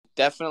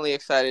definitely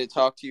excited to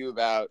talk to you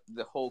about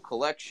the whole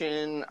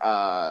collection.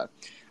 I'm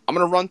going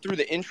to run through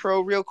the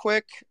intro real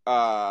quick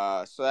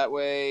so that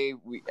way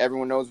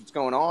everyone knows what's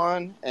going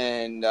on,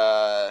 and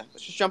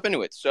let's just jump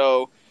into it.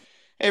 So,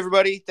 hey,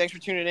 everybody. Thanks for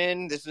tuning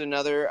in. This is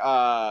another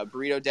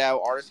Burrito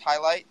DAO artist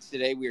highlight.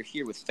 Today, we are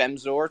here with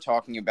Femzor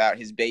talking about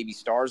his Baby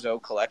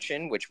Starzo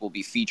collection, which will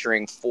be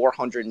featuring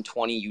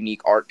 420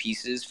 unique art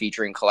pieces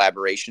featuring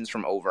collaborations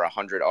from over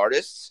 100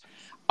 artists.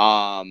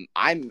 I'm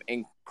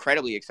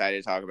incredibly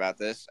excited to talk about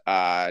this.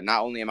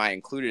 Not only am I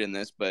included in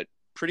this, but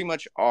pretty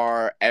much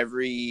are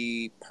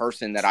every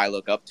person that I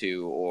look up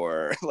to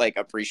or like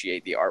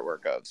appreciate the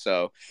artwork of.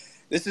 So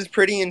this is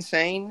pretty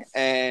insane,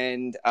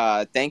 and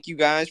thank you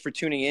guys for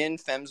tuning in.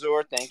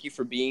 Femzor, thank you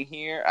for being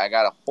here. I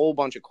got a whole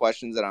bunch of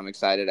questions that I'm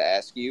excited to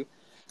ask you.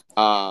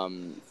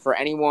 For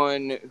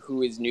anyone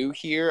who is new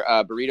here,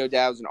 Burrito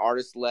DAO is an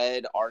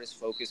artist-led,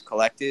 artist-focused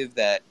collective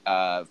that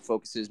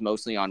focuses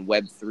mostly on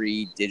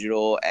Web3,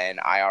 digital, and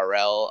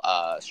IRL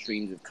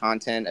streams of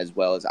content, as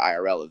well as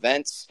IRL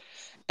events.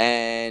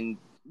 And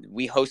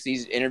we host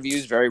these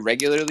interviews very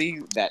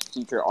regularly that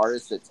feature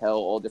artists that tell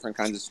all different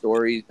kinds of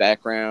stories,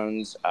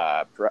 backgrounds,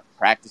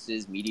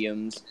 practices,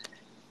 mediums.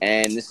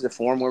 And this is a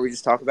forum where we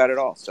just talk about it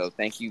all. So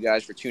thank you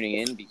guys for tuning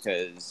in,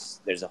 because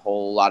there's a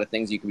whole lot of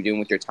things you can be doing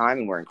with your time,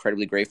 and we're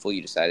incredibly grateful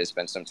you decided to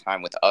spend some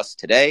time with us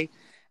today.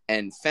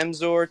 And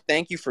Femzor,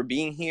 thank you for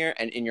being here.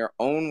 And in your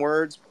own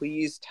words,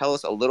 please tell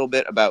us a little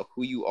bit about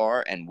who you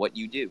are and what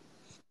you do.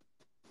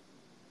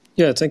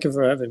 Yeah, thank you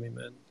for having me,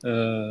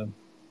 man.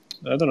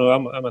 I don't know.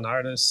 I'm an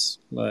artist,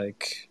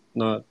 like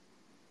not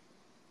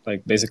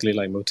like basically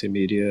like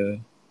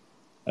multimedia.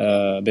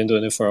 I've been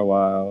doing it for a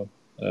while.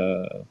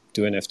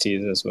 Do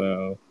NFTs as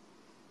well.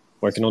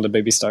 Working on the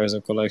Baby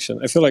Starzo collection.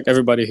 I feel like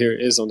everybody here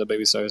is on the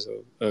Baby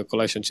Starzo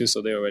collection too,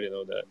 so they already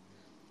know that.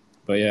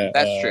 But yeah,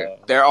 that's true.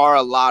 There are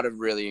a lot of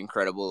really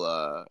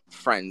incredible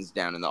friends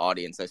down in the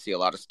audience. I see a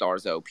lot of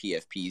Starzo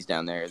PFPs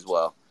down there as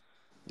well.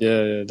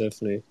 Yeah,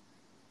 definitely.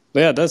 But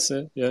yeah, that's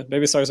it. Yeah,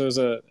 Baby Starzo is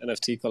a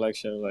NFT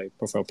collection, like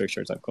profile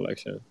picture type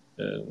collection,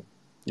 and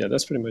yeah,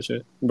 that's pretty much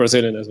it.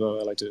 Brazilian as well.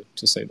 I like to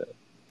say that.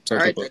 So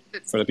all right,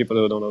 for the people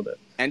who don't know that.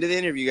 End of the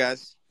interview,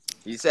 guys.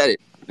 You said it.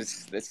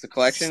 It's the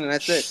collection, and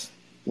that's it.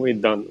 We're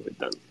done.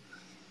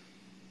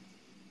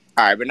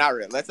 All right, but not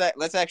really.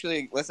 Let's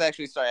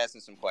actually start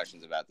asking some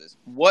questions about this.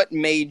 What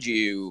made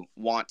you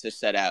want to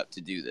set out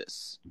to do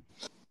this?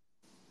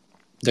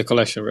 The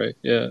collection, right?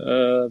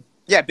 Yeah.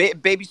 Yeah,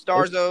 Baby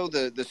Starzo,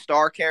 the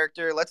star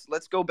character.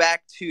 Let's go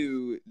back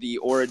to the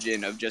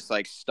origin of just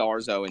like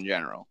Starzo in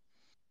general.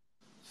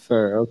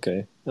 Fair,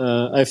 okay.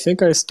 I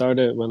think I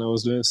started when I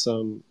was doing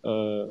some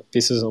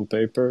pieces on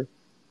paper.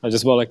 I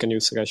just bought like a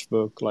new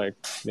sketchbook, like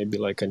maybe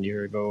like a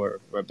year ago or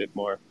a bit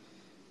more,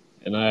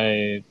 and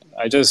I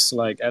just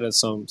like added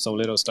some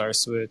little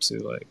stars to it to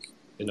like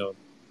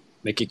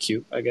make it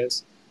cute, I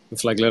guess,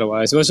 with like little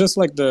eyes. It was just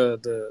like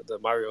the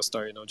Mario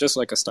star, just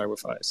like a star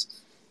with eyes.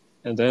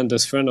 And then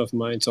this friend of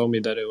mine told me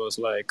that it was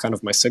like kind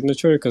of my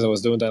signature because I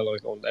was doing that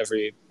like on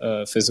every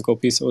physical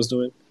piece I was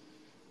doing.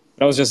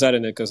 But I was just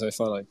adding it because I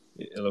felt like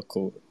it looked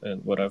cool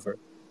and whatever.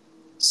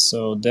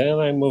 So then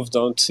I moved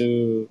on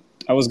to,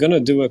 I was going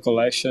to do a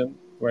collection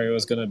where it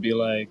was going to be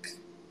like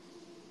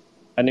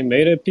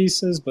animated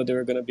pieces, but they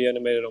were going to be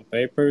animated on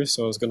paper.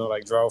 So I was going to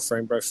like draw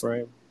frame by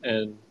frame.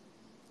 And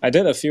I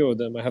did a few of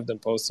them. I have them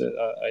posted.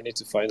 I need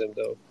to find them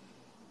though.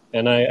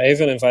 And I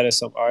even invited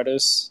some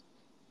artists.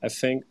 I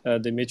think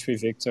Dimitri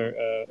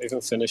Victor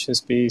even finished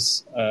his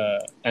piece.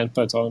 And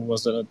Paton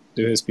was going to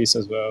do his piece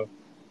as well.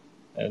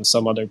 And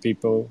some other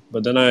people.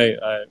 But then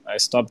I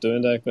stopped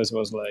doing that because it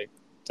was like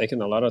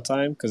taking a lot of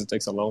time, because it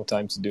takes a long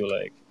time to do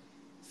like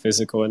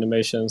physical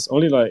animations.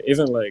 Only like,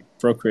 even like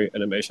Procreate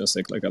animations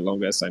take like a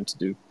long ass time to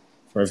do.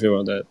 For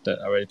everyone that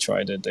already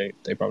tried it,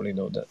 they probably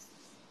know that.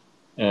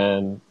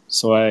 And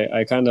so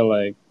I kind of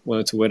like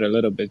wanted to wait a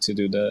little bit to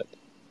do that.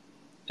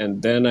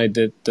 And then I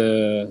did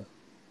the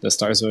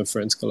Starzo and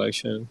Friends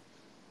collection.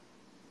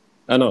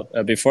 I know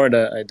before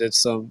that I did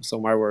some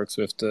artworks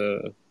with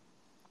the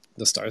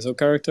Starzo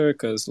character,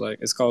 because like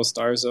it's called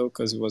Starzo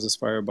because it was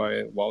inspired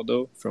by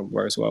Waldo from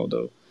Where's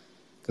Waldo.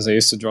 Because I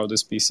used to draw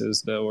these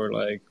pieces that were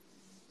like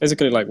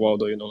basically like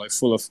Waldo, like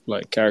full of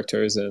like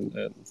characters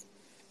and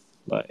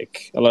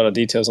like a lot of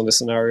details on the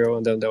scenario,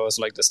 and then there was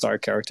like the star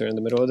character in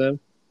the middle of them.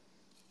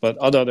 But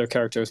all the other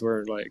characters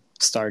were like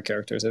star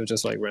characters. They were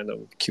just like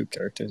random cute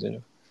characters.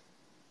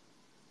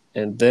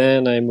 And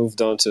then I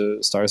moved on to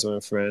Starzo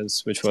and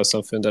Friends, which was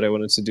something that I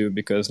wanted to do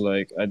because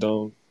like I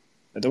don't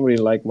really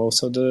like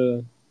most of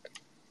the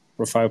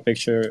profile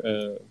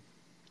picture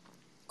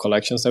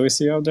collections that we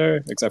see out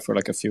there, except for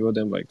like a few of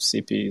them, like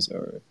CPs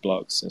or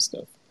blogs and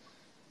stuff,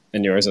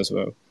 and yours as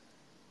well.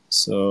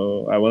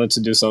 So I wanted to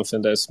do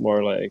something that's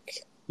more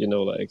like,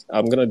 like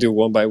I'm gonna do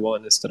one by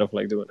one instead of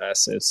like doing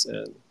assets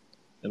and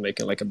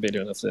making like a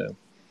billion of them.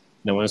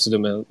 And I wanted to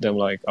do them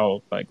like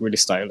all like really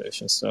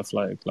stylish and stuff,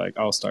 like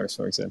All Stars,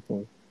 for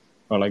example,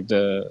 or like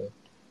the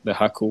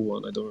Haku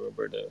one. I don't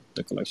remember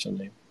the collection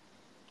name.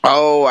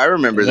 Oh, I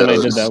remember that. those.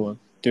 I did that one.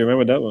 Do you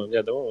remember that one?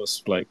 Yeah, that one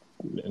was like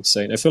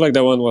insane. I feel like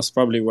that one was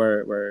probably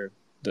where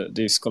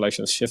these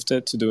collections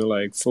shifted to doing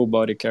like full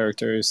body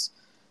characters,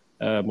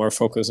 more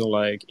focus on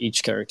like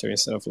each character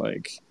instead of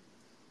like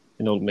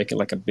making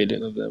like a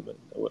billion of them and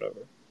whatever.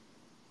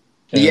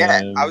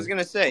 Yeah, I was Um,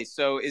 gonna say.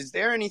 So, is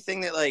there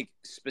anything that like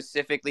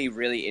specifically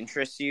really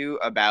interests you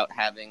about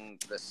having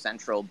the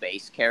central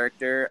base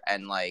character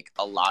and like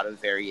a lot of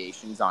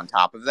variations on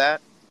top of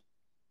that?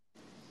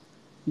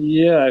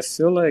 yeah, I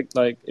feel like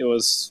it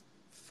was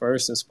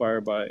first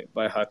inspired by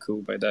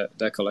Haku, by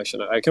that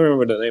collection. I can't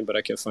remember the name, but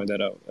I can find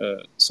that out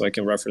so I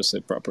can reference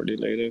it properly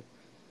later.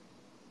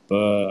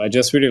 But I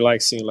just really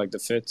like seeing like the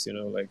fits,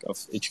 like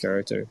of each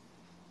character,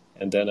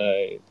 and then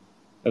I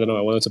don't know,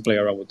 I wanted to play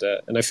around with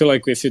that, and I feel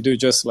like if you do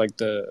just like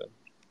the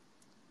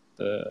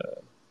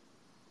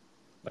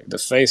like the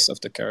face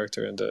of the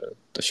character and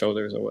the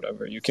shoulders or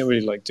whatever, you can't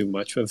really like do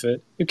much with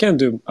it. You can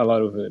do a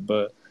lot of it,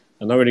 but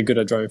I'm not really good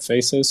at drawing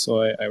faces,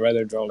 so I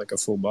rather draw like a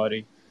full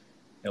body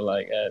and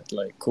like add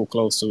like cool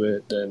clothes to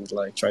it than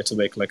like try to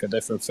make like a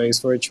different face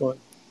for each one.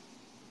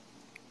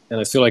 And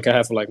I feel like I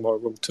have like more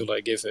room to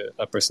like give it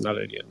a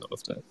personality and all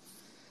of that.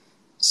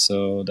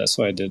 So that's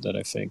why I did that,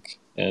 I think.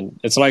 And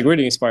it's like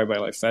really inspired by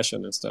like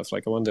fashion and stuff.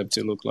 Like I want them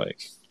to look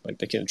like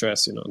they can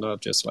dress,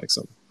 not just like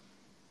some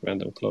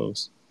random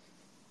clothes.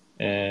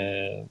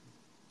 And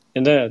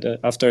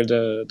after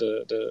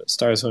the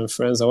Stars and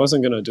Friends, I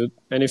wasn't gonna do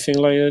anything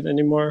like it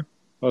anymore.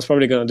 I was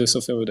probably gonna do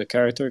something with the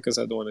character because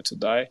I don't want it to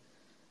die,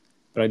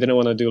 but I didn't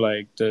want to do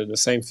like the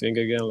same thing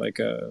again, like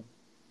the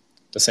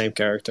same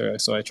character.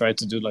 So I tried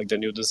to do like the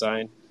new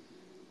design,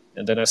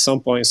 and then at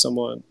some point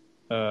someone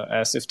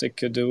asked if they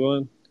could do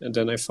one, and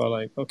then I felt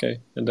like okay,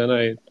 and then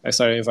I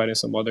started inviting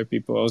some other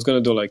people. I was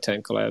gonna do like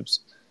 10 collabs,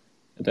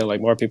 and then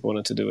like more people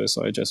wanted to do it,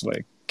 so I just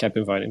like kept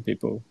inviting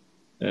people,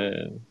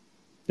 and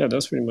yeah,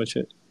 that's pretty much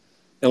it.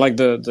 And like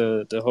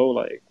the whole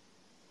like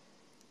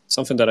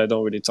something that I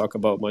don't really talk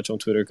about much on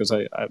Twitter because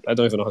I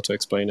don't even know how to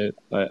explain it.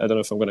 I don't know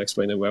if I'm gonna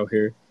explain it well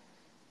here.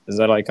 Is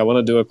that like I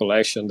want to do a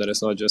collection that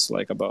is not just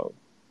like about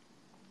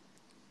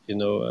you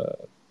know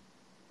uh,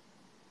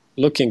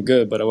 looking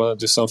good, but I want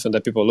to do something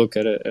that people look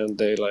at it and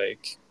they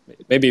like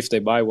maybe if they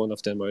buy one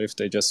of them or if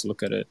they just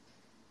look at it,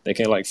 they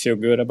can like feel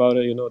good about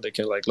it. They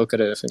can like look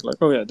at it and think like,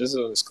 oh yeah, this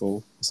is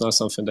cool. It's not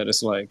something that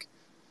is like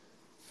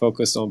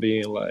focused on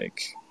being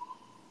like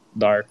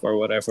dark or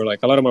whatever. Like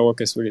a lot of my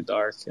work is really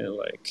dark and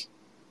like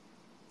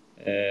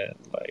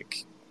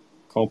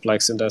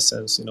complex in that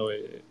sense.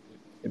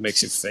 It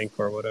makes you think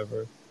or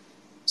whatever.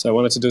 So I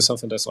wanted to do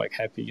something that's like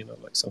happy,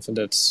 like something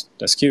that's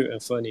cute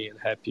and funny and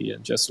happy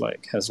and just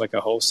like has like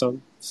a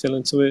wholesome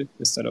feeling to it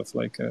instead of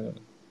like a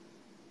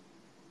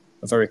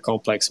very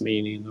complex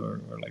meaning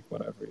or like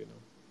whatever.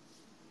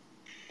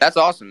 That's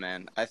awesome,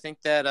 man. I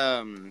think that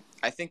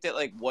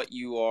like what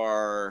you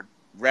are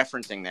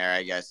referencing there,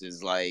 I guess,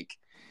 is like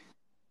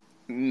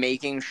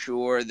making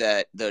sure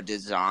that the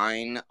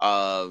design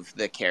of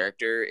the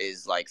character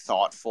is like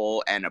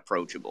thoughtful and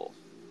approachable.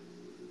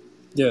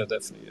 Yeah,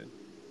 definitely. Yeah,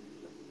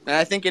 And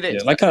I think it yeah.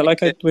 is. I Like I think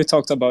like I that we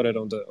talked about it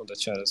on the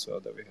chat as well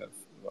that we have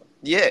about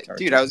yeah,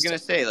 dude, I characters and was gonna stuff.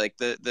 say like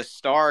the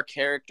star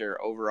character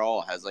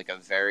overall has like a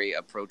very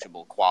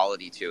approachable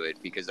quality to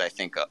it because I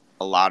think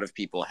a lot of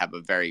people have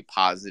a very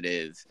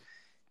positive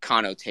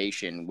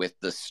connotation with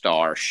the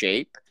star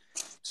shape.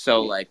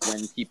 So like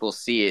when people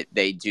see it,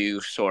 they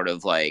do sort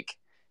of like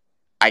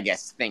I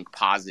guess think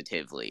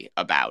positively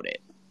about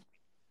it.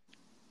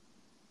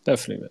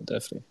 Definitely, man.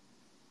 Definitely.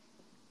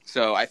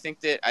 So I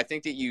think that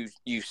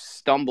you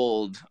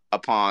stumbled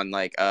upon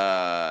like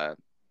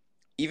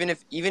even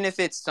if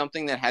it's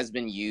something that has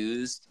been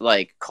used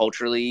like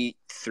culturally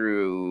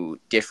through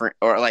different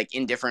or like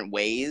in different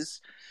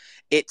ways,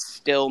 it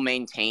still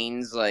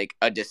maintains like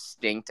a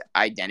distinct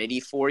identity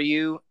for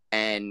you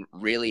and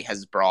really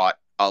has brought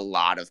a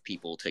lot of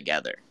people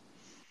together.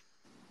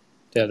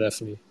 Yeah,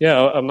 definitely.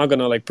 Yeah, I'm not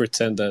gonna like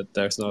pretend that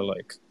there's not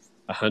like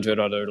 100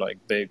 other like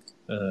big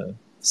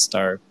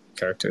star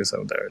characters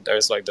out there.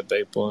 There's like the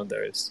big one.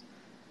 There's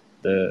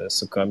the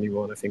Sukami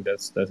one. I think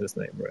that's his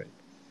name, right?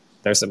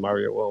 There's the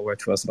Mario one,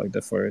 which was like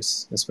the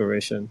first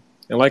inspiration.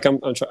 And like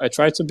I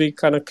try to be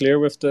kind of clear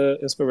with the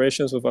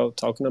inspirations without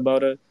talking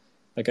about it.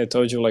 Like I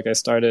told you, like I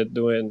started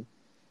doing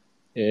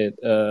it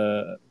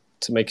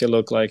to make it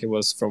look like it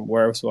was from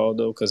Where's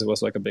Waldo because it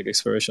was like a big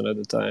inspiration at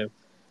the time.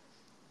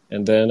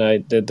 And then I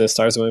did the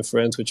Starzo and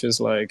Friends, which is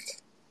like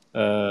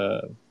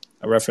uh,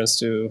 a reference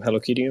to Hello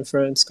Kitty and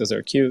Friends because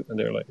they're cute and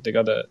they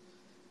got the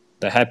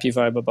happy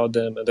vibe about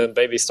them. And then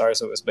Baby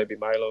Starzo is Baby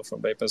Milo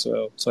from Babe as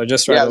well. So I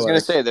just try Yeah, I to was gonna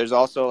like say there's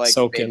also like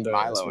soak in Baby the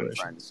Milo and inspiration.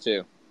 Friends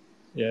too,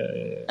 Yeah,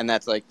 yeah, yeah. and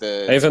that's like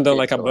I the even done kid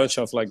like a toy. bunch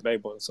of like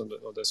Babe ones on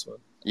this one.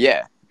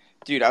 Yeah,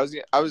 dude, I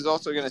was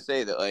also gonna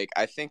say that like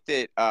I think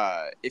that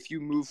if you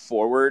move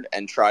forward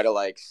and try to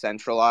like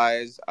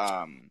centralize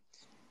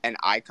an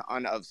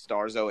icon of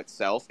Starzo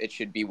itself, it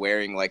should be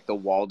wearing like the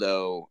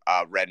Waldo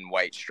red and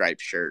white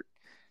striped shirt,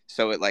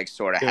 so it like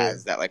sort of Yeah,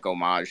 has that like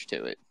homage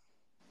to it.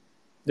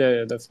 yeah,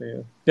 yeah,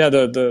 definitely. Yeah, yeah.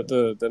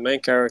 The main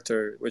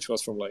character, which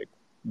was from like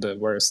the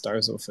wear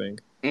Starzo thing.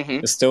 Mm-hmm.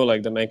 It's still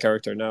like the main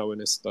character now,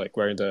 and it's like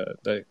wearing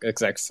the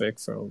exact fig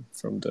from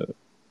the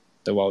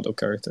Waldo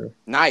character.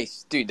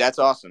 Nice, dude. That's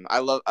awesome. I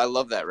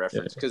love that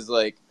Yeah, reference because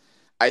like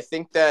I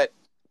think that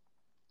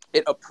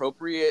it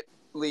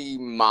appropriately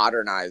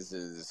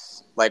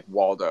modernizes like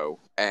Waldo,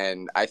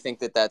 and I think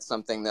that that's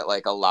something that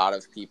like a lot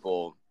of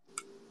people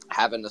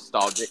have a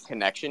nostalgic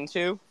connection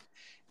to,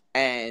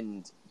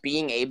 and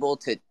being able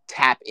to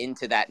tap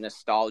into that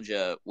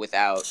nostalgia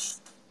without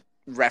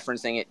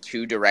referencing it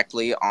too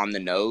directly on the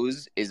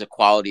nose is a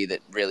quality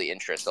that really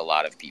interests a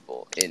lot of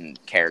people in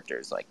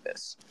characters like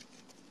this.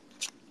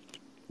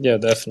 yeah,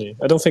 definitely.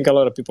 I don't think a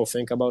lot of people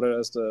think about it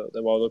as the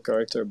Waldo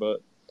character,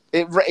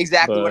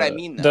 Exactly what I but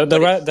mean, though. the But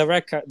red it's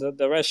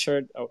the red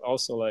shirt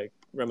also like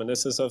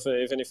reminisces of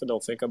it. Even if you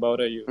don't think about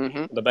it, you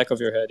mhm. in the back of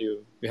your head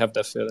you have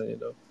that feeling, you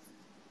know.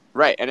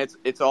 Right, and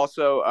it's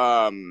also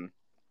I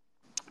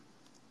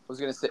was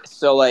gonna say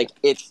so like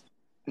it's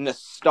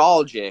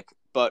nostalgic,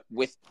 but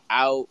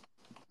without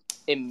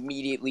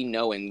immediately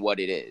knowing what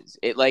it is.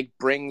 It like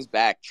brings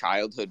back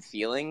childhood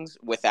feelings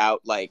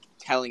without like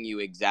telling you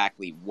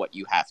exactly what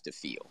you have to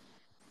feel.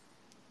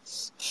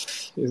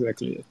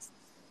 Exactly.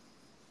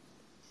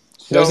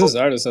 There's So, this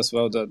artist as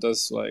well that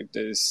does like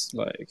this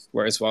like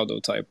Where's Waldo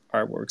type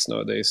artworks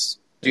nowadays.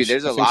 And dude,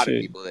 there's I a think lot of she,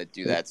 people that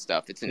do yeah, that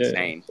stuff. It's yeah,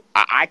 insane.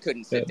 I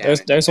couldn't yeah. sit down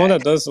and do There's one that.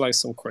 that does like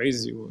some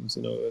crazy ones.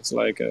 You know, it's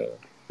like a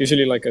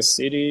usually like a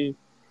city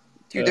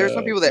Dude, there's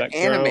some people that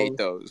animate background.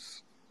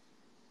 those.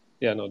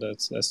 Yeah, no,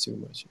 that's too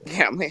much.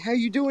 Yeah, I'm like, how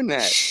you doing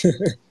that? Yeah.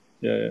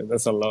 Yeah,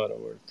 that's a lot of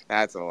work.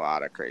 That's a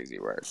lot of crazy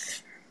work.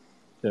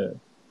 Yeah.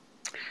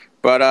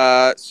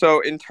 But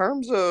so in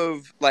terms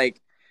of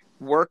like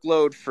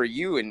workload for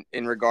you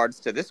in regards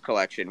to this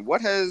collection,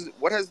 what has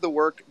the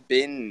work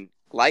been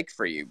like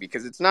for you?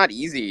 Because it's not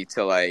easy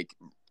to like,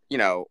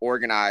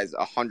 organize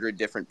 100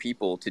 different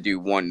people to do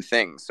one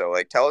thing. So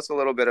like tell us a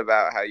little bit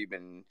about how you've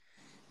been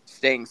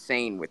staying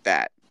sane with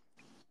that.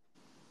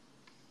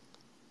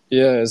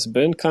 Yeah, it's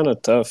been kind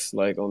of tough,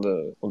 like on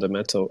the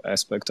mental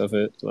aspect of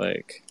it.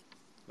 Like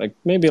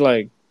maybe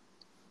like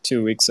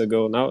 2 weeks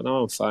ago. Now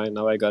I'm fine.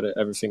 Now I got it,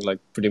 everything like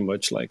pretty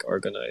much like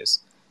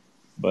organized.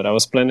 But I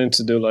was planning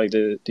to do like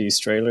these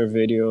trailer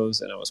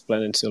videos, and I was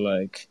planning to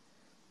like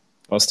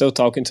I was still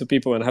talking to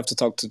people, and I have to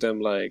talk to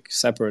them like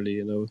separately,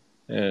 you know.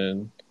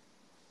 And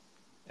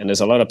and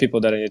there's a lot of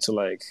people that I need to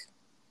like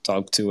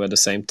talk to at the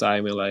same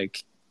time and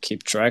like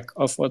keep track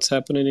of what's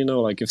happening, you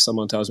know. Like if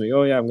someone tells me,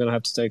 oh yeah, I'm gonna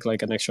have to take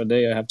like an extra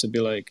day, I have to be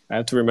like I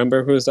have to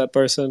remember who is that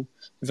person,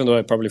 even though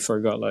I probably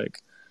forgot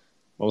like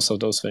most of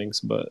those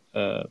things. But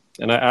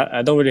and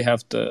I don't really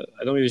have to,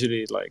 I don't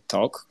usually like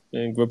talk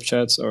in group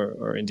chats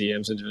or in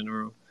DMs in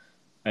general.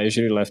 I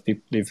usually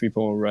leave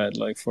people on red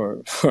like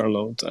for for a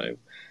long time.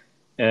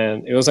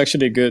 And it was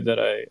actually good that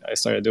I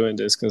started doing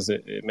this because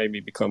it made me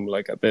become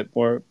like a bit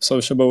more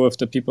sociable with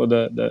the people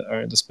that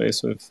are in the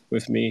space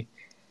with me.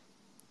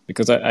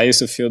 Because I used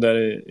to feel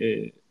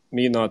that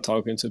me not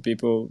talking to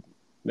people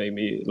made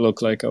me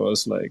look like I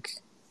was like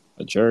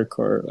a jerk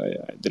or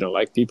I didn't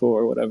like people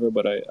or whatever.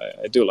 But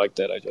I do like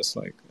that. I just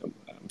like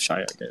I'm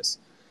shy, I guess.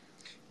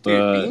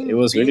 Dude, But it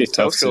was being really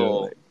tough to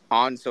social like.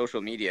 on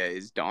social media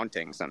is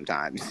daunting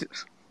sometimes.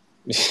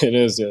 It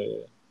is, yeah,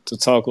 yeah. To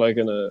talk like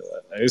in a.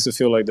 I used to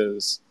feel like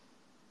there's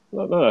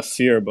not a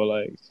fear, but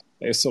like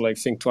I used to like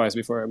think twice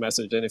before I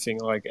messaged anything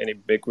like any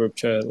big group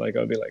chat. Like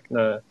I'll be like,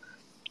 nah,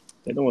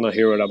 they don't want to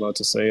hear what I'm about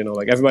to say. You know,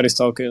 like everybody's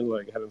talking,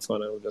 like having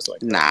fun. I'm just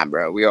like, nah, Nah,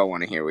 bro, we all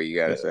want to hear what you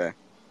got to yeah, say.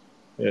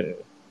 yeah.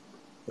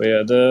 But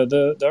yeah,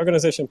 the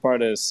organization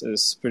part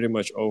is pretty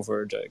much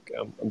over. Like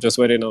I'm just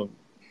waiting on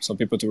some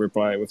people to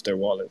reply with their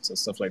wallets and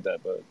stuff like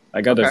that. But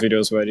I got the Okay.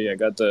 videos ready. I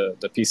got the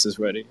pieces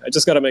ready. I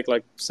just gotta make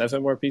like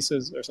 7 more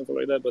pieces or something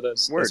like that. But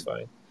that's Word.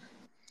 fine.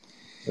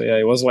 But yeah,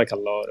 it was like a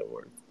lot of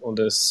work on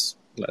this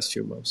last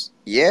few months.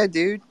 Yeah,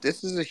 dude,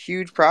 this is a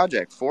huge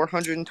project.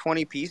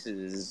 420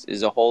 pieces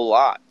is a whole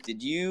lot.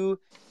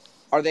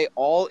 Are they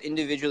all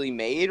individually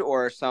made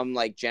or are some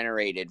like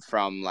generated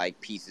from like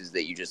pieces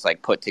that you just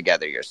like put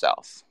together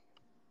yourself?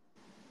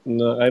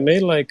 No, I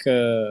made like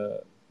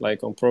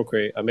on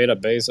Procreate, I made a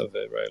base of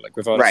it, right? Like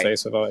without a Right.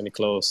 face, without any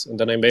clothes, and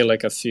then I made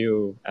like a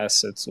few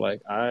assets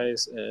like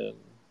eyes and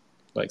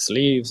like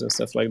sleeves and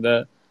stuff like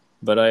that.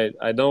 But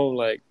I don't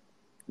like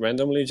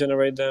randomly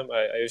generate them.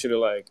 I usually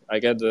like I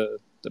get the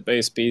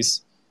base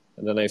piece,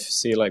 and then I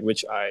see like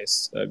which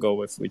eyes go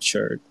with which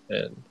shirt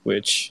and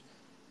which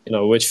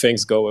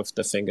things go with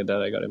the finger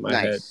that I got in my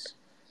head. Nice.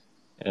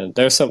 And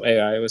there's some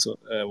AI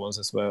ones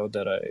as well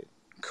that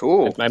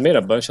Cool. I made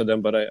a bunch of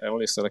them, but I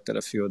only selected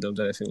a few of them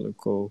that I think look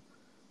cool.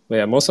 But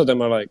yeah, most of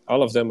them are like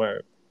all of them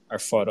are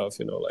thought of.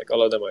 You know, like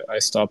all of them I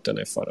stopped and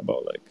I thought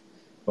about like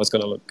what's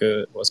gonna look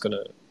good, what's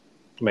gonna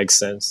make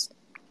sense,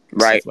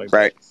 Right, stuff like that.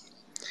 right.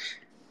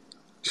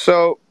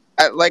 So,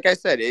 like I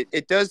said,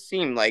 it does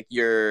seem like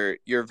you're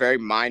very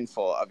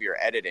mindful of your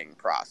editing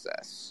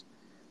process.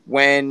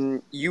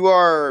 When you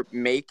are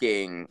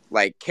making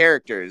like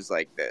characters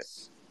like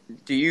this,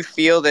 do you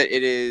feel that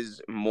it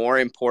is more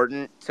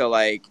important to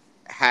like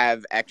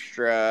have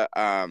extra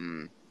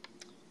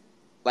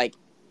like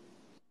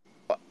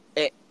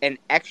an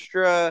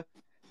extra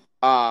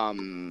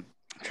I'm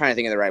trying to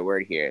think of the right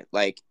word here,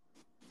 like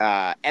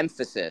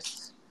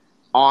emphasis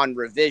on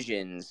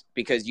revisions,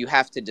 because you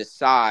have to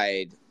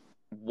decide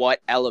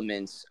what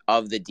elements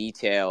of the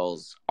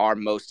details are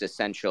most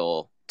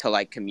essential to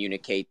like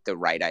communicate the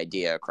right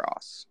idea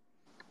across.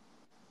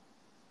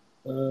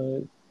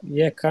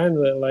 Yeah, kind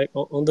of like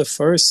on the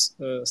first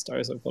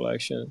Starzo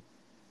collection,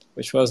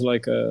 which was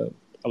like a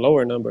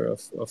lower number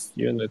of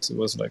units. It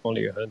was like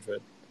only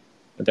 100.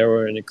 And there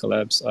were any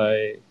collabs.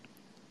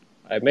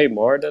 I made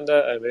more than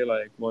that. I made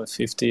like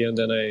 150, and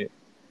then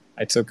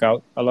I took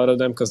out a lot of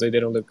them because they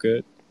didn't look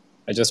good.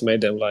 I just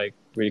made them like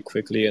really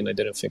quickly, and I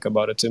didn't think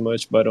about it too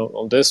much. But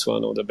on this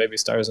one, on the Baby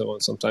Stars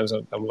one, sometimes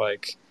I'm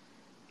like,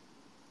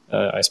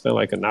 I spent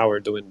like an hour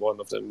doing one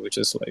of them, which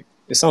is like,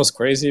 it sounds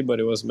crazy, but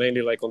it was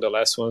mainly like on the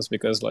last ones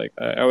because like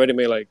I already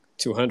made like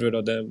 200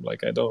 of them.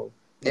 Like I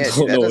Yeah, dude,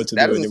 don't know what to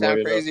that do doesn't anymore. sound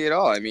You know? crazy at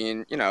all. I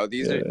mean, you know,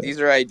 Yeah, these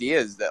are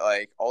ideas that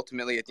like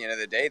ultimately at the end of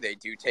the day they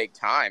do take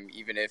time,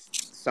 even if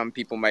some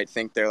people might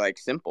think they're like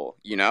simple,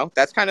 you know?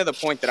 That's kind of the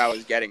point that I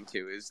was getting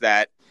to, is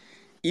that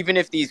even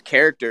if these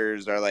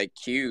characters are like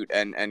cute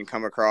and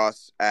come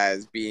across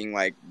as being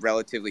like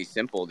relatively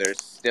simple, there's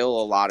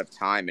still a lot of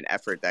time and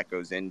effort that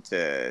goes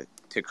into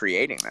to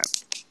creating them.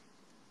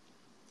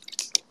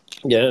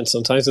 yeah, and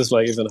sometimes it's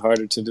like even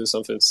harder to do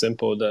something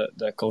simple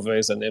that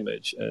conveys an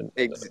image and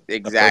a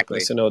Exactly.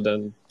 purpose, you know,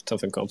 than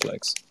something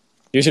complex.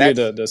 Usually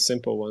That's the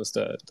simple ones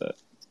that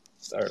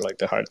are like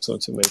the hardest one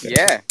to make, I think.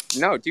 Yeah.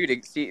 No,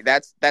 dude, see,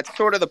 that's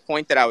sort of the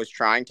point that I was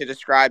trying to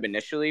describe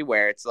initially,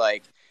 where it's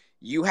like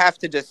you have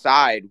to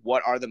decide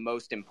what are the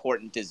most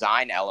important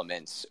design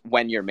elements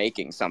when you're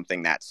making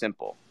something that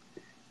simple.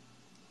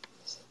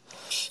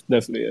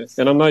 Definitely, yeah.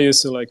 And I'm not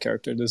used to like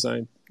character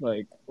design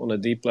like on a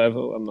deep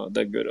level. I'm not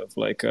that good of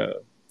like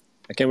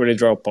I can't really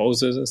draw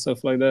poses and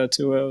stuff like that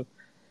too well.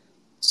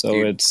 So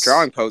Dude, it's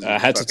drawing poses I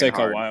is had to fucking take a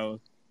hard. while.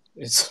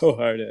 It's so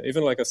hard.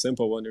 Even like a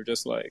simple one, you're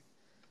just like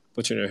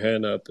putting your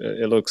hand up.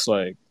 It looks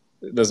like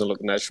it doesn't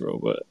look natural,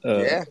 but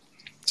Yeah.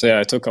 so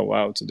yeah, it took a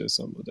while to do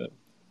some of them.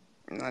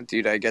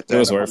 Dude, I get It that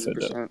was worth it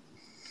though.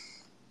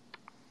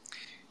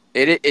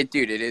 100%.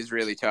 Dude, it is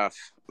really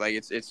tough. Like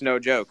it's no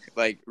joke.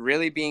 Like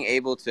really being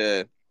able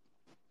to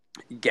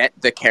get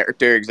the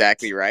character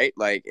exactly right.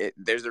 Like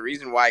there's a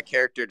reason why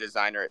character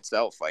designer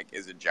itself like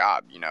is a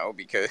job, you know,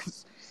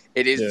 because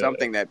it is Yeah,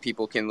 something that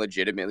people can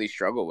legitimately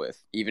struggle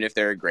with, even if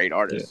they're a great yeah,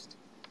 artist.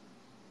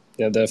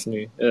 yeah,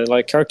 definitely. And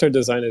like character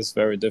design is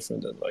very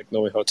different than like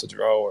knowing how to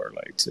draw or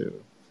like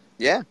to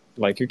Yeah,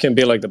 like you can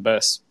be like the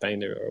best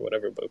painter or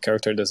whatever, but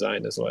character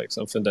design is like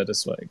something that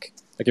is like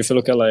if you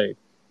look at like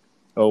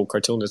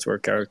Cartoon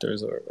Network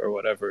characters or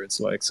whatever, it's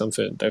like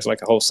something there's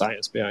like a whole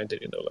science behind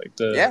it, you know, like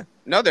the yeah.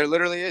 No, there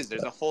literally is.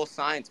 There's a whole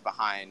science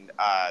behind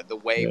the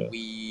way yeah.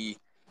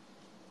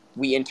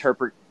 we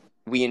interpret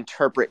we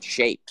interpret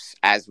shapes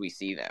as we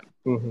see them.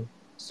 Hmm.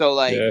 So Yeah,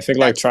 like I think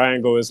like that's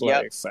triangle is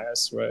yep. like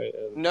fast, right,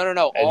 and No, no,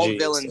 no. All edgy and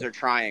villains stuff. are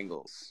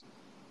triangles.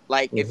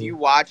 Like if Hmm. you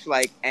watch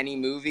like any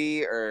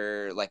movie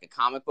or like a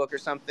comic book or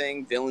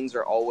something, villains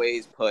are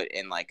always put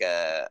in like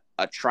a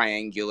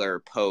triangular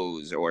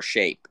pose or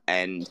shape,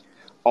 and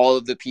all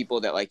of the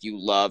people that like you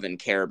love and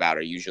care about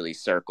are usually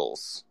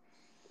circles.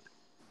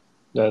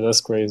 Yeah,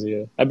 that's crazy.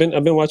 Yeah, I've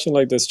been watching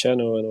like this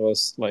channel and I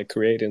was like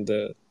creating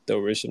the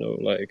original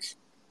like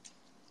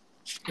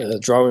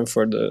drawing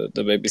for the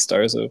baby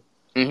Starzo,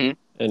 Mm-hmm.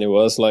 and it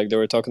was like they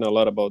were talking a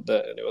lot about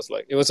that, and it was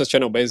like it was a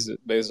channel based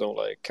on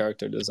like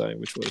character design,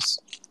 which was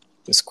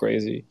is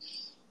crazy.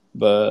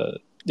 But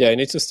yeah, I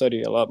need to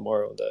study a lot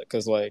more on that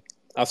because like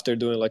after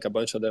doing like a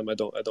bunch of them, I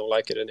don't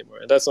like it anymore,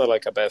 and that's not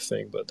like a bad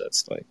thing, but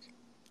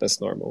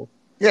that's normal.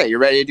 Yeah, you're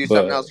ready to do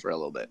something else But for a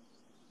little bit.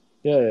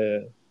 yeah, yeah, yeah.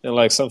 And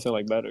like something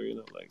like better, you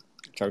know, like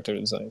character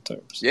design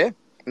terms. Yeah.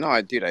 No,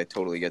 I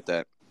totally get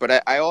that.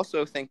 But I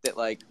also think that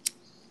like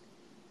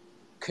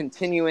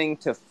continuing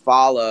to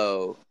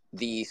follow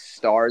the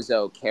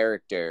Starzo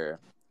character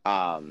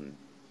um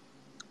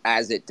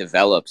as it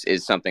develops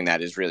is something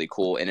that is really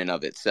cool in and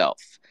of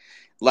itself.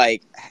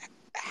 Like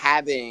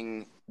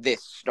having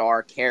this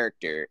star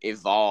character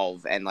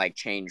evolve and like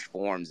change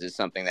forms is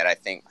something that I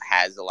think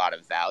has a lot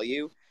of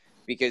value,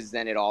 because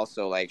then it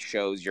also like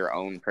shows your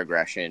own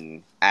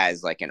progression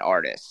as like an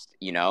artist,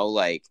 you know?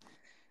 Like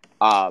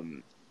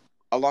um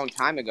a long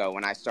time ago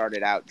when I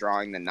started out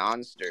drawing the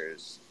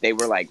nonsters, they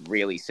were like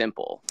really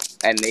simple.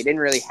 And they didn't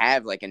really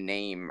have like a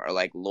name or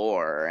like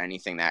lore or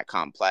anything that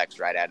complex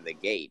right out of the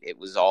gate. It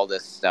was all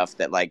this stuff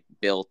that like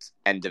built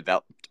and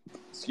developed,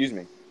 excuse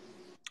me,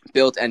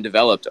 built and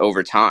developed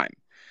over time.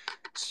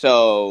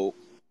 So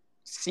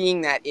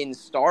seeing that in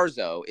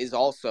Starzo is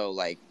also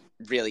like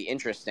really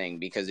interesting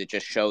because it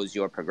just shows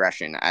your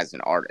progression as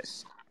an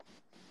artist.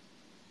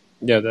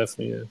 Yeah,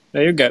 definitely. Yeah.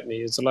 Yeah, you get me.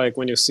 It's like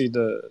when you see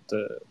the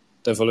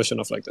evolution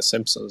of like the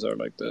Simpsons or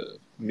like the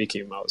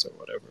Mickey Mouse or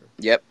whatever,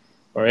 Yep.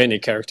 or any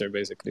character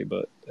basically.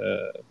 But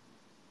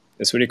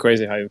it's really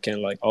crazy how you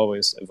can like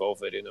always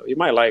evolve it. You know, you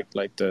might like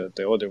the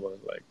older one,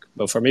 like,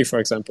 but for me, for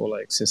example,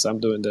 like since I'm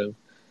doing them,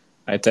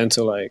 I tend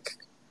to like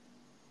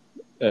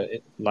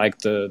like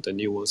the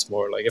new ones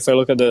more. Like if I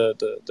look at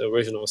the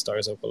original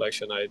Starzo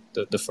collection,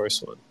 the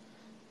first one,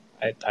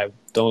 I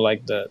don't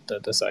like the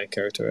design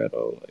character at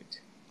all.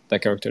 Like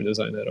that character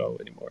design at all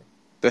anymore.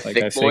 The Like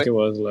I thick think boy. it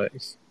was like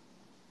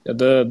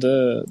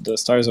the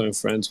Starzo and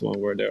Friends one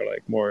where they're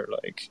like more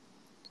like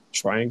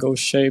triangle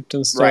shaped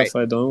and Right.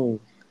 stuff. I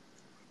don't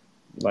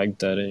like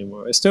that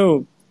anymore. I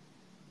still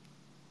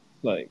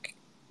like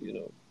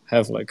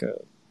have like a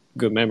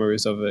good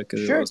memories of it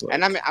because it Sure. was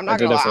And like I'm I not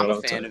did gonna it lie, for a I'm a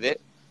long fan time. of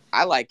it.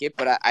 I like it,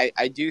 but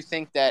I do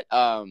think that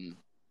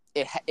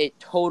it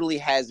totally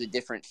has a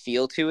different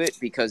feel to it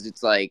because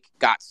it's like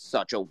got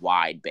such a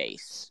wide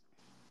base.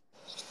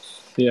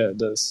 Yeah, it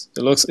does.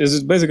 It looks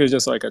it's basically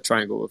just like a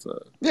triangle with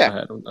Yeah, a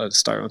head on a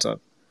star on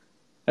top.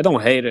 I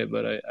don't hate it,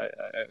 but I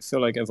feel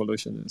like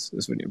evolution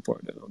is really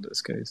important on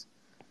this case.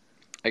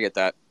 I get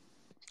that.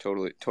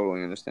 Totally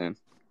understand.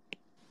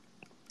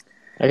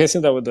 I can see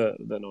that with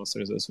the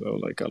monsters as well.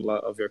 Like a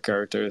lot of your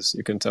characters,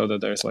 you can tell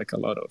that there's like a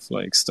lot of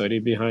like study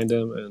behind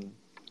them and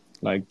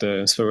like the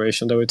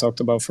inspiration that we talked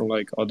about from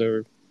like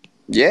other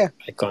Yeah,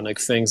 iconic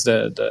things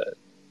that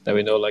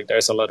we know. Like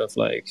there's a lot of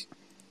like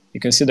you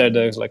can see that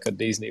there's like a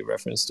Disney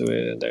reference to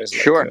it, and there's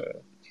like sure.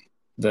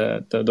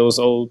 those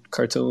old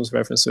cartoons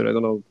reference to it. I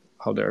don't know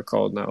how they're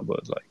called now,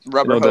 but like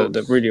Rubber the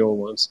hose. really old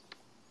ones.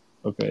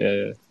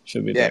 Okay, yeah,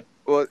 should be Yeah. that.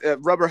 Well,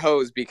 rubber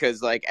hose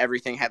because like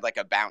everything had like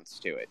a bounce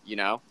to it, you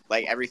know?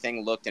 Like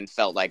everything looked and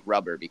felt like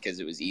rubber because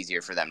it was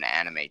easier for them to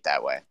animate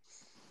that way.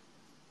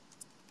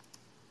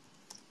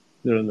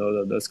 You don't know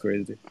that. That's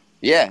crazy.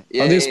 Yeah, How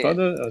yeah, do you yeah, spell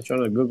that? I'm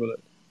trying to Google it.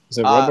 Is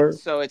it yeah. rubber?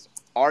 So it's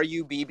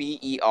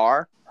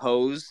RUBBER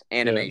hose Yeah.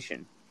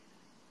 animation.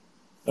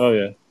 Oh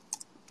yeah.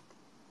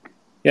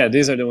 Yeah,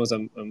 these are the ones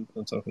I'm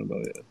talking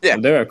about. Yeah, Yeah,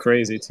 and they are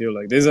crazy too.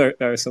 Like these are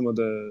some of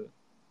the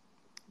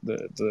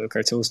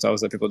cartoon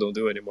styles that people don't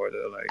do anymore.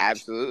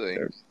 absolutely.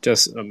 They're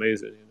just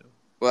amazing.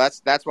 Well,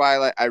 that's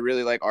why I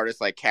really like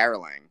artists like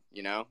Caroline.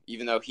 You know,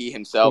 even though he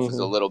himself is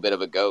a Hmm. little bit of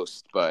a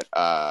ghost, but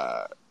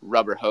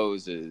Rubber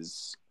Hose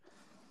is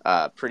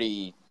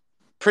pretty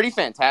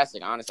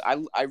fantastic. Honestly,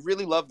 I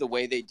really love the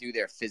way they do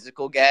their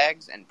physical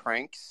gags and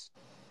pranks.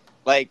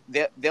 Like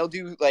they'll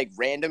do like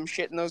random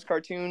shit in those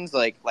cartoons,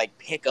 like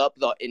pick up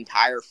the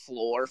entire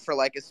floor for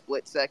like a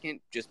split second,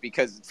 just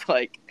because it's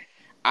like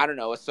I don't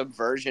know a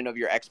subversion of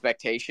your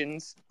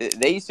expectations.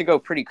 They used to go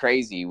pretty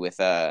crazy with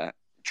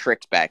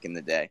tricks back in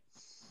the day.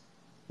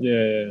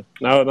 Yeah, yeah.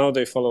 Now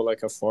they follow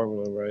like a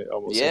formula, right?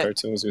 Almost in Yeah,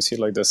 cartoons, you see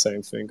like the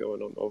same thing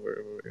going on over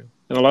and over again.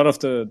 And a lot of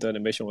the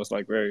animation was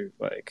like very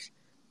like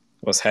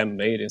was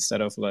handmade instead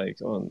of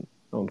like on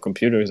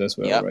computers as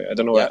well, yep, right? I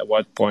don't know yep. at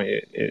what point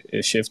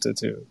it shifted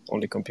to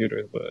only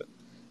computers, but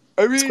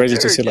I it's mean, crazy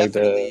to there are see like the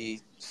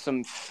definitely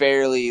some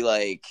fairly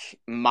like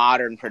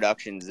modern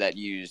productions that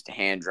used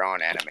hand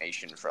drawn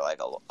animation for like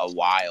a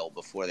while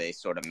before they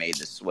sort of made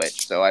the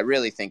switch. So I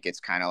really think it's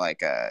kind of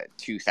like a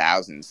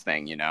 2000s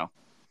thing, you know,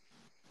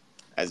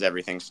 as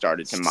everything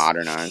started to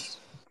modernize.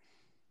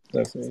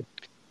 definitely.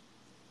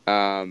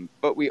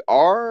 But we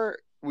are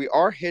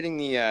hitting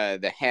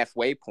the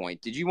halfway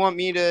point. Did you want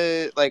me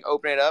to like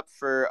open it up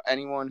for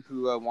anyone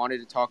who wanted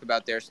to talk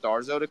about their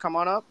Starzo to come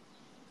on up?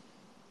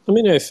 I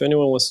mean, if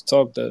anyone wants to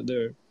talk, that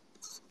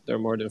they're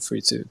more than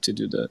free to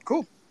do that.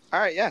 Cool. All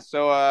right, yeah.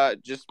 So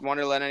just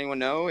wanted to let anyone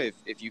know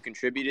if you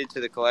contributed to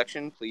the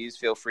collection, please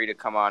feel free to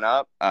come on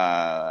up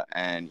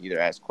and either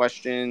ask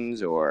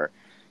questions or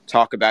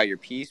talk about your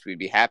piece. We'd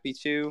be happy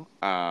to.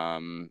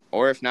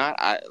 Or if not,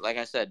 like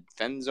I said,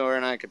 Fenzor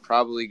and I could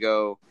probably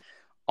go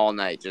all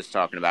night just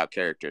talking about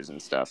characters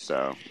and stuff.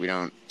 So we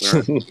don't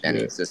need any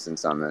Yeah.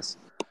 assistance on this.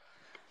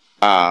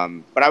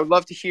 But I would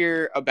love to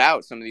hear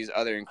about some of these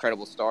other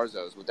incredible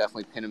Starzos. We'll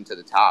definitely pin them to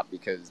the top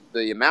because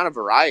the amount of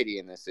variety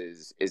in this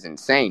is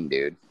insane,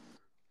 dude.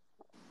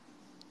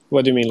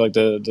 What do you mean, like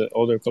the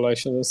older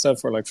collection and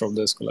stuff, or like from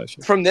this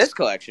collection? From this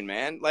collection,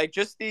 man. Like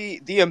just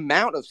the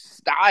amount of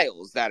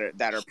styles that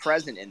are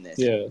present in this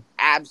is Yeah,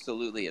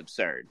 absolutely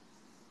absurd.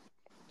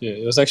 yeah.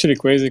 It was actually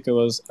crazy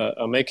because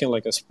I'm making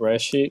like a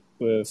spreadsheet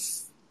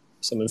with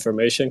some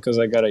information because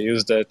I gotta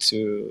use that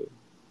to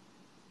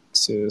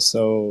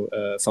so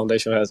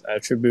Foundation has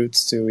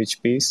attributes to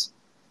each piece.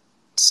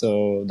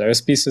 So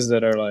there's pieces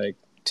that are like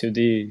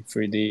 2D,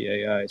 3D,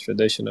 AI,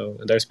 traditional,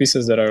 and there's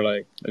pieces that are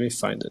like let me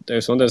find it.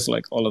 There's one that's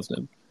like all of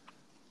them.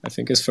 I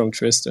think it's from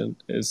Tristan.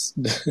 It's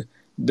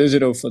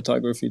digital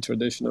photography,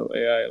 traditional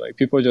AI. Like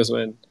people just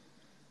went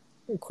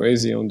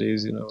crazy on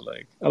these,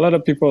 like a lot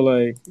of people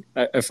like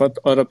I thought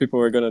other people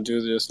were gonna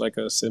do just like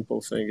a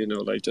simple thing,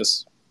 like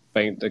just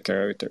paint the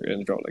character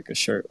and draw like a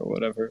shirt or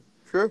whatever.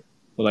 Sure.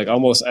 But like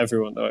almost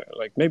everyone,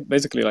 like maybe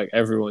basically like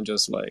everyone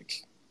just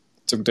like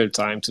took their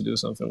time to do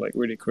something like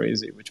really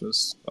crazy, which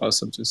was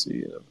awesome to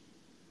see.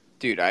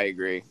 Dude, I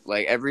agree.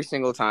 Like every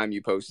single time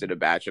you posted a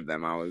batch of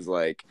them, I was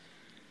like,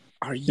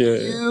 "Are Yeah,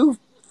 you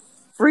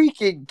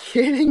freaking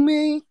kidding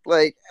me?"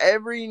 Like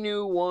every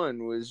new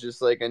one was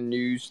just like a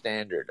new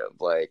standard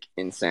of like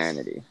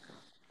insanity.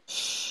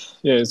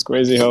 yeah, it's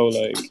crazy how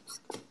like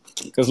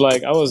because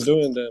like I was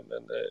doing them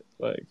and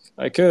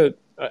like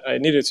I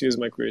needed to use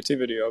my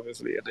creativity,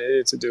 obviously, and I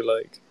needed to do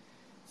like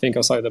think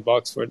outside the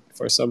box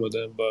for some of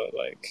them. But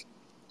like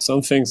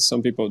some things,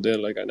 some people did,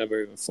 like I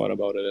never even thought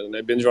about it, and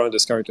I've been drawing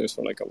these characters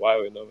for like a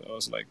while. I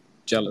was like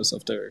jealous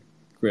of their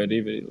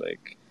creativity,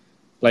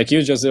 like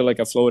you just did like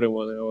a floating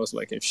one, and I was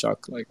like in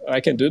shock. Like I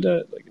can do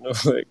that, like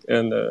like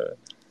and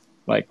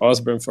like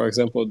Osborne, for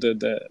example,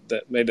 did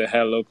that made the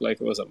head look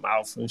like it was a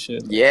mouth and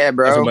shit. Like Yeah,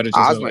 bro. everybody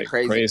just Oz went went like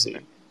crazy.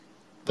 crazy.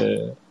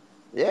 The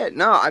Yeah,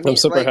 no, I I'm mean,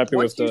 super like happy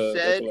with once you the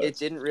said it collabs.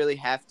 didn't really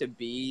have to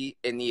be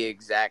in the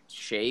exact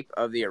shape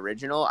of the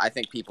original, I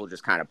think people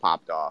just kind of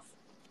popped off.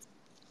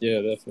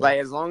 Yeah, definitely. Like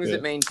as long as Yeah,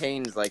 it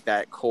maintains like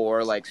that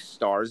core like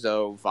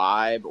Starzo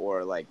vibe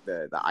or like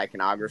the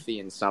iconography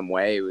in some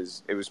way, it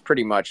was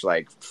pretty much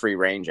like free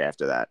range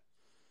after that.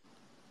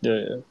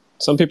 yeah.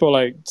 Some people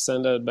like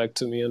send that back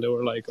to me, and they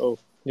were like, "Oh,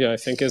 yeah, I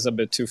think it's a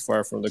bit too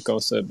far from the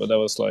concept," but that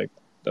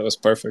was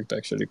perfect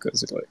actually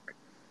because it like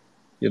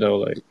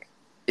like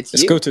It's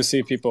it's you. good to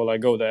see people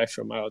like go the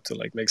extra mile to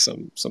like make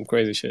some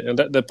crazy shit. And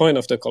the point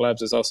of the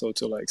collabs is also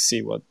to like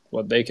see what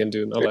they can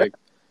do, Yeah.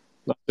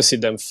 not to see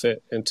them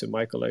fit into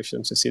my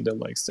collection, to see them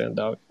like stand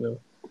out. Yeah.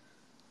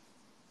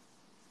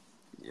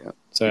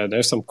 So yeah,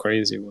 there's some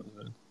crazy ones,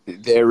 man.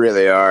 There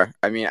really are.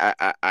 I mean,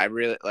 I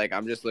really like.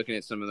 I'm just looking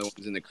at some of the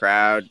ones in the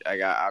crowd. I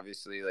got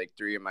obviously like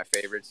three of my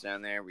favorites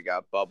down there. We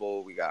got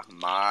Bubble, we got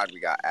Hamad,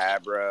 we got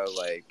Abra.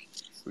 Like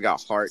we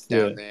got Hart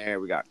Yeah. down there.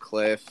 We got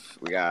Cliff.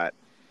 We got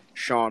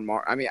Sean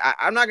Mar. I mean,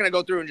 I'm not gonna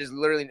go through and just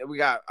literally. We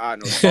got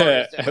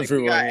Yeah, Notorious. Like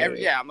we everyone. got Yeah,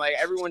 yeah. I'm like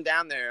everyone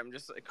down there. I'm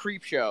just a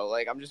creep show.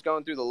 Like I'm just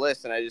going through the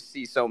list and I just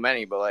see so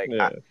many. But like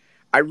yeah,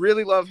 I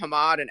really love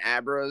Hamad and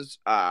Abra's.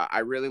 I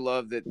really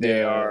love that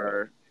they yeah.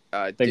 are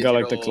They got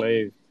like the digital.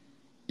 clay.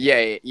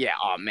 Yeah, yeah.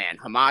 Oh man,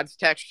 Hamad's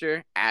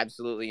texture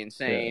absolutely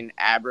Yeah, insane.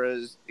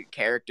 Abra's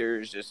character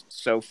is just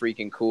so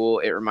freaking cool.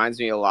 It reminds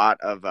me a lot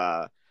of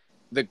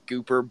the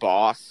Gooper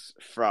boss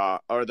from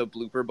or the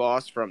Blooper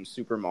boss from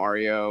Super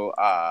Mario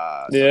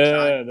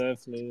Sunshine. yeah,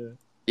 definitely. Yeah.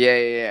 Yeah,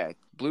 yeah, yeah.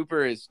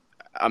 Blooper is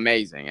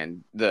amazing,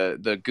 and the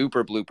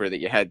Gooper blooper that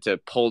you had to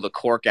pull the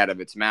cork out of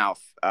its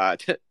mouth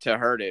to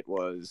hurt it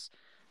was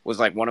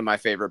like one of my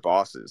favorite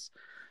bosses.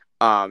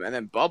 And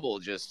then Bubble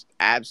just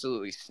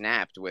absolutely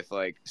snapped with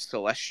like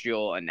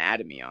celestial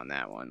anatomy on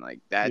that one.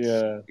 Like that's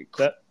Yeah,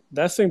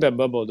 that thing that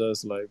Bubble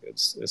does, like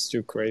it's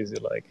too crazy.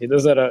 Like he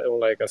does that on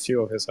like a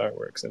few of his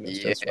artworks, and it's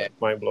just yeah. like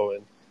mind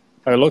blowing.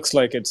 It looks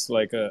like it's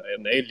like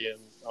an alien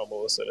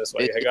almost, and it's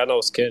like It, he got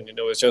no skin.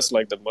 It's just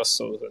like the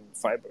muscles and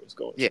fibers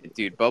going yeah, through.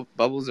 dude,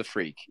 Bubble's a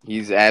freak.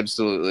 He's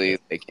absolutely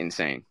like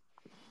insane.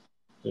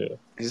 Yeah,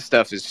 His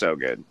stuff is so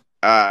good.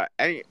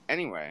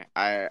 Anyway,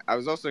 I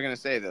was also gonna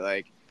say that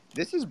like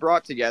this has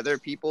brought together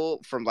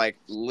people from like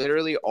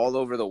literally all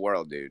over the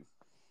world, dude.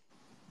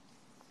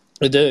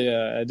 I did.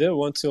 Yeah, I did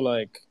want to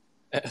like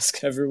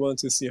ask everyone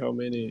to see how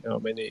many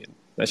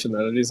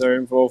nationalities are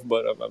involved,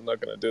 but I'm not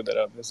gonna do that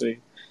obviously.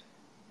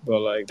 But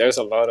like, there's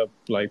a lot of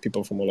like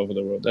people from all over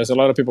the world. There's a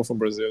lot of people from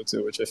Brazil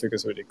too, which I think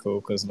is really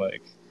cool because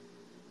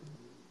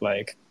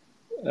like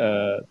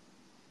uh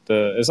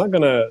it's not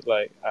gonna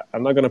like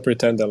I'm not gonna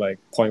pretend that like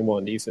point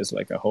one ETH is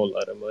like a whole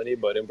lot of money,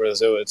 but in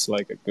Brazil it's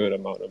like a good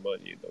amount of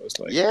money. It's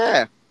like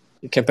Yeah,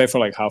 you can pay for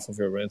like half of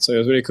your rent. So it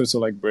was really cool to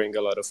like bring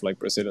a lot of like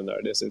Brazilian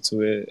artists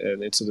into it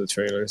and into the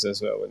trailers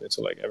as well and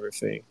into like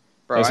everything.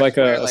 bro. There's I like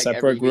swear, a like separate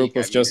every group week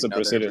I with meet just the another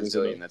Brazilians.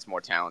 Brazilian that's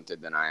more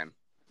talented than I am.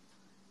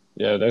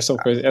 Yeah, there's some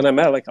crazy, and I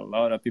met like a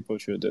lot of people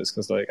through this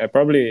because like I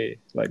probably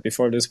like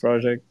before this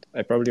project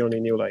I probably only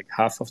knew like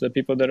half of the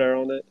people that are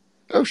on it,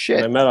 Oh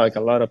and I shit. met like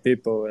a lot of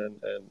people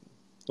and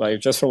like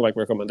just from like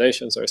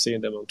recommendations or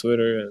seeing them on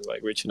Twitter and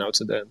like reaching out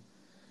to them.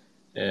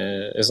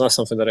 And it's not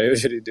something that I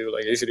usually do.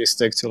 Like I usually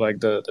stick to like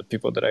the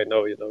people that I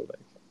know. Like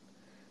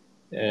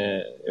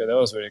and yeah, that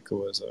was really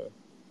cool as well.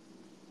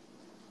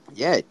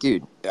 Yeah,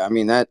 dude. I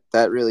mean that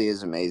really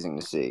is amazing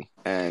to see.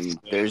 And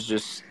Yeah, there's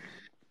just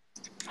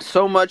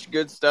so much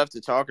good stuff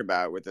to talk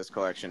about with this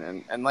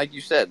collection and like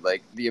you said,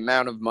 like the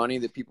amount of money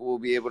that people will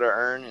be able to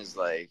earn is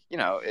like,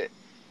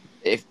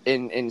 if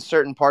in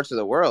certain parts of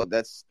the world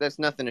that's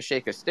nothing to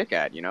shake a stick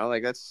at,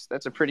 like that's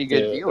a pretty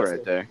good yeah, deal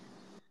right definitely. there.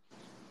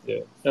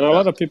 Yeah, and a Uh,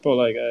 lot of people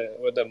like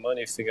with the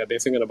money thing, I've been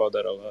thinking about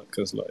that a lot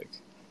because like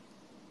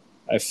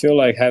I feel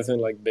like having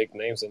like big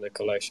names in the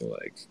collection,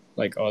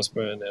 like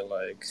Osborne and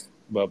like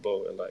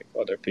Bubble and like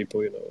other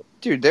people,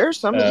 dude, there are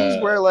some of these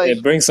where like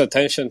it brings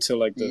attention to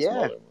like the yeah,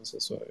 smaller ones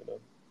as well.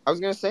 I was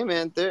gonna say,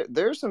 man,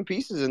 there are some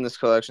pieces in this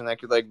collection that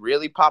could like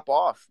really pop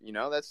off.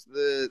 That's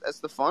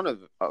the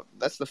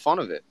fun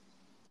of it.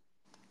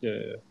 Yeah,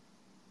 yeah.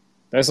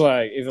 There's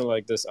like even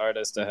like this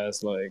artist that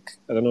has like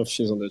I don't know if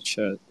she's on the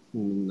chat.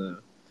 No,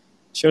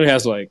 she only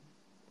has like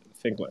I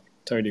think like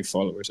 30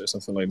 followers or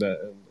something like that,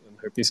 and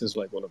her piece is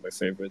like one of my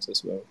favorites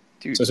as well.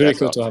 So Dude, it's really that's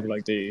cool to have awesome.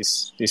 like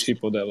these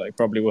people that like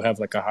probably will have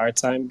like a hard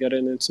time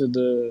getting into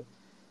the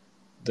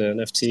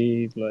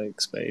NFT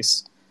like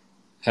space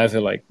have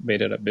it like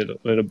made it a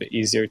little bit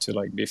easier to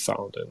like be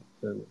found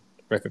and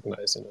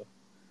recognized.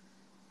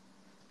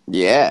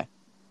 Yeah.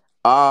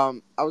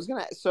 I was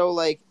gonna so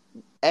like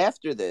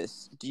after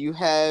this, do you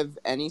have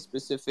any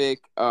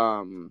specific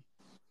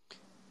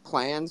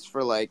plans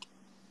for like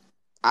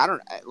I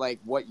don't like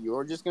what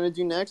you're just gonna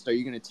do next? Are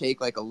you gonna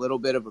take like a little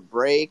bit of a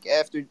break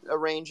after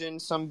arranging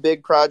some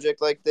big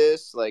project like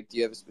this? Like, do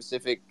you have a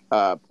specific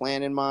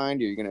plan in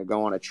mind? Are you gonna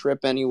go on a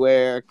trip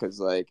anywhere? Because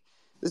like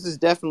this has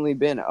definitely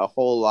been a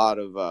whole lot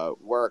of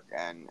work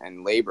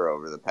and labor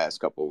over the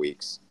past couple of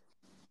weeks.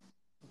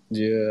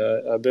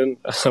 Yeah, I've been.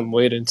 I'm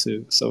waiting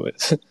to so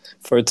it,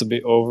 for it to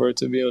be over.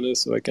 To be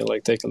honest, so I can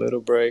like take a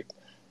little break.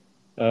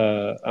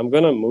 I'm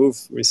gonna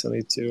move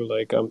recently too.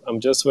 Like I'm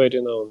just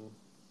waiting on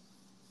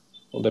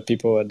the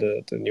people at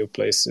the new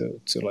place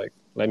to like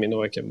let me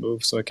know I can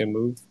move, so I can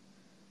move.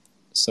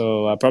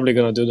 So I'm probably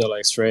gonna do that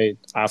like straight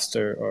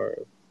after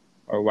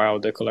or while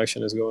the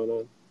collection is going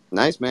on.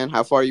 Nice, man.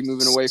 How far are you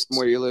moving away from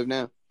where you live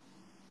now?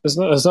 It's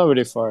not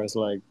really far. It's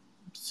like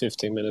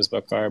 15 minutes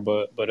by car,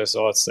 but it's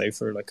a lot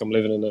safer. Like I'm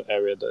living in an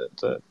area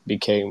that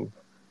became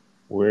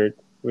weird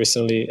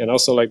recently, and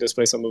also like this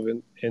place I'm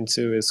moving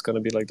into is gonna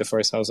be like the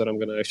first house that I'm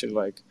gonna actually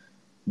like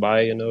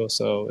buy.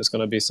 So it's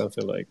gonna be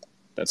something like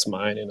that's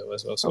mine,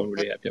 as well. So I'm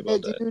Okay, really happy yeah,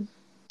 about that. dude,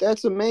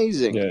 that's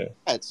amazing. Yeah,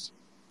 That's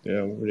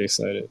yeah, I'm really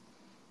excited.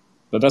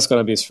 But that's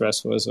gonna be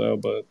stressful as well.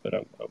 But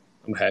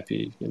I'm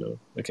happy.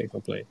 I can't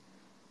complain.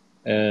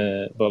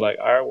 But like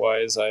art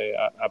wise, I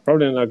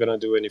probably not gonna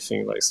do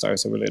anything like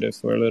Starzo related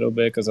for a little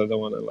bit because I don't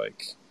want to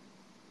like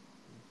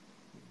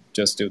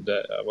just do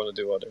that. I want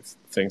to do other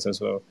things as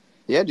well.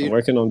 yeah, I'm dude.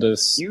 working on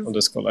this You,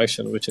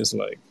 collection, which is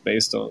like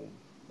based on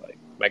like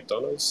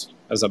McDonald's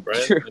as a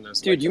brand and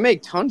as dude, like you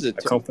make tons of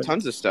a company.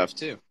 tons of stuff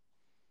too.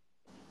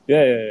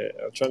 Yeah.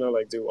 I'm trying to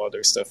like do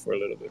other stuff for a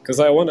little bit because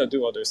I want to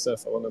do other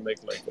stuff. I want to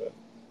make like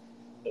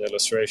an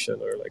illustration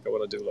or like I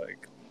want to do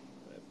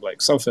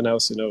like something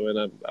else, and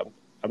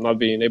I'm not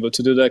being able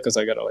to do that because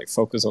I gotta like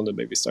focus on the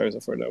baby stars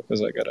for now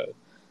because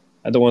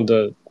I don't want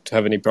to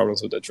have any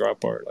problems with the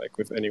drop or like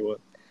with anyone.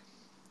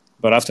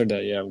 But after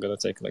that, yeah, I'm gonna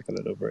take like a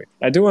little break.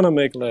 I do want to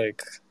make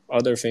like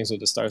other things with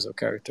the Starzo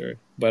character,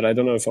 but I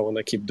don't know if I want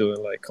to keep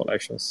doing like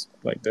collections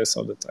like this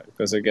all the time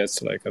because it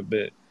gets like a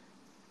bit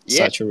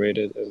Yeah,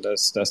 saturated, and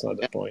that's not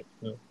the point.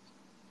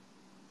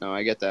 no,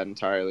 I get that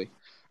entirely.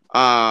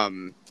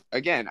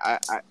 Again,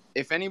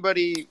 if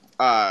anybody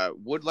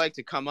would like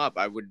to come up,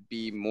 I would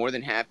be more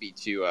than happy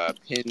to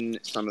pin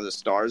some of the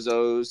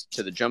Starzos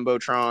to the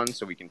jumbotron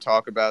so we can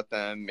talk about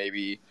them.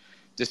 Maybe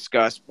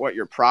discuss what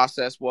your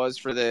process was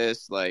for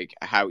this, like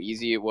how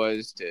easy it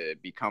was to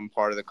become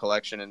part of the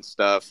collection and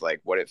stuff,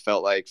 like what it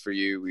felt like for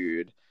you. We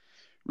would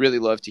really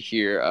love to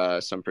hear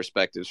some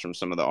perspectives from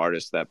some of the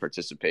artists that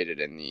participated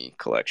in the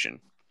collection.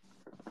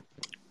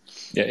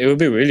 Yeah, it would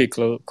be really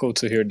cool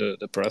to hear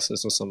the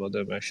process of some of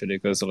them actually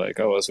because like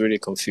I was really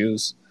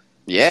confused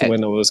Yeah,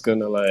 when I was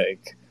gonna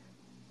like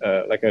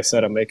I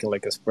said, I'm making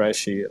like a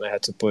spreadsheet and I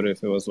had to put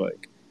if it was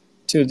like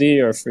 2D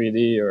or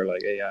 3D or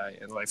like AI.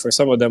 And like for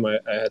some of them, I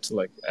had to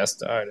like ask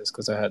the artist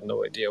because I had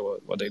no idea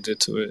what they did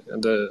to it.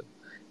 And the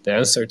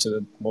answer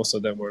to most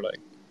of them were like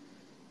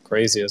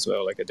crazy as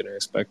well. Like I didn't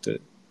expect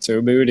it. So it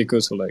would be really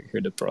cool to like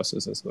hear the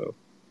process as well.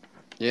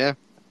 yeah,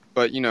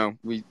 but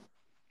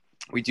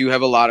we do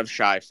have a lot of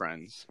shy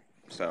friends,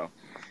 so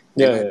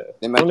they Yeah, might yeah.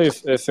 they might. Only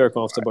if you're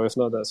comfortable. If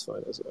not, that's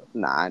fine as well.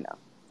 Nah, I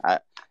know.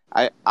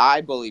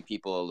 I bully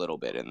people a little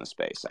bit in the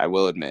space. I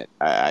will admit,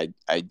 I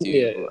Yeah,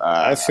 do.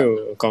 I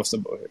feel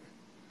comfortable here.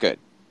 Good.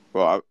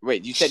 Well,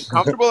 wait, you said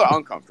comfortable or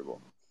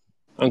uncomfortable?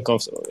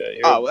 Uncomfortable. Yeah,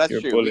 Oh, well, that's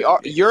you're true. We bullying are.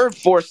 me. You're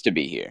forced to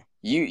be here.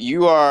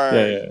 You Yeah, are.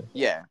 yeah,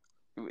 Yeah.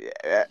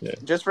 yeah.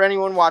 Just for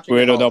anyone watching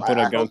at Weirdo, home, don't put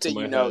a I gun hope to that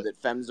you my know head.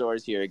 that Femzor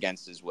is here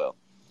against his will.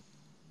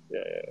 Yeah,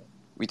 yeah.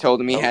 We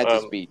told him he I'm had to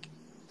I'm, speak.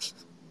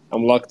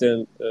 I'm locked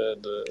in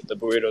the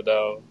burrito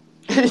down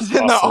He's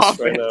in the office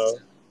right office.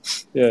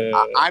 now.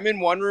 Yeah. I'm in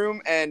one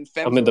room, and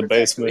I'm in the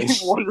Femzor is actually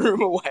basement. one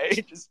room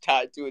away, just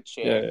tied to a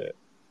chair.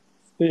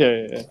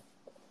 Yeah.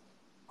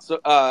 So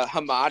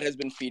Hamad has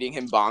been feeding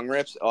him bong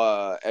rips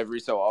every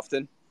so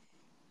often.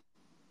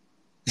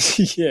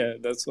 Yeah,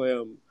 that's why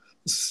I'm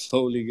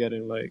slowly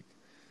getting like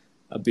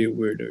a bit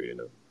weirder.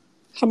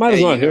 Hamad is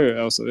Hey, not here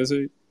also, is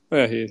he? Oh,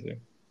 yeah, he is here.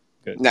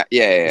 Good.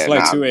 It's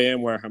like nah. 2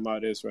 a.m. where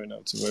Hamad is right now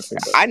too. I feel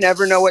bad. I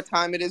never know what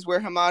time it is where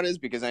Hamad is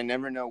because I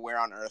never know where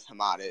on earth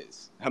Hamad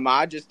is.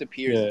 Hamad just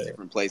appears in Yeah.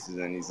 different places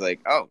and he's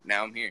like, "Oh,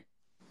 now I'm here."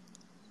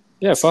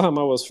 Yeah,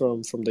 Hamad was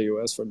from the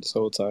US for this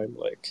whole time,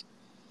 like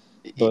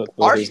but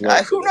he's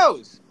not, Who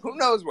knows? Who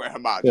knows where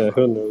Hamad's Yeah, from?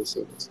 who knows?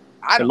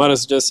 I don't Hamad know.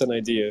 is just an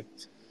idea.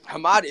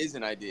 Hamad is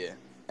an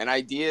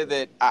idea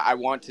that I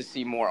want to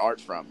see more art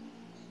from.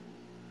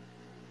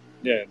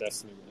 Yeah,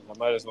 definitely.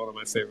 Hamad is one of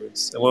my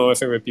favorites. And one of my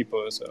favorite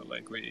people as well.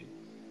 Like we're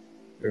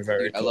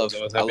very Dude, close.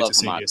 I was I happy love to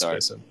see Hamad's his art.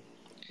 person.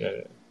 Yeah.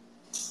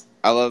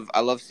 I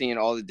love seeing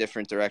all the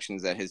different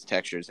directions that his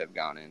textures have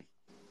gone in.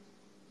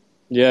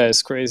 Yeah,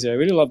 it's crazy. I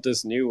really love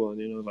this new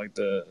one, like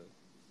the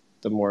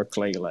more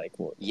clay like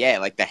one. Yeah,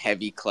 like the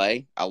heavy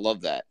clay. I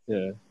love that.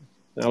 Yeah.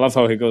 And I love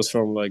how he goes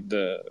from like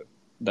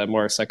that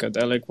more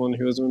psychedelic one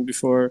he was doing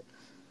before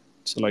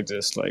to like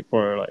this like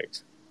more like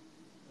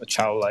a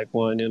childlike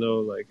one,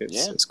 like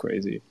Yeah. it's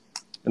crazy.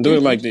 and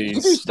doing Dude, like you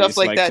can do stuff these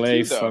like like that clay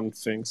too, though. fun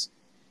things.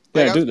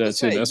 Yeah, Like I I was do gonna that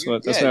too. say, That's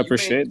why I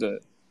appreciate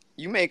that.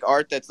 you make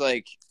art that's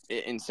like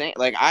insane.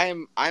 Like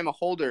I'm a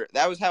holder.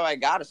 That was how I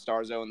got a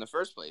Starzo in the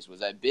first place.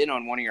 Was I bid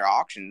on one of your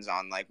auctions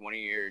on like one of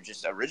your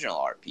just original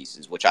art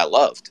pieces, which I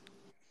loved.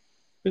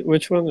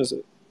 Which one is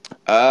it?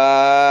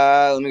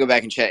 Let me go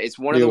back and check. It's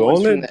one Do of the you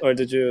ones own from it, the. or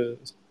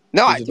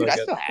No, did you dude, like I get?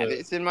 still have it.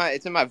 It's in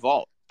my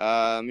vault.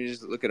 Let me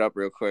just look it up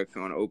real quick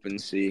on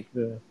OpenSea.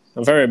 Yeah.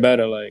 I'm very bad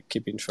at like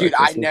keeping Dude, track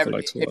of I who never.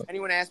 collects If what.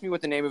 anyone asks me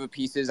what the name of a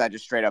piece is, I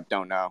just straight up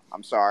don't know.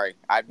 I'm sorry.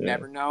 I've Yeah.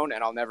 never known,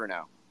 and I'll never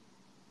know.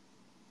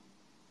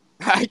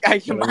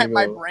 Yeah, let me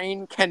My go.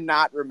 brain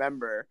cannot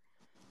remember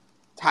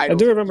I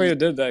do titles of remember you pieces.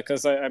 did that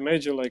because I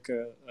made you like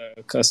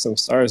a custom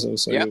Starzo,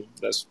 so Yep. you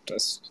that's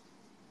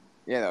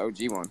Yeah, the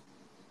OG one.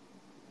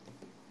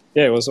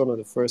 yeah, it was one of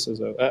the first as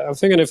well. I'm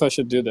thinking if I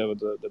should do that with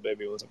the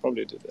baby ones, I'll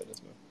probably do that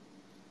as well.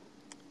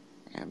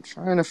 I'm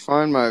trying to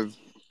find my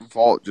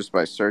vault just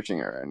by searching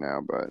it right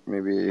now, but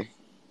maybe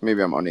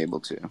I'm unable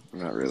to. I'm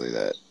not really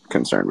that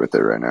concerned with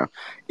it right now.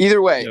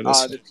 Either way, Yeah,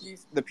 that's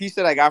the piece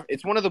that I got,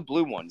 it's one of the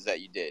blue ones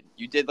that you did.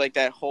 You did like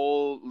that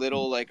whole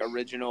little like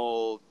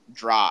original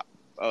drop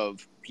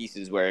of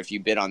pieces where if you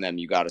bid on them,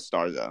 you got a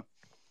star though.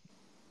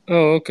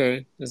 oh,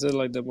 okay. Is it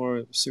like the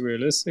more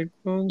surrealistic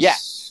Yeah,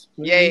 ones?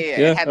 yeah, Maybe. yeah,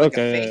 yeah. It Yeah. had like a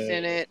face Okay.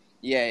 in it.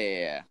 Yeah, yeah,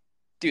 yeah.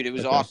 Dude, it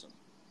was Okay. awesome.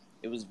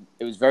 It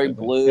was very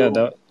Okay. Yeah.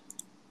 blue.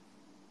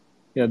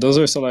 Yeah. Those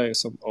are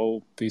some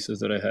old pieces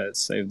that I had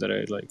saved that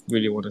I like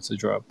really wanted to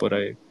drop, but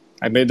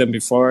I made them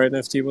before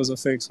NFT was a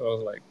thing, so I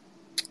was like,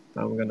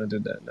 I'm gonna do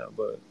that now,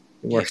 but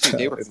it Yeah, worked dude,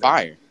 they out were in the end.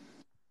 fire.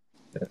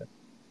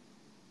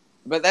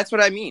 But that's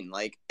what I mean.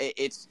 Like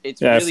it's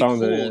Yeah, I really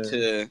found cool it.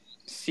 to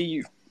see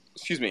you,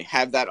 excuse me,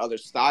 have that other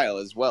style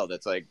as well.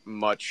 That's like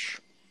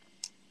much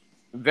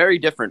very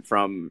different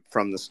from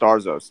the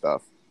Starzo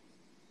stuff.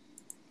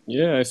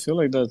 Yeah, I feel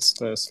like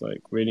that's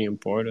like really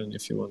important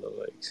if you want to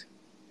like.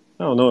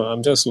 I don't know.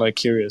 I'm just like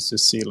curious to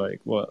see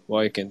like what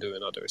I can do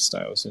in other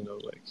styles. You know,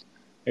 like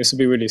I used to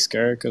be really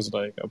scared because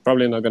like I'm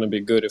probably not gonna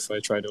be good if I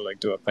try to like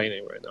do a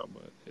painting right now.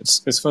 But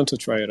it's fun to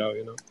try it out.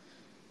 You know.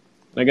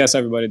 I guess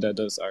everybody that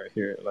does art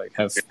here like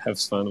have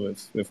fun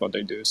with what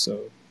they do.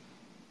 So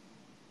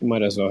you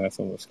might as well have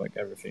fun with like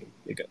everything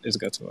it's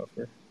got to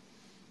offer.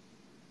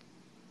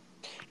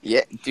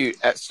 Yeah, dude.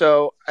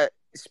 So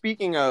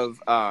speaking of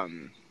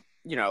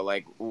you know,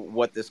 like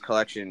what this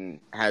collection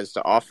has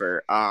to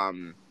offer,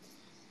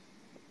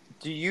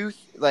 do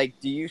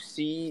you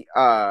see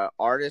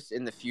artists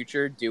in the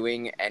future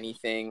doing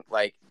anything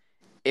like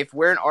if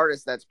we're an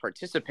artist that's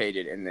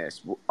participated in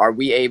this, are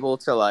we able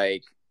to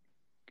like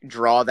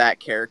draw that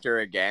character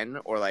again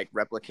or like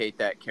replicate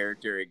that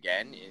character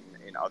again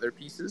in other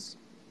pieces?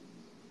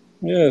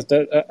 Yeah,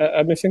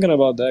 I've been thinking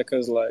about that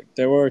because like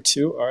there were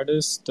two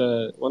artists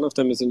that one of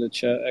them is in the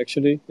chat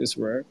actually. It's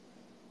rare.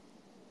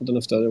 I don't know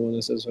if the other one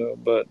is as well,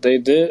 but they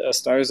did a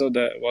Starzo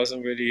that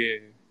wasn't really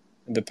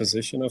in the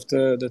position of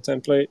the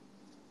template.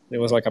 It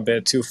was like a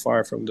bit too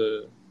far from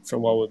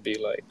what would be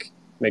like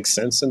makes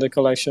sense in the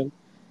collection.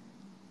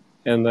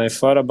 And I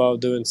thought about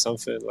doing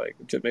something like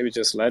maybe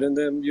just letting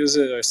them use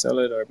it or sell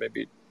it or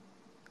maybe,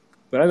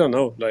 but I don't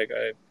know. Like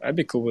I'd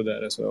be cool with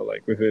that as well.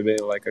 Like with it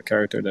being like a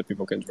character that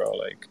people can draw.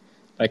 Like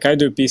I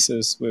do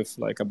pieces with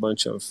like a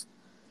bunch of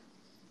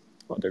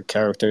other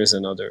characters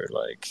and other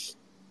like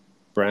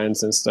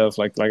brands and stuff.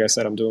 Like I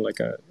said, I'm doing like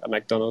a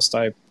McDonald's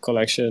type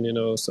collection, you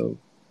know. So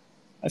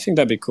I think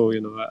that'd be cool,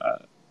 you know.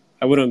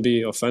 I wouldn't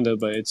be offended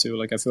by it too.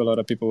 Like I feel a lot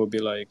of people would be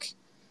like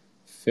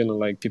feeling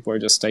like people are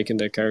just taking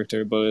their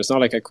character, but it's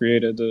not like I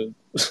created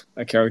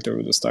a character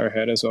with a star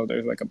head as well.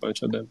 There's like a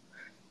bunch of them,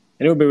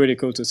 and it would be really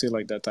cool to see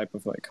like that type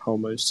of like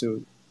homage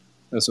to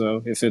as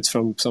well if it's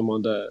from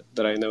someone that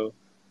I know.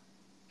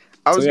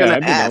 I So was yeah, gonna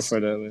I'd be down ask, for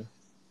that.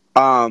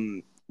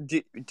 um,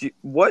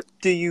 what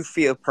do you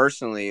feel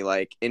personally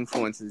like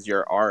influences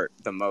your art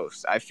the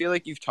most? I feel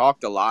like you've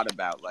talked a lot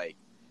about like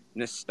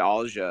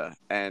nostalgia,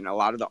 and a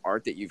lot of the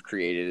art that you've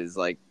created is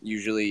like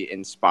usually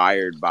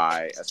inspired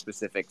by a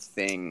specific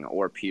thing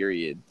or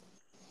period.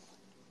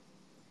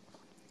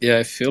 Yeah,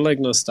 I feel like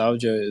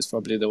nostalgia is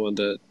probably the one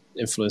that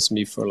influenced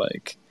me for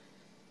like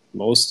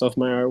most of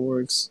my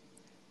artworks,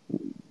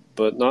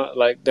 but not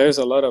like there's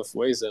a lot of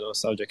ways that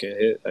nostalgia can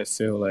hit. I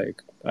feel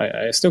like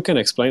I still can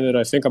explain it.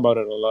 I think about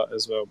it a lot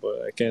as well,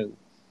 but I can't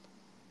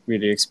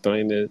really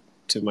explain it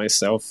to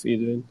myself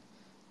even.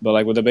 But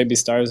like with the baby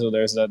stars, though,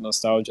 there's that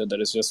nostalgia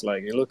that is just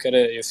like you look at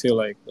it, you feel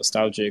like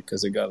nostalgic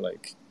because it got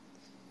like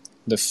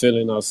the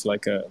feeling of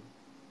like a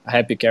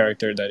happy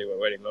character that you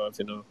already love,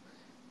 you know.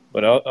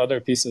 But other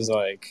pieces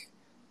like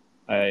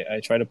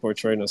I try to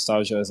portray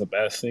nostalgia as a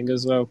bad thing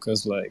as well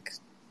because like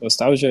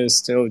nostalgia is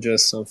still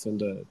just something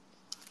that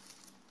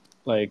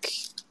like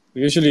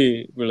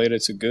usually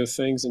related to good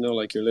things, you know,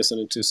 like you're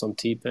listening to some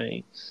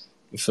T-Pain,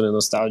 you're feeling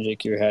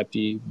nostalgic, you're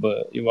happy,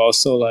 but you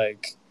also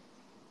like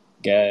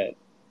get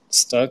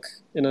stuck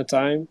in a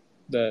time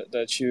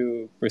that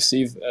you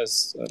perceive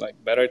as like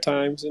better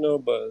times, you know,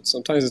 but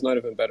sometimes it's not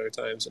even better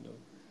times, you know.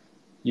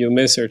 You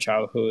miss your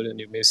childhood and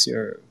you miss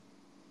your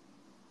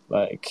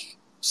like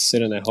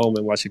sitting at home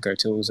and watching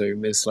cartoons, or you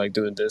miss like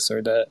doing this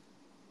or that,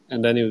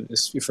 and then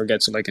you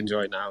forget to like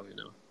enjoy now.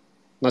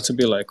 Not to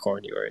be like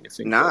corny or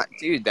anything, but Not,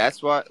 dude.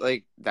 That's why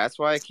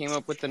I came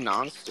up with the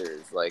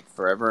nonsters like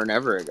forever and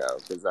ever ago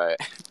because I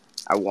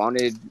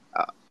wanted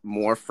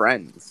more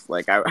friends.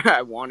 Like I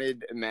I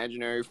wanted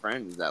imaginary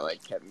friends that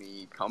like kept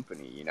me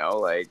company. You know,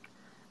 like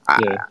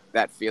yeah,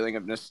 that feeling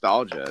of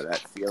nostalgia, that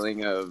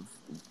feeling of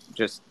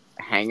just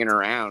hanging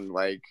around,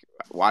 like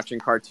watching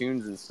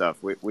cartoons and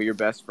stuff with your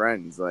best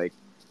friends. Like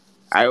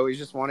I always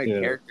just wanted yeah,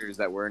 characters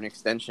that were an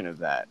extension of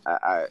that.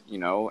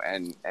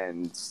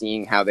 And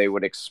seeing how they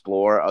would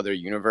explore other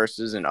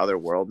universes and other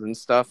worlds and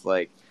stuff.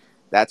 Like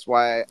that's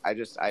why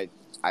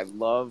I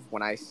love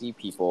when I see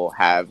people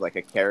have like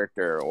a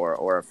character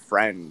or a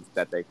friend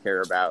that they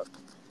care about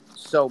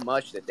so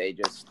much that they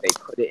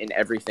put it in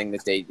everything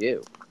that they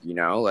do. You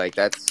know, like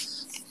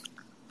that's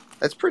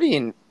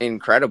pretty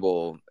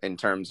incredible in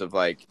terms of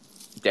like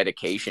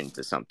dedication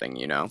to something.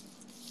 You know.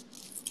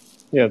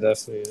 yeah,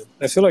 definitely.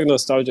 Yeah. I feel like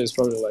nostalgia is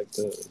probably like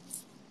the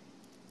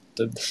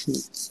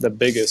the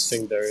biggest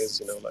thing there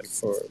is. Like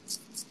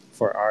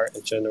for art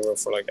in general,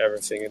 for like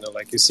everything.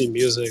 Like you see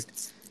music,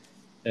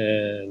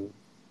 and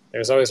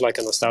there's always like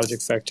a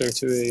nostalgic factor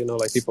to it.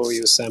 Like people will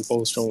use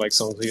samples from like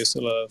songs we used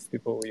to love.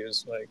 People will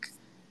use like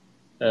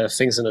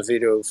things in a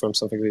video from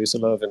something we used to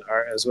love in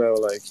art as well.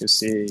 Like you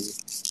see,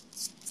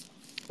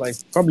 like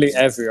probably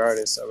every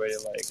artist already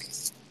like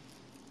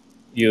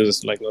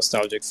use like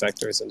nostalgic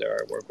factors in their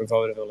artwork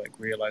without even like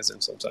realizing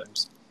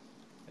sometimes,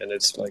 and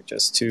it's like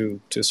just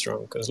too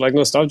strong because like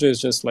nostalgia is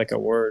just like a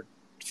word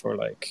for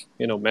like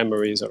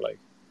memories or like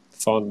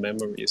fond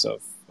memories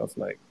of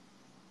like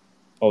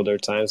older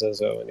times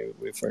as well, and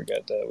we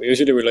forget that we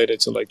usually relate it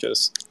to like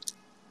just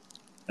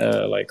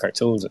like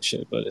cartoons and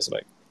shit, but it's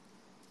like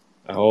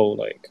a whole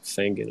like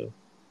thing.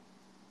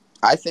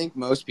 I think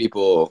most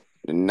people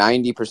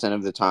 90%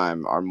 of the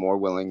time are more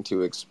willing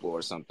to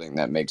explore something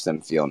that makes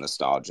them feel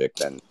nostalgic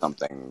than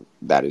something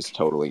that is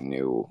totally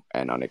new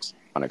and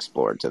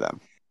unexplored to them.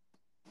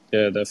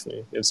 Yeah,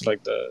 definitely. It's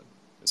like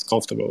it's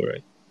comfortable,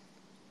 right?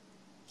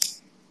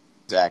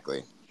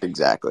 Exactly.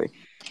 Exactly.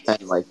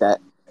 And like that,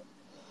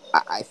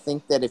 I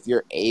think that if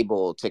you're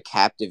able to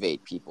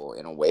captivate people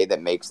in a way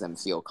that makes them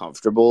feel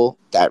comfortable,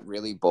 that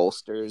really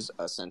bolsters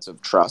a sense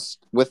of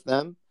trust with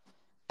them.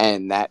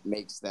 And that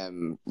makes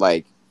them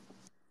like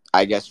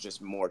I guess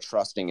just more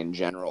trusting in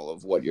general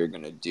of what you're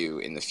going to do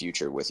in the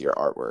future with your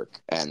artwork.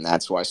 And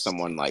that's why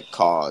someone like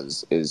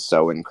Cause is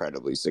so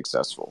incredibly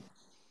successful.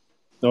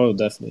 Oh,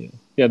 definitely.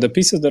 Yeah, the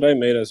pieces that I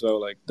made as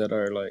well, like that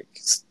are like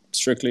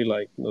strictly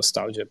like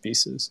nostalgia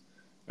pieces,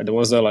 are the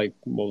ones that like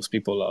most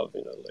people love.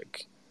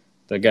 Like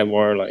that get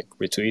more like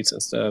retweets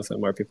and stuff, and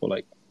more people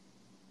like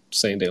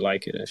saying they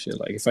like it and shit.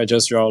 Like if I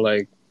just draw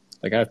like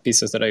I have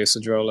pieces that I used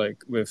to draw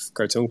like with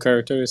cartoon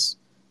characters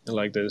and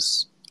like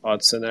this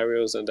odd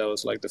scenarios, and that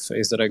was like the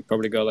phase that I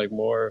probably got like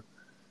more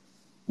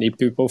need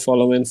people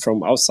following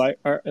from outside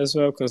art as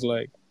well, because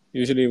like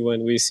usually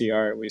when we see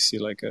art, we see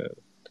like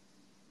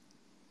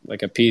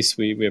a piece,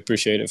 we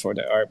appreciate it for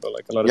the art, but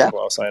like a lot of Yeah,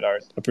 people outside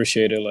art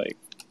appreciate it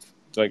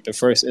like the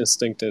first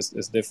instinct is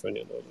different,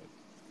 like,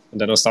 and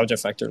the nostalgia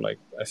factor, like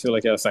I feel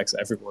like it affects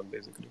everyone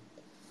basically.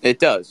 it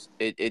does.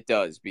 It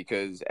does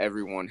because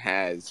everyone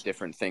has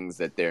different things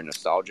that they're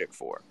nostalgic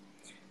for.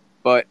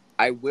 But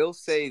I will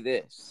say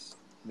this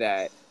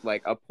that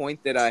like a point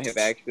that I have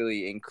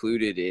actually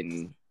included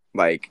in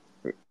like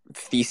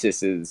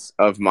theses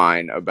of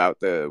mine about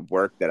the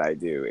work that I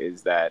do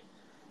is that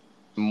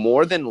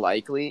more than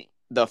likely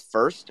the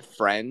first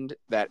friend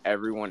that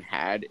everyone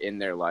had in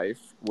their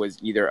life was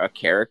either a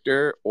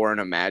character or an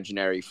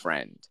imaginary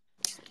friend.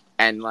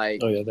 And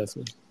like Oh yeah,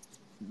 definitely.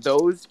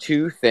 those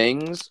two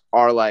things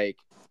are like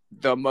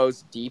the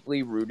most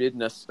deeply rooted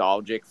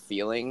nostalgic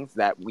feelings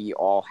that we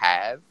all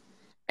have.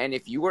 And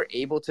if you were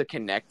able to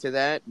connect to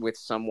that with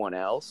someone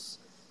else,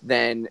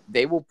 then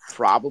they will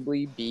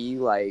probably be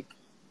like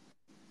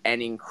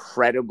an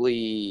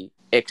incredibly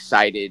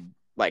excited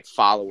like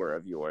follower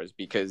of yours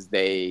because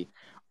they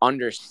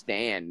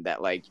understand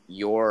that like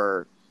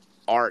your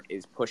art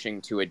is pushing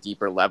to a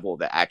deeper level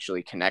that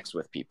actually connects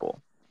with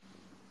people.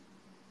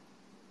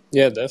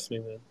 Yeah, definitely,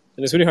 man.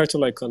 And it's really hard to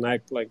like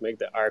connect, like make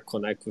the art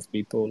connect with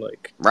people,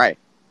 like Right.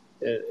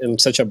 in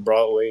such a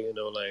broad way,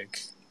 like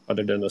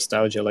other than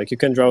nostalgia. Like you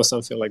can draw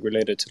something like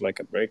related to like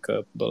a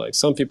breakup, but like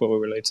some people will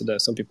relate to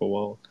that, some people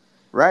won't.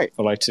 Right.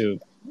 Or like to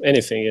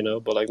anything,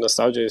 but like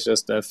nostalgia is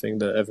just that thing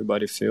that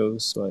everybody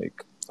feels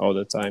like all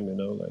the time,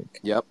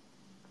 Yep.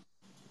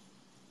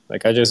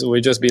 like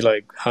we just be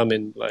like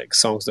humming like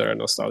songs that are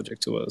nostalgic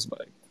to us,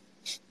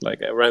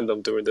 like at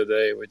random during the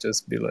day. We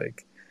just be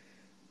like,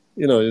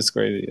 it's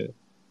crazy. Yeah.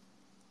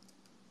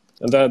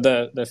 And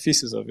that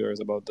thesis of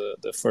yours about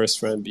the first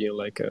friend being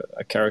like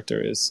a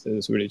character is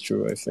really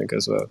true, I think,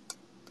 as well.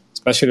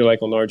 Especially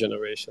like on our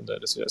generation,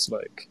 that is just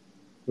like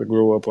we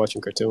grew up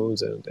watching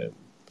cartoons and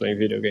playing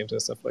video games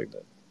and stuff like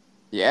that.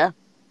 Yeah.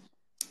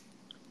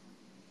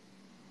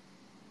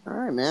 All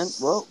right, man.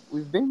 Well,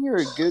 we've been here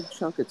a good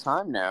chunk of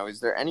time now. Is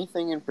there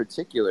anything in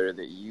particular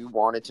that you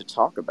wanted to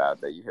talk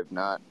about that you have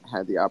not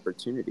had the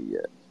opportunity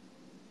yet?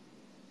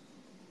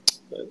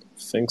 I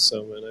think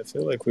so, man. I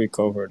feel like we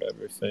covered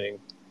everything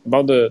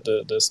about the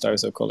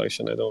Starzo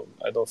collection.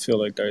 I don't feel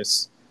like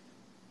there's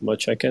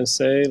much I can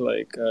say.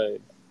 Like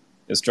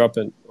it's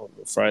dropping on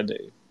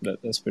Friday.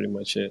 That's pretty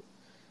much it.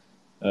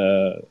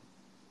 Uh,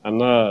 I'm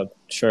not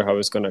sure how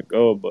it's gonna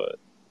go, but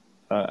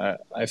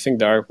I think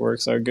the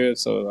artworks are good,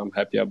 so I'm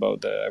happy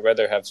about that. I'd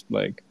rather have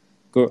like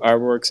good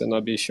artworks and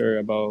not be sure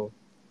about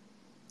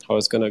how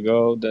it's gonna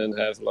go than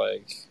have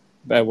like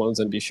bad ones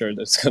and be sure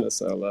that it's gonna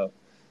sell out.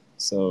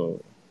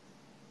 So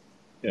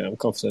yeah, I'm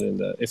confident in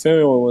that. If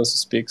anyone wants to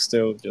speak,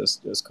 still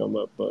just come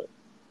up. But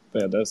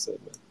yeah, that's it,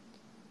 man.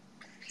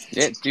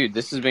 Yeah, dude,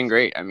 this has been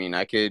great. I mean,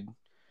 I could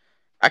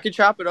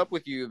chop it up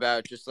with you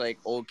about just like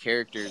old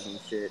characters and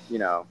shit,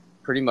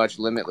 pretty much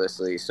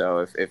limitlessly.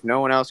 So if no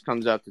one else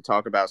comes up to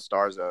talk about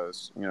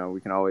Starzos, we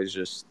can always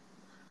just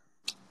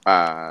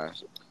uh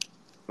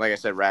like I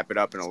said, wrap it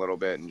up in a little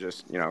bit and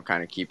just,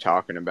 kind of keep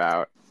talking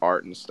about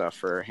art and stuff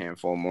for a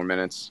handful more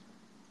minutes.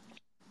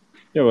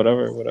 Yeah,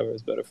 whatever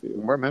is better for you.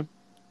 Where, man?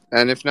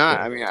 And if not,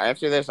 Yeah, I mean,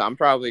 after this, I'm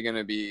probably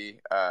gonna be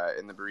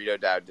in the Burrito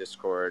Dad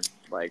Discord,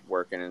 like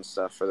working and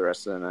stuff for the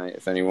rest of the night.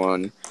 If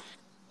anyone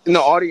in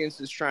the audience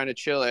is trying to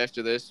chill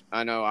after this,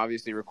 I know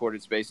obviously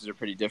recorded spaces are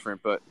pretty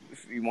different, but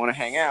if you want to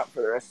hang out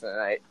for the rest of the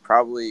night,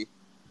 probably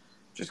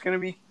just gonna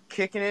be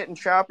kicking it and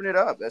chopping it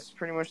up. That's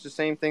pretty much the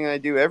same thing I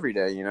do every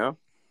day.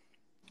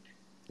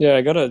 yeah.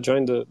 I gotta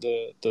join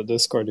the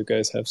Discord you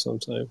guys have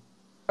sometime.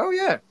 Oh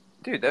yeah,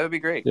 dude, that would be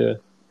great. Yeah,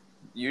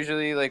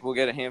 Usually, like we'll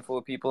get a handful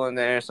of people in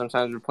there.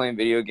 Sometimes we're playing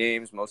video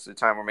games. Most of the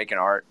time, we're making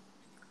art.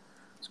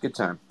 It's a good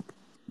time.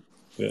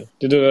 yeah.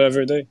 You do that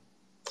every day.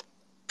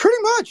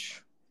 Pretty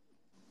much.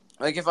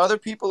 Like if other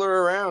people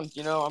are around,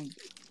 I'm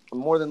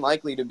more than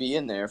likely to be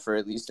in there for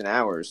at least an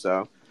hour or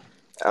so.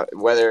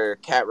 Whether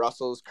Cat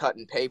Russell's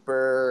cutting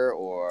paper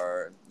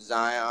or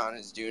Zion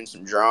is doing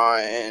some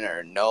drawing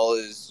or Null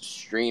is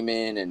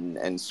streaming and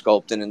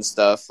sculpting and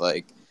stuff,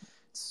 like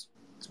it's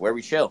where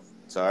we chill.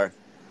 It's our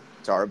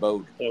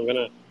abode. Yeah,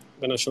 I'm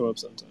gonna show up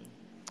sometime.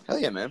 Hell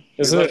yeah, man.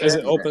 Is We'd love it to is have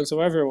it you there. open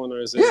to everyone or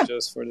is it Yeah,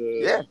 just for the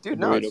yeah, dude.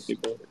 No, burrito it's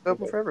people?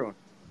 open Okay. for everyone.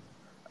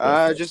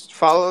 Yeah, fair. Just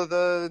follow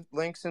the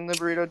links in the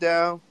Burrito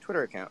Dow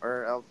Twitter account,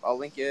 or I'll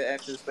link you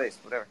after the space,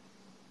 whatever.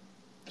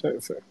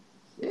 Fair.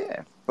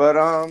 Yeah, but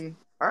all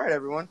right,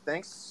 everyone.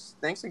 Thanks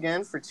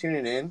again for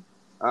tuning in.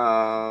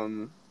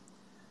 Femzor,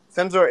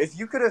 if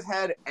you could have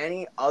had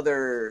any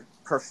other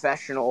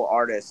professional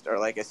artist or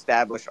like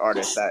established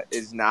artist that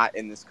is not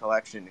in this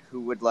collection,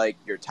 who would like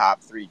your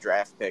top 3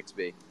 draft picks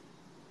be?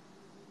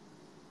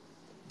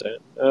 Then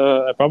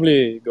I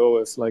probably go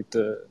with like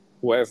the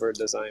whoever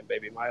designed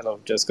Baby Milo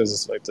just because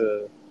it's like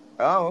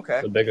Oh,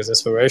 okay. the biggest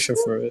inspiration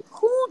Who, for it.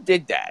 who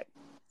did that?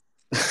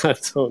 I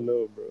don't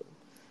know, bro.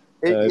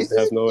 It I is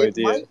have it. no It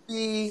idea. might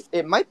be.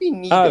 It might be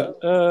Nigo.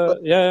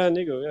 But Yeah,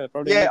 Nigo. Yeah,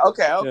 probably yeah. Nigo.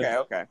 Okay. Yeah, Okay.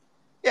 Okay.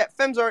 Yeah,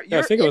 Femzor, yeah.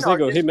 I you're think it in was our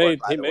Nigo. He Discord, made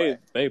by he the way. made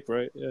Bape,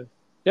 right? Yeah.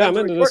 Yeah, I'm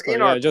in Femzor, the you're Discord. in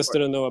Yeah, our I just Discord.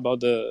 didn't know about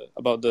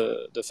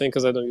the thing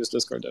because I don't use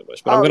Discord that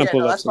much. But I'm Oh gonna yeah, pull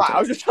no, up that's fine. I sometime.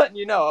 was just letting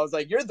you know. I was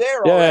like, you're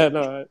there Yeah, already.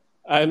 no,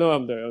 I know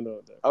I'm there. I know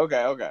I'm there.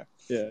 Okay. Okay.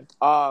 Yeah.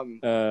 Um.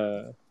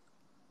 Uh,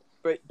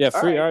 But yeah, all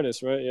free right.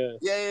 artist, right? Yeah.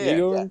 Yeah. Yeah. Yeah.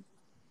 Yeah.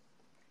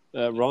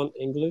 Nigo, Ron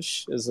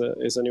English is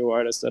a new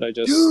artist that I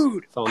just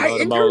Dude, found I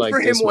out about interned for like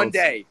him this one month.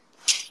 day.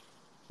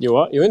 You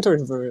what? You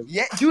interned for him?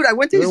 Yeah, dude, I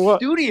went to Doing his what?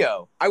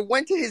 studio. I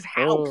went to his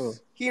Oh, house.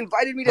 He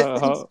invited me to how how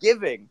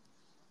Thanksgiving.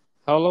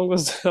 how long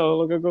was how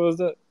long ago was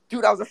that?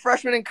 Dude, I was a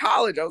freshman in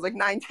college. I was like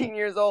 19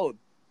 years old.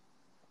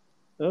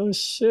 Oh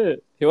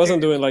shit! He Dude,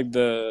 wasn't doing like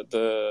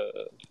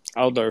the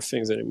outdoor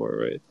things anymore,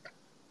 right?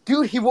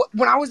 dude,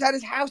 when I was at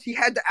his house, he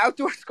had the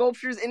outdoor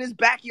sculptures in his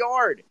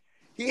backyard.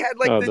 He had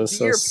like Oh, the that's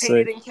so deer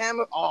painted sick. in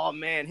camo. Oh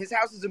man, his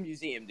house is a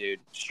museum, dude.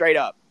 Straight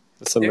up.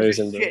 That's There's just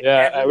amazing, though. shit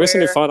Yeah, I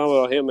recently everywhere. found out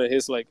about him, and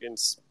he's like in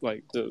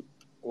like the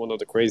one of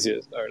the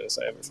craziest artists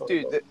I ever found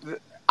Dude, about.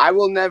 I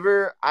will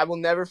never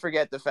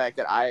forget the fact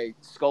that I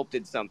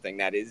sculpted something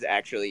that is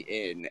actually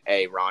in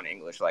a Ron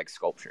English like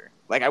sculpture.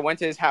 Like I went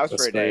to his house for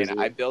That's a day and I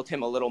crazy. built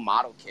him a little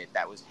model kit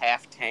that was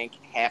half tank,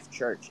 half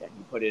church, and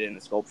he put it in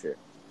the sculpture.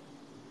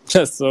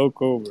 That's so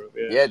cool, bro.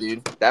 Yeah, Yeah,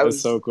 dude, that that's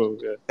was so cool.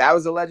 Yeah. that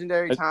was a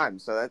legendary I, time.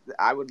 So that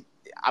I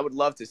would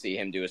love to see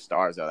him do a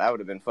Starzo. That would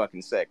have been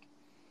fucking sick.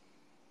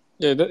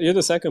 Yeah, you're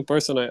the second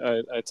person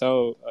I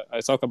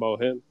talk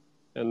about him,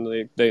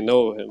 and they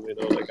know him. You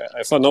know, like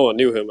I thought no one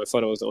knew him. I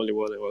thought I was the only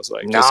one that was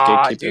like just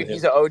Nah, gatekeeping dude,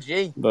 he's him. an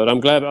OG. But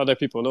I'm glad other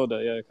people know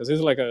that. Yeah, because he's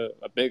like a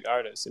big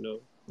artist. You know,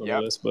 Yep.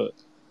 nonetheless. But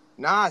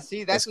Nah,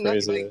 see, that's that's another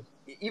crazy. like. Yeah.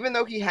 Even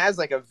though he has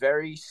like a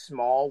very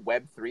small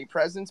Web3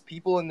 presence,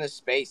 people in this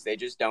space they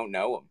just don't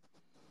know him.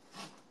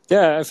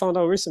 Yeah, I found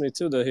out recently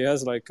too that he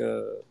has like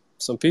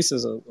some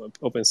pieces on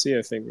OpenSea.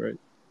 I think, right?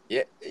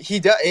 Yeah,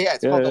 he does. Yeah,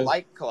 it's called the Yeah,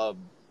 Light Club,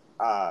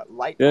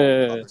 Light yeah,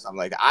 Poem yeah, Club yeah. or something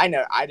like that. I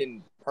know. I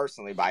didn't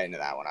personally buy into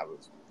that one. I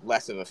was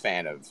less of a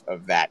fan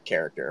of that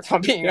character, if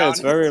I'm being Yeah, it's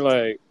very honest.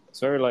 like It's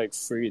very like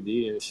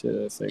 3D and shit.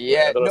 I think. Like, Yeah,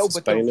 I don't know if no, it's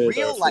but the painted or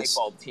real if light it's.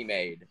 bulbs he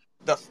made,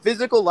 the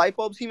physical light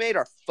bulbs he made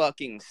are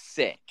fucking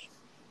sick.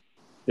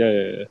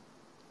 Yeah.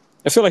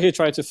 I feel like he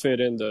tried to fit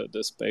in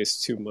the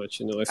space too much.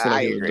 You know, I feel like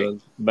I he would agree.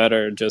 do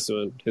better just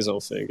doing his own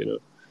thing. You know.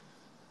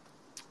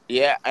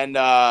 Yeah, and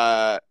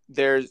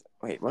there's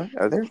wait, what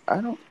are there?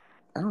 I don't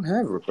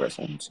have requests.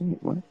 I haven't seen it.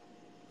 What?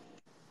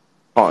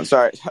 Hold on,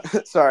 sorry,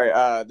 sorry.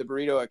 The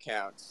burrito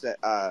account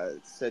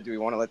said, "Do we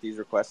want to let these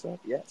requests up?"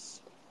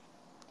 Yes.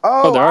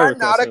 Oh, Oh, there are I'm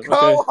not requests. a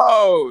Okay,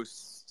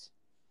 co-host.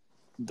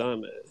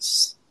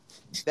 dumbass.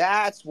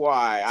 That's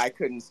why I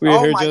couldn't. We're Oh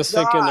here my just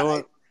thinking. god, No one.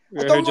 I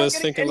We're thought here we weren't just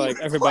getting thinking any like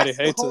everybody requests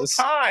the hates whole us.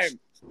 time.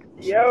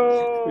 We're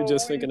Yo,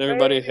 just we thinking made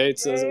everybody it,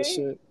 hates us and gang.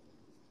 shit.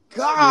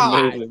 We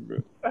made God, it, bro.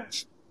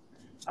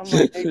 I'm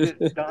like, they just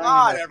dying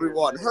God, up here,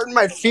 everyone, man. hurting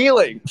my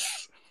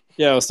feelings.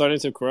 Yeah, I was starting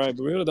to cry,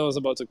 but really that was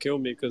about to kill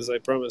me because I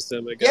promised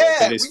them I get like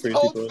at Yeah, least we three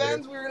told people in here.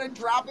 Fens we were gonna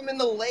drop him in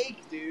the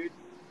lake, dude.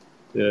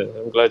 Yeah,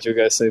 I'm glad you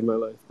guys saved my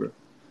life, bro.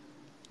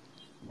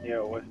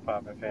 Yo, what's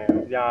poppin',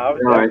 fam? Yeah, I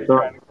was All right, definitely so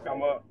trying to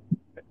come up,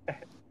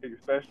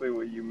 especially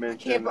when you I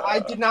can't. mentioned, I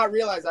did not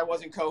realize I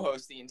wasn't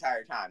co-host the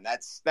entire time.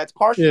 That's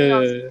partially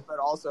on me, Yeah, but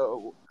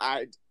also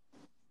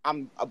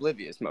I'm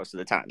oblivious most of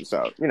the time.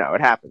 So you know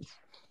it happens.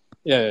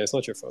 it's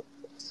not your fault.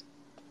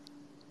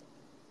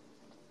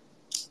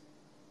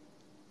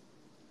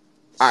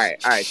 All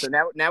right. So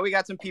now we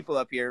got some people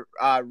up here.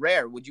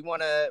 Rare, would you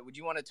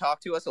wanna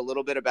talk to us a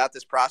little bit about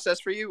this process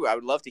for you? I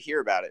would love to hear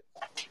about it.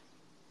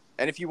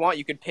 And if you want,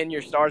 you could pin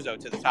your Starzo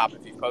to the top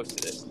if you've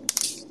posted it.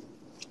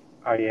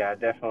 oh yeah,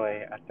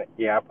 definitely.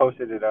 I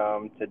posted it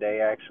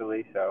today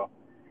actually. So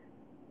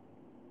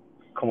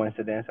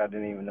coincidence, I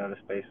didn't even know the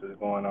space was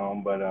going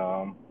on. But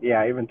yeah,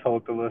 I even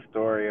told the little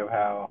story of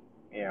how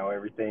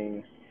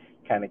everything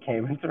kind of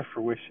came into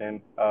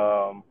fruition.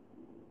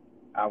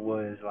 I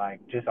was like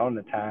just on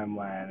the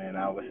timeline and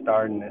I was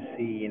starting to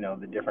see,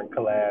 the different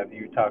collabs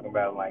you were talking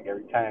about. Like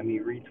every time he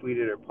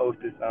retweeted or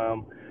posted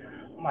some,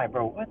 I'm like,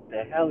 bro, what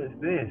the hell is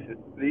this?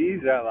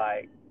 These are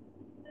like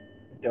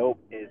dope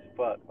as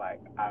fuck.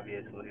 Like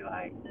obviously,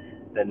 like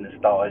the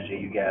nostalgia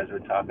you guys were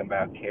talking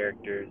about,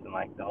 characters and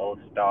like the whole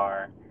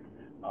star.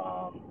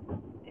 Um,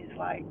 is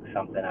like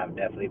something I've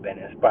definitely been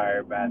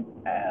inspired by.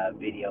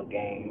 Video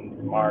games,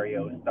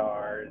 Mario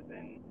stars,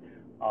 and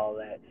all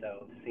that.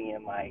 So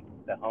seeing like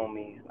the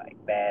homies like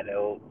Bad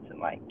Oats and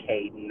like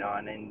Caden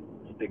on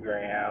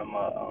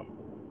Instagram,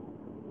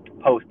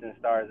 posting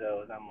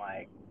Starzos, I'm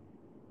like,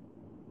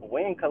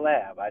 when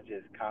collab? I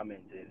just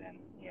commented, and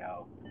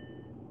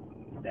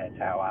that's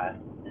how I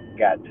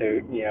got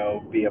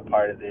to be a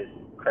part of this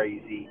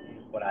crazy.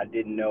 What I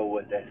didn't know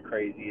was as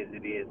crazy as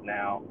it is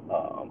now.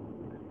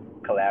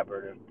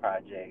 Collaborative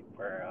project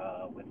for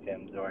with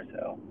Femzor.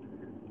 So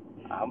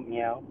I'm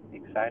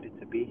excited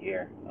to be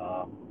here.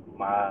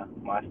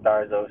 My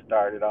Starzo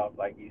started off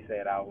like you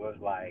said. I was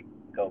like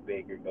go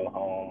big or go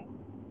home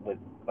with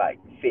like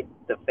fit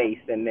the face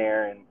in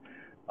there, and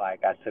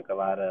like I took a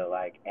lot of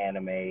like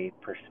anime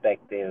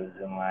perspectives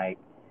and like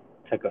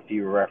took a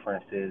few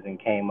references and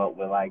came up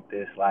with like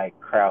this like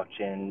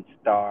crouching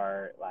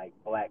star, like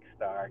black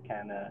star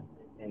kind of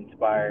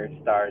inspired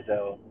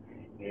Starzo.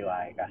 And he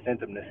like I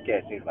sent him the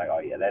sketch and he's like, oh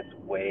yeah, that's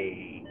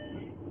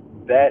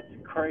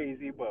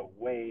crazy, but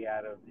way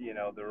out of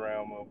the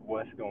realm of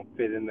what's gonna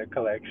fit in the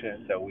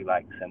collection. So we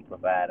like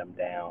simplified them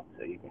down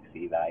so you can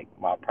see like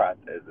my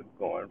process of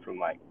going from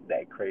like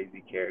that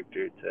crazy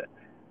character to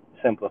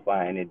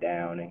simplifying it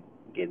down and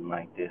getting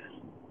like this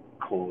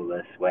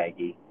cool,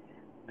 swaggy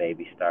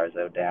baby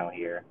Starzo down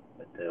here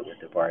with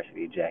the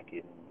varsity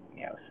jacket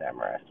and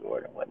samurai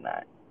sword and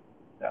whatnot.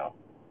 So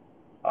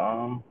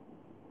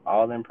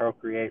all in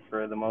Procreate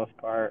for the most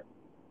part.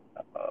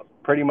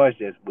 Pretty much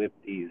just whip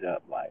these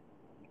up like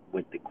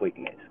with the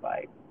quickness.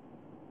 Like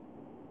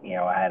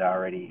I had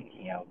already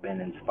been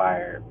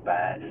inspired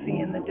by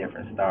seeing the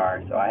different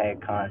stars, so I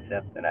had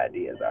concepts and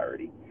ideas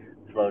already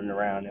floating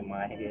around in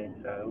my head.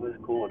 So it was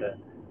cool to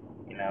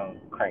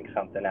crank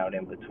something out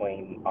in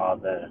between all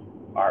the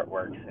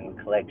artworks and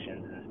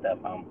collections and stuff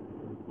I'm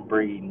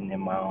breeding in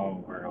my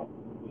own world.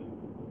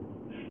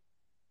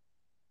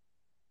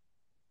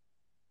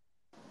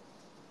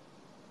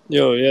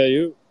 Yo, yeah,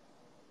 you.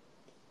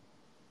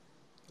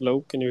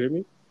 Hello, can you hear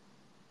me?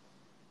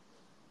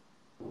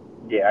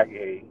 Yeah, I can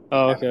hear you. You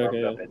Oh, kind okay, of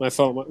okay. broke Yeah. up at My the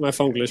phone, my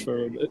phone glitched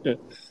for a bit. Yeah.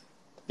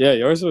 Yeah,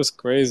 yours was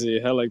crazy.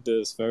 It had like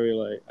this very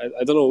like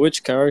I don't know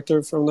which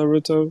character from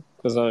Naruto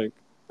because like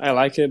I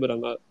like it, but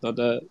I'm not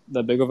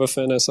that big of a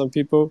fan as some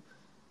people.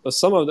 But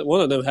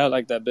one of them had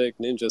like that big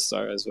ninja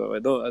star as well. I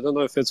don't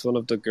know if it's one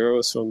of the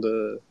girls from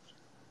the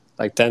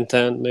like Ten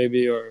Ten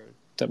maybe or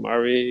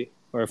Temari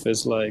or if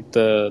it's like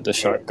the yeah,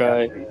 shark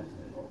guy.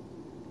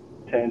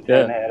 Ten Ten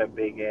Yeah, had a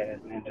big ass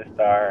ninja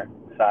star.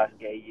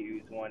 Sasuke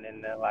used one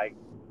in the like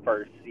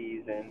first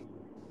season,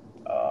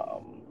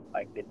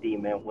 like the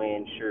Demon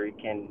Wind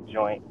Shuriken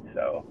joint.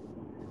 So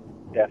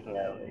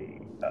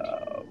definitely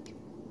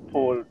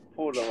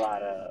pulled a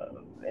lot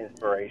of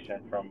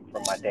inspiration from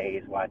my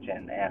days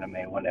watching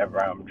anime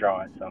whenever I'm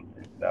drawing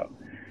something. So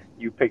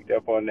you picked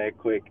up on that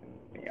quick.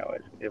 And,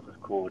 it was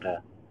cool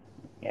to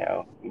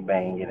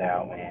bang it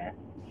out, man.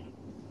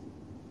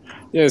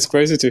 Yeah, it's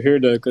crazy to hear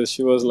that because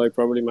she was like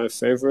probably my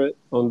favorite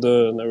on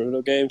the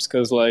Naruto games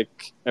because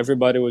like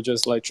everybody would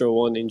just like throw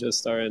one ninja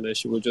star and then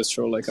she would just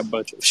throw like a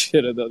bunch of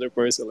shit at the other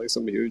person, like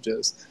some huge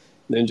ass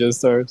ninja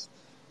stars.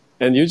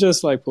 And you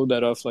just like pulled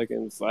that off like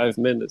in 5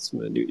 minutes,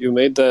 man. You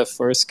made the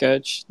first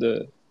sketch,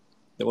 the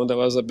one that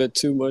was a bit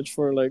too much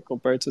for like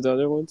compared to the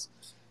other ones,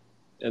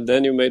 and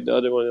then you made the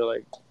other one in,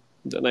 like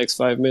the next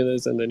 5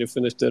 minutes, and then you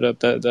finished it up.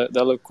 That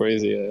looked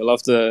crazy. I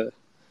love the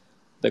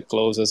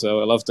clothes as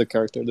well. I love the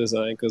character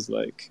design because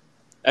like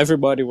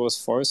everybody was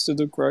forced to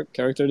do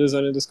character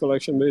design in this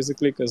collection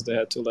basically because they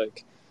had to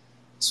like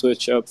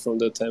switch up from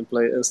the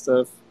template and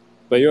stuff.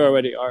 But you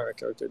already are a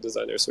character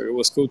designer, so it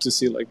was cool to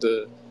see like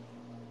the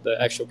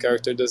actual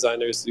character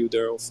designers do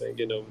their own thing,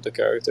 with the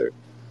character.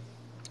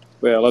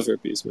 But yeah, I love your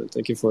piece, man.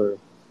 Thank you for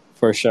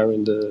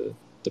sharing the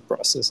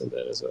process and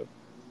that as well.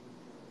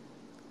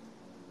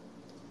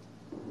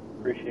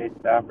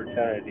 Appreciate the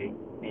opportunity.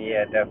 And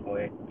yeah,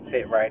 definitely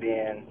fit right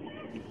in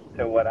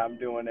to what I'm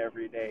doing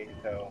every day.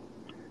 So,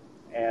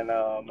 and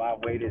I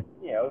waited,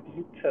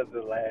 to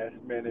the last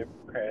minute,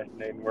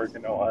 procrastinating,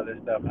 working on other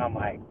stuff. I'm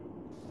like,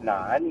 nah,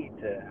 I need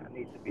to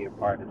be a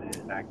part of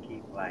this. I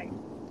keep like,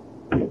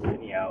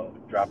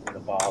 dropping the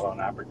ball on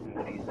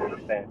opportunities in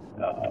a sense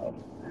of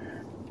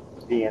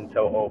being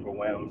so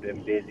overwhelmed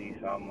and busy.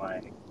 So I'm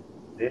like,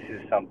 this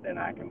is something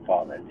I can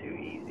fall into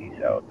easy.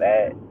 So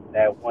that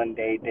 1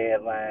 day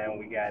deadline,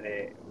 we got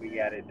it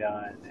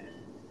done. And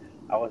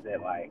I was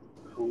at like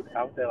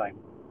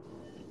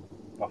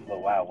Buffalo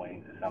Wild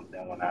Wings or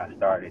something when I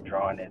started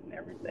drawing it and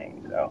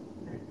everything. So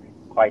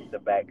quite the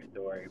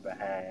backstory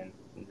behind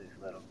this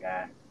little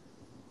guy.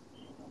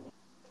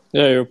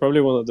 Yeah, you're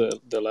probably one of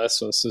the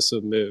last ones to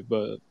submit,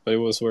 but it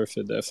was worth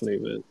it definitely,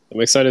 man. I'm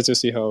excited to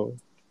see how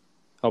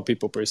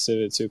people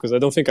perceive it too, because I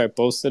don't think I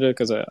posted it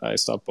because I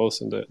stopped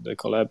posting the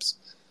collabs.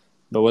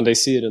 But when they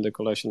see it in the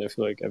collection, I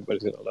feel like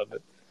everybody's gonna love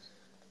it.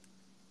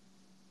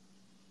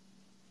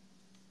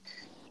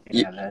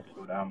 Yeah, Yeah, that's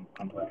what I'm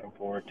looking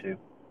forward to.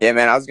 yeah,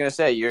 man. I was gonna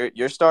say your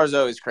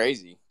Starzo is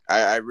crazy.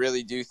 I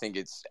really do think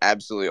it's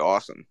absolutely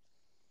awesome.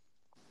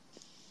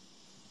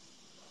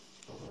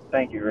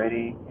 Thank you,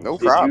 Reddy. No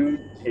Did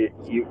problem.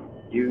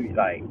 you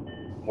like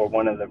were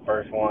one of the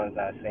first ones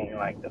I seen,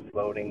 like the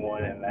floating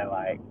one, and that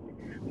like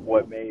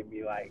what made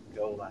me like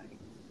go like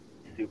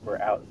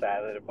super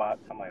outside of the box.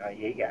 I'm like, oh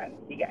yeah,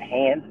 he got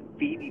hands and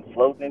feet, he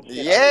floating and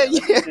shit. Oh Yeah, yeah,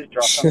 let me yeah, just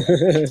draw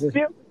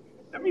something.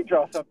 Let me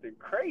draw something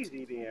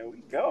crazy. Then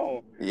we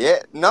go. yeah.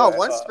 No, But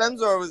once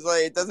Spenzor was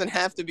like, it doesn't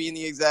have to be in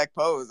the exact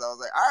pose. I was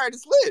like, all right,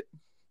 it's lit.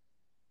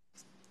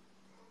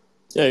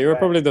 Yeah, you were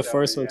probably the so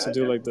first one yeah, to I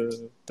do like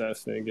definitely. that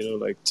thing,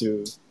 like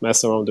to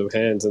mess around with the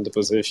hands and the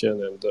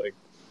position and like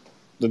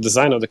the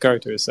design of the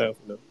character itself.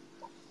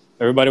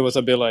 Everybody was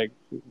a bit like,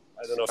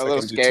 I don't know A if I little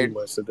can do too scared.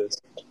 much of this.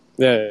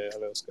 Yeah, that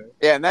was good.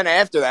 Yeah, and then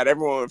after that,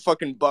 everyone would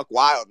fucking buck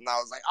wild, and I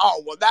was like,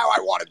 oh well, now I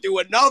want to do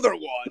another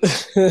one.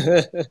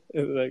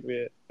 Like,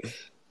 yeah.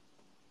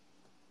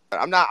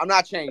 I'm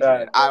not changing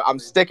it. I'm Definitely.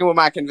 sticking with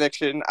my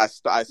conviction. I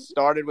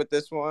started with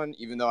this one,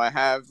 even though I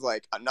have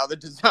like another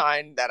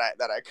design that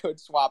I could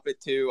swap it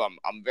to.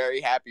 I'm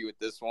very happy with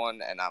this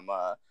one, and I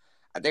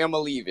think I'm gonna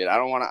leave it. I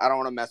don't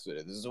wanna mess with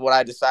it. This is what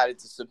I decided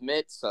to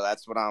submit, so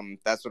that's what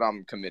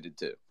I'm committed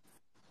to.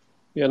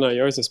 Yeah, no,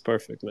 yours is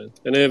perfect, man.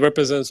 And it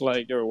represents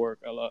like your work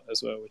a lot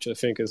as well, which I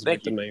think is like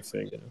Thank the you. main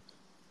thing.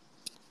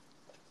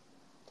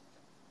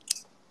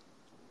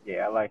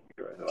 Yeah, I like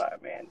yours a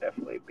lot, man.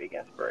 Definitely big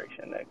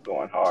inspiration. That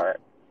going hard.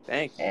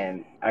 Thank you.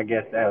 And I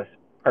guess that was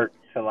perk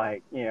to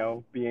like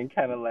being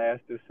kind of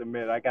last to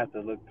submit. I got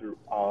to look through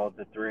all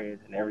the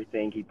threads and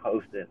everything he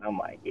posted. And I'm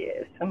like,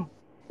 yeah,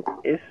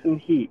 it's some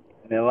heat.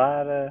 And a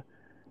lot of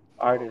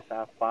artists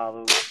I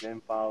followed,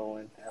 been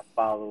following, have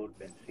followed,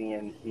 been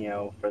seeing,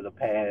 for the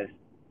past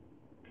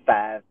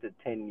 5 to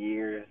 10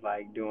 years,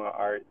 like doing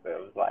art. So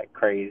it was like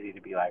crazy to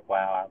be like,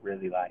 wow, I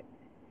really like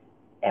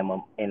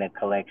am in a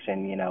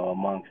collection,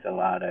 amongst a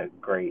lot of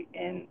great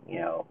and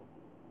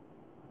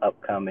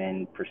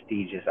upcoming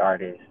prestigious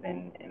artists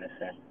in a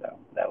sense. So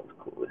that was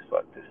cool as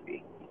fuck to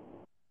see.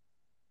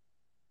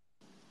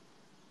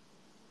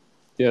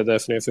 Yeah,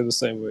 definitely. I feel the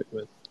same way,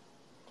 man.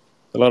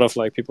 A lot of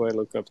like people I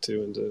look up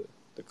to in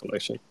the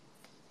collection.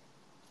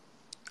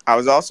 I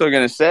was also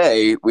gonna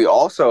say we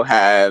also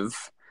have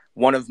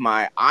one of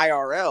my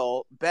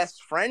IRL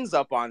best friends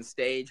up on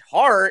stage,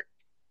 Hart,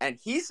 and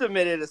he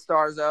submitted a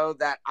Starzo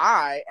that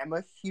I am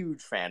a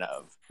huge fan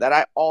of. That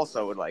I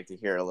also would like to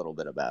hear a little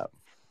bit about.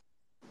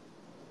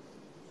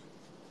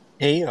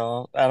 Hey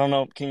y'all, I don't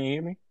know. Can you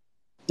hear me?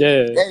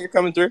 Yeah, Yeah, you're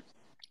coming through.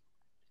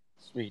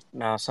 Sweet.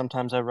 Now,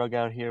 sometimes I rug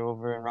out here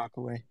over in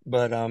Rockaway,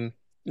 but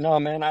no,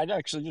 man, I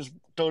actually just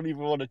don't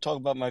even want to talk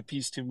about my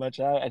piece too much.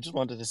 I just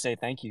wanted to say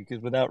thank you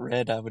because without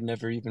Red, I would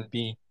never even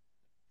be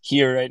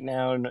here right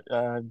now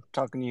and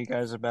talking to you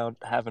guys about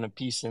having a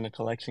piece in a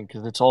collection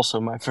because it's also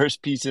my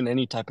first piece in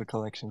any type of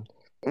collection.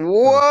 So,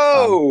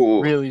 Whoa!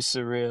 really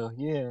surreal.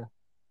 Yeah.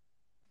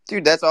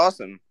 Dude, that's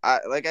awesome.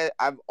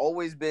 I've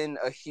always been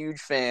a huge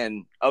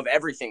fan of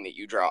everything that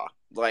you draw.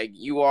 Like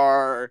you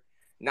are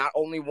not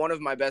only one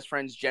of my best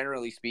friends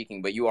generally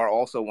speaking, but you are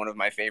also one of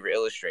my favorite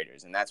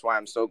illustrators, and that's why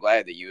I'm so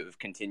glad that you have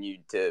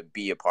continued to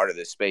be a part of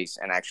this space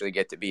and actually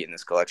get to be in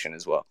this collection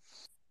as well.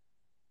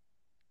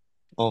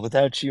 Well,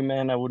 without you,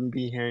 man, I wouldn't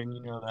be here, and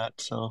you know that.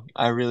 So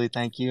I really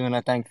thank you, and I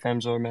thank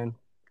Femzor, man.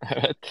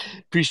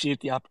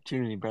 Appreciate the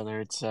opportunity, brother.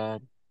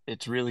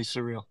 It's really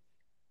surreal.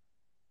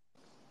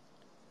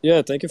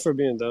 Yeah, thank you for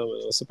being down,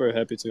 man. I was super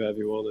happy to have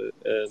you on it,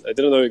 and I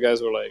didn't know you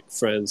guys were like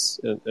friends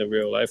in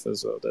real life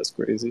as well. That's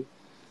crazy.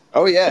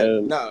 Oh yeah,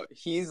 And no,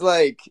 he's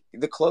like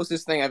the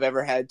closest thing I've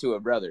ever had to a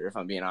brother, if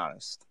I'm being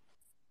honest.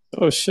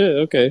 oh shit,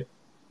 okay.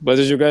 But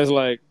did you guys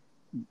like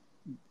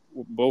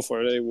both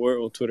already were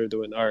on Twitter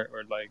doing art,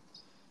 or like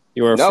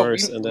you were No,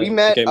 first we and we then it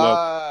met came up?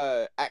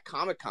 at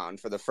Comic-Con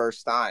for the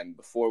first time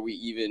before we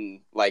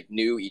even like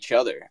knew each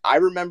other. I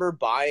remember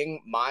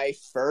buying my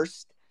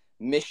first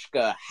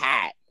Mishka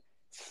hat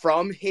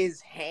from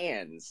his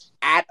hands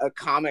at a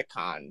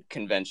Comic-Con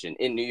convention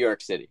in New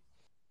York City.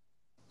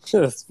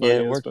 That's Yeah,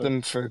 funny as worked fuck.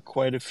 them for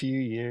quite a few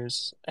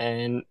years,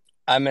 and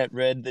I met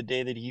Red the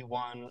day that he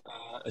won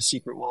a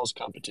Secret Walls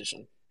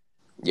competition.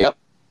 Yep.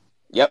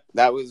 Yep,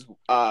 that was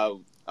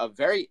a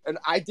very and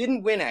I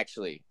didn't win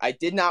actually. I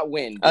did not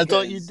win I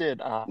thought you because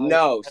did.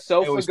 no,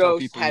 I always tell Sophagos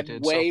people you had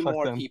did, so way fuck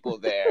more them. people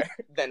there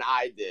than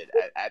I did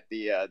at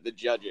the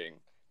judging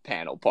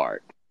panel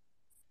part.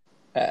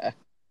 Uh,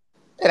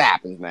 It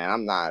happens, man.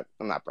 I'm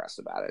not pressed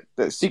about it.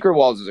 The Secret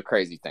Walls was a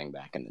crazy thing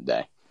back in the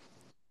day.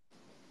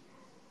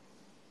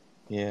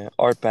 yeah,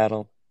 art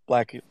battle,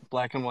 black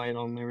and white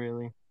only,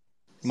 really.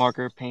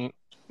 Marker, paint,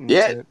 and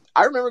that's Yeah, it.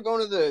 I remember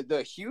going to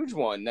the huge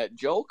one that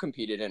Joel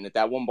competed in at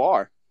that one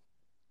bar.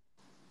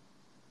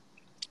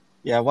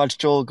 Yeah, I watched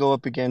Joel go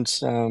up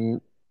against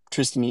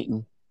Tristan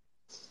Eaton,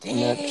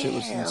 and that shit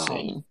was Damn.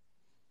 insane.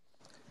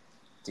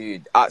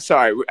 Dude,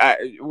 sorry,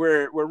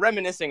 we're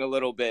reminiscing a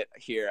little bit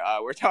here.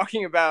 We're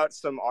talking about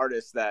some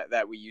artists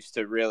that we used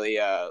to really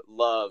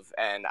love,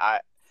 and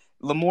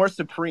L'Amour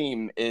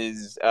Supreme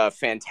is a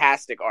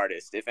fantastic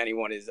artist. If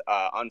anyone is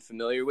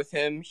unfamiliar with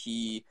him,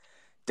 he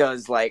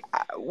does like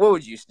what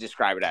would you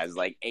describe it as,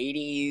 like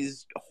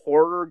 80s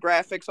horror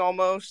graphics,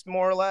 almost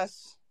more or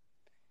less.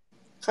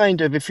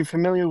 Kind of. If you're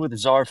familiar with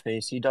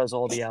Czarface, he does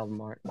all the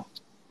album art.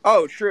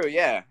 Oh, true.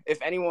 Yeah.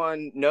 If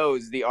anyone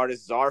knows the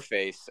artist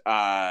Czarface,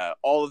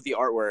 all of the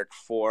artwork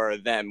for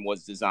them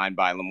was designed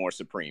by L'Amour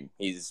Supreme.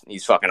 He's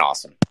fucking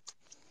awesome.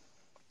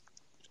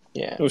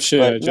 Yeah, Oh shit,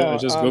 but I no,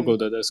 just googled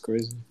that. That's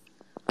crazy.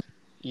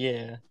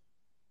 yeah.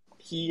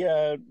 He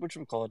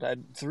whatchamacallit, I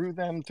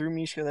through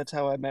Misha, that's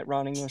how I met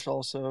Ron English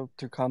also,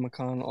 through Comic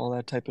Con, all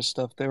that type of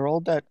stuff. They were all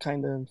that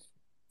kind of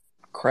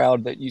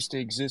crowd that used to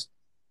exist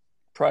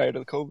prior to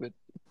the COVID.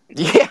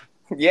 Yeah,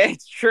 yeah,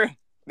 it's true.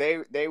 They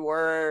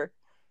were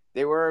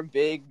a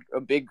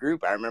big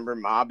group. I remember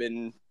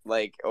mobbing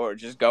like or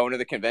just going to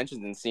the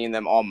conventions and seeing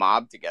them all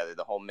mob together.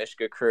 The whole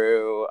Mishka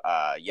crew,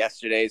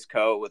 yesterday's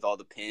co with all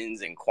the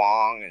pins and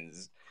Kwong and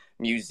his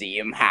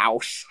museum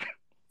house.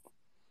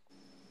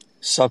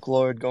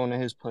 Sucklord going to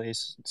his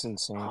place. It's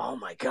insane. Oh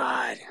my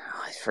god,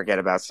 I forget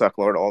about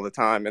Sucklord all the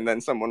time, and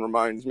then someone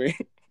reminds me.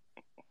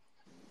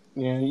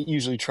 Yeah,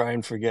 usually try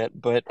and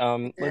forget, but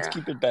let's Yeah,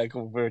 keep it back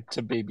over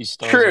to Baby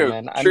Starzo, true,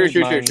 man. I true, made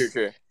true, true, mine true,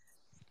 true.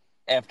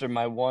 after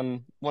my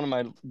one of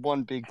my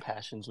one big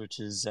passions, which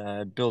is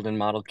building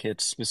model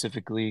kits,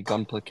 specifically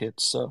Gunpla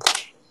kits. So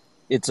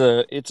it's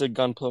a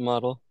Gunpla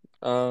model.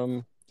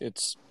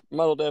 It's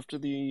modeled after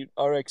the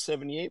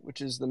RX-78,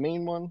 which is the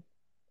main one,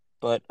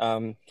 but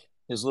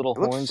his little It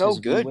looks horns, so his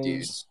V good,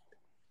 dude. wings,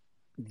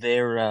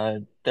 they're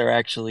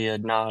actually a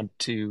nod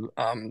to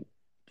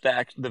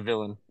the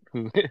villain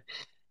who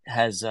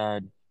has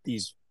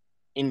these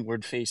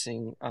inward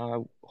facing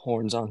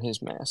horns on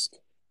his mask.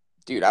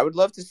 Dude, I would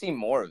love to see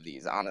more of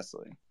these,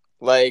 honestly.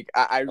 Like,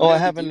 I Oh, I really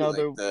have do like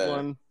another the.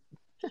 one.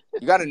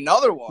 You got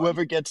another one?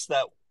 Whoever gets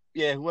that,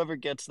 yeah, whoever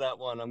gets that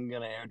one, I'm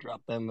gonna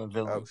airdrop them a Oh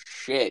villain.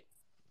 shit!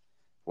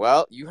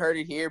 Well, you heard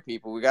it here,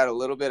 people. We got a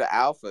little bit of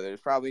alpha.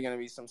 There's probably going to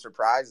be some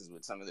surprises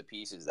with some of the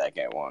pieces that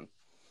get one.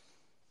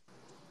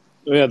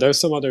 Oh yeah, there's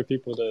some other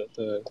people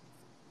that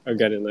are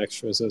getting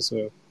extras as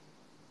well.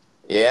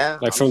 Yeah,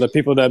 Like from the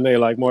people that made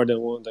like more than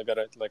one, they got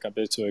like a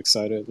bit too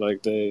excited.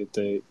 Like they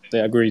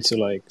agreed to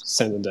like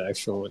send in the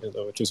extra one,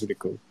 which is really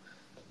cool.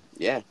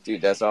 yeah,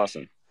 dude, that's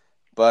awesome.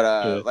 But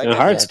Yeah, like and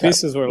I Yeah, I Heart's said, got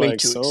pieces were way like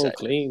too so excited.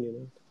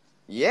 clean,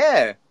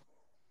 yeah,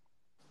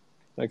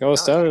 Like I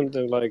was no, dude, telling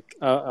them, like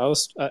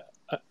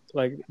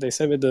like they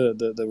sent me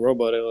the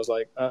robot, and I was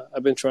like,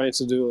 I've been trying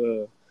to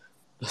do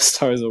a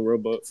Starzo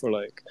robot for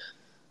like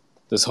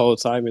this whole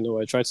time.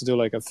 I tried to do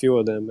like a few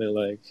of them, and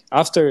like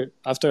after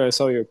I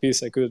saw your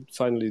piece, I could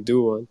finally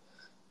do one.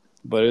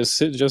 But it's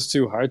just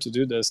too hard to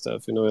do that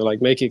stuff,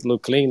 like make it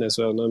look clean as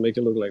well, not make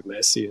it look like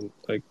messy and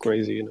like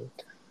crazy.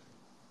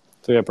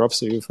 So yeah, props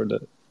to you for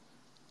that.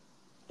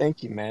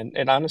 Thank you, man.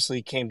 It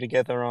honestly came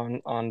together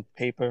on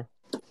paper.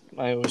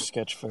 I always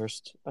sketch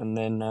first, and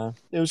then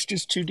it was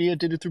just 2D. I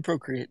did it through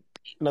Procreate,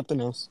 nothing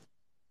else.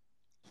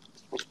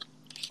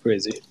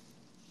 Crazy.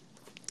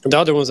 The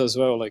other ones as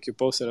well, like you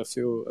posted a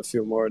few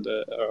more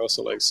that are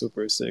also like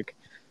super sick.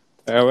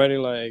 I already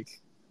like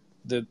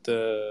did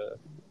the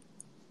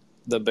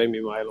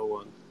Baby Milo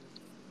one.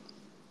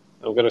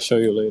 I'm gonna show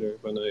you later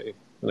when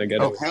I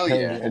get Oh it hell Hell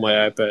yeah, on yeah. my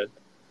iPad.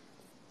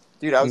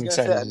 dude! I was I'm gonna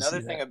say excited to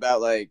another see thing that.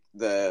 about like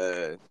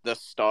the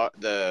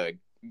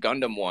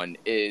Gundam one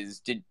is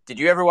did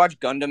you ever watch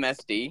Gundam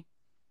SD?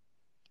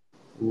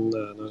 No,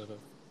 no, no.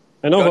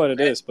 I know what Gundam,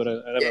 it is, but I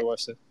yeah. never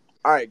watched it.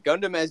 All right,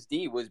 Gundam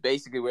SD was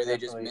basically where they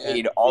just Definitely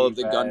made all SD of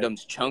the vibes.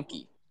 Gundams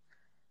chunky.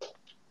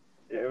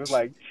 It was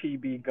like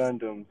chibi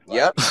Gundams, like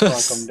Yep, shrunk them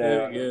Sick,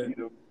 down to yeah. be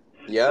the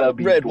yep.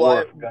 stubby Red,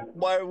 dwarf Gundam.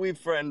 why are we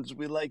friends?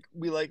 We like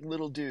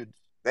little dudes.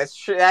 That's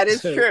true. That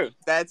is true.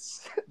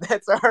 That's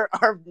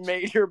our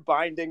major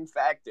binding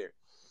factor.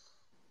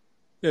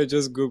 Yeah,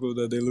 just Google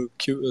that. They look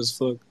cute as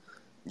fuck.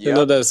 They're Yep.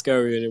 not that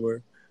scary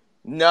anymore.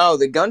 No,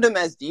 the Gundam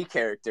SD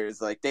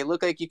characters, like they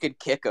look like you could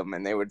kick them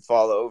and they would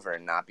fall over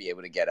and not be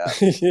able to get up,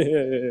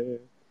 Yeah,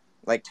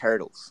 like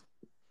turtles.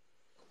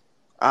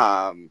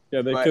 yeah,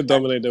 they But could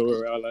dominate the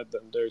world. I like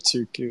them. They're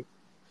too cute.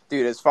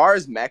 dude, as far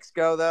as mechs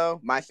go, though,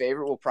 my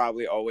favorite will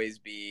probably always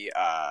be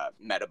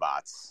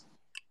Metabots.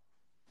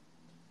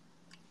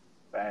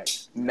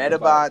 Facts.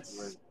 Metabots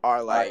was Metabots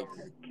are like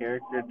fire.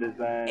 Character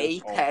designs on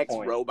apex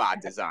point.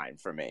 robot design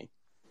for me.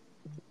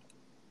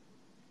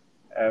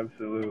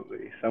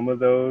 Absolutely. Some of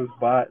those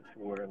bots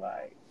were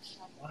like,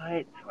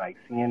 what? Like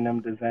seeing them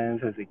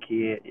designs as a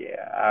kid,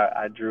 yeah,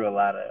 I drew a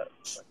lot of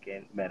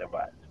fucking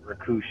Metabots.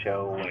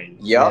 Rakusho and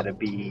Yup,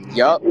 Metabee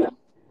yup. and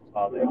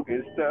all that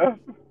good stuff.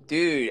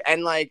 Dude,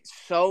 and like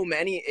so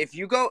many, if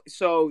you go,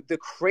 so the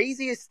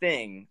craziest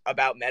thing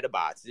about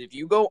Metabots is if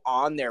you go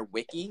on their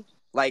wiki,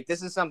 like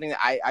this is something that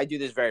I do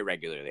this very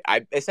regularly.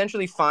 I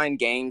essentially find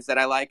games that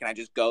I like and I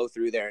just go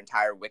through their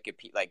entire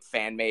Wikipedia, like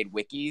fan made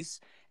wikis,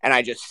 and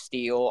I just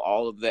steal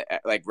all of the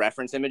like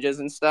reference images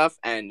and stuff.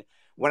 And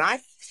when I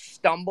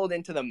stumbled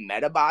into the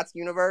Metabots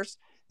universe,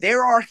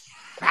 there are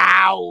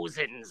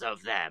thousands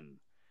of them.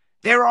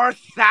 There are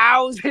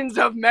thousands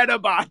of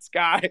Metabots,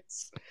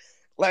 guys.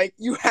 Like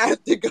you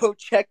have to go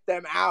check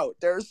them out.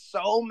 There's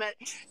so many.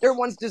 There are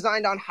ones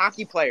designed on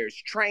hockey players,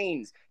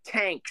 trains,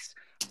 tanks,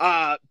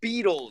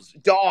 beetles,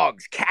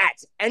 dogs,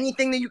 cats,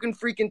 anything that you can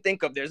freaking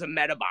think of. There's a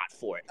Metabot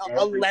for it.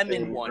 A lemon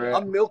Everything, one, bro.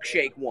 a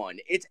milkshake one.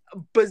 It's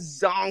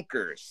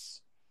bazonkers.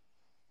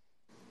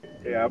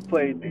 Yeah, I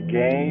played the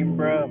game,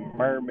 bro.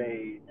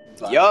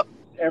 Mermaids, like Yup.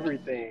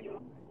 everything,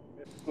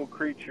 mythical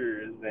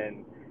creatures,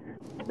 and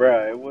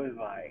bro, it was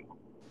like,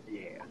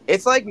 yeah,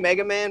 It's like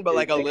Mega Man, but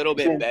like it's a little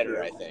bit better,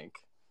 expensive. I think.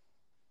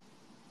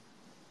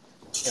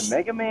 And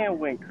Mega Man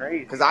went Because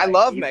crazy, I like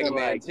love Mega even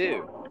Man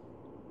too.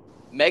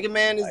 Mega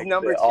Man is like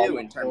number the all two the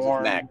in terms of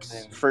forms mechs,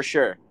 and for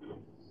sure.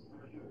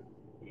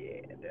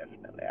 yeah,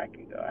 definitely. I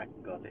can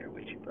go there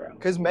with you, bro.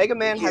 Because Mega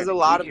Man has a We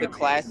lot of the can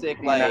classic,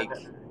 see like,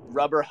 another.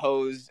 rubber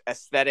hose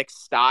aesthetic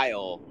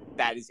style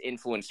that is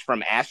influenced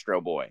from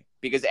Astro Boy.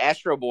 Because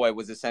Astro Boy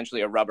was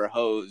essentially a rubber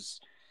hose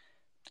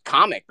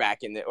comic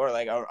back in the, or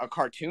like a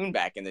cartoon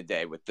back in the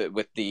day with the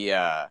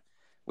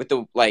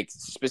like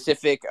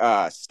specific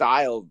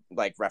style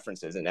like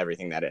references and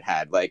everything that it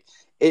had. Like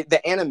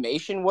the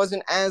animation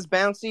wasn't as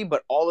bouncy,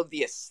 but all of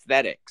the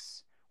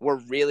aesthetics were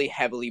really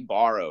heavily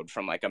borrowed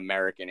from like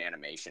American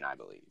animation, I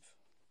believe.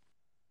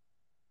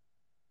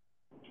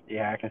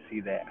 Yeah, I can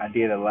see that. I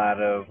did a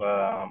lot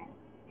of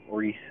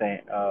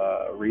recent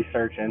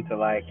research into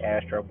like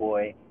Astro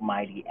Boy,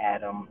 Mighty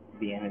Atom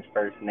being his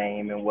first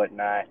name and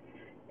whatnot,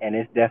 and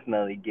it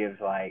definitely gives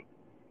like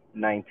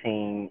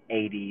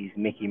 1980s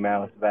Mickey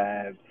Mouse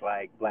vibes,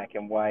 like black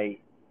and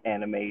white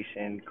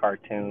animation,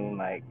 cartoon,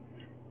 like.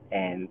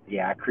 And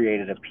yeah, I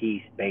created a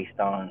piece based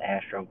on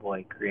Astro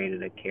Boy.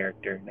 Created a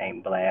character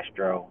named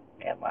Blastro,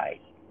 and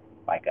like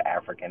an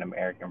African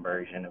American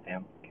version of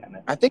him, kind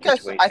of I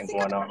situation think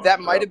going on. that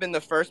might So have been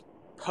the first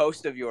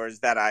post of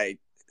yours that I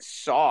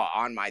saw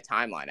on my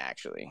timeline.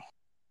 Actually,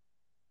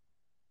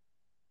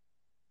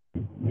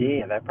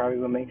 yeah, that probably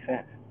would make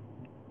sense.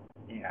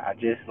 Yeah, I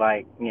just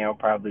like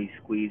probably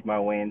squeezed my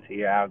way into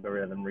your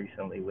algorithm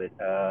recently with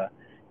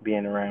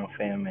being around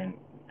film and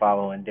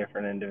following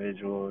different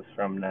individuals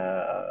from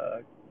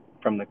the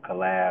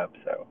collab.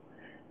 So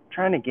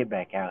trying to get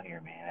back out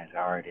here, man, as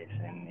artists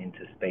and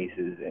into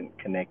spaces and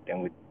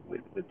connecting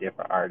with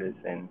different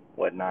artists and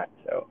whatnot.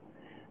 So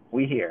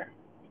we here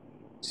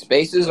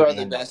spaces put are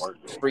the in the best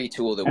work. free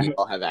tool that we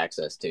all have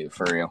access to,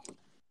 for real.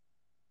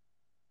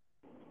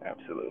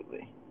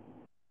 Absolutely.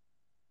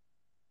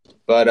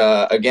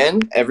 But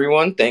again,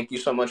 everyone, thank you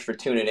so much for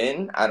tuning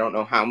in. I don't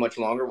know how much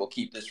longer we'll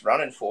keep this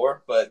running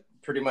for, but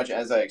pretty much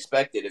as I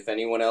expected. If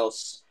anyone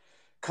else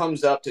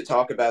comes up to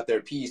talk about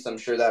their piece, I'm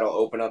sure that'll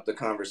open up the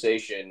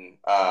conversation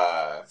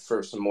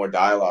for some more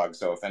dialogue.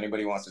 So if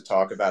anybody wants to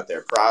talk about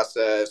their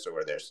process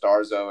or their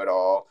Starzo at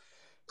all,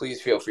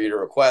 please feel free to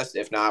request.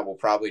 If not, we'll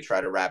probably try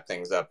to wrap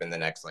things up in the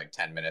next like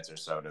 10 minutes or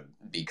so to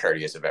be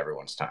courteous of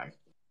everyone's time.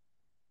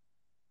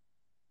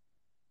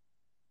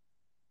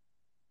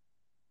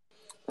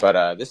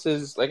 But this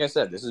is, like I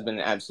said, this has been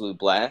an absolute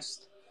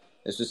blast.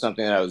 This was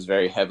something that I was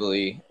very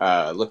heavily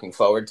looking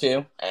forward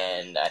to,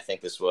 and I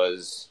think this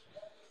was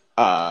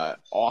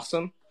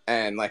awesome.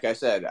 And like I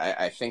said,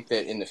 I think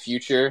that in the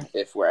future,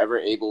 if we're ever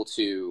able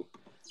to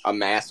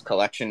amass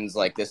collections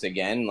like this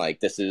again, like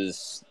this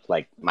is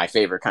like my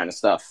favorite kind of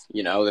stuff.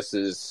 You know, this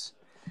is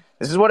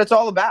what it's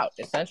all about,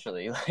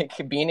 essentially.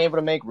 Like being able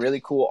to make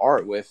really cool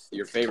art with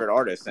your favorite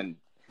artists. And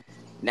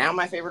now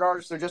my favorite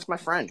artists are just my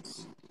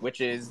friends,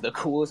 which is the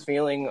coolest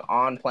feeling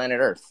on planet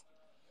Earth.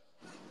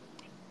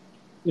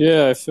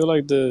 Yeah, I feel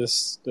like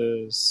this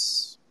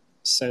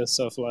sense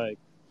of like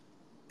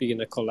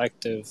being a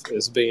collective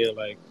is being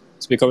like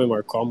it's becoming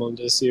more common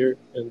this year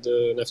in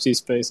the NFT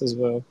space as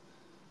well.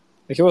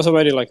 Like it was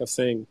already like a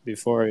thing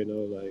before, you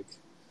know, like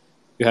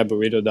you have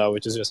Burrito DAO,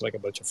 which is just like a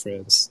bunch of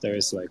friends.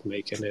 There's like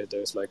making it.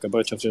 There's like a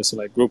bunch of just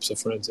like groups of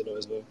friends, you know,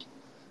 as well.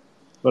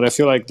 But I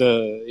feel like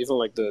the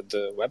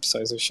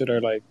websites and shit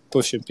are like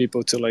pushing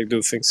people to like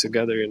do things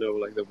together, you know,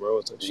 like the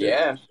world and shit.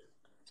 Yeah.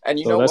 And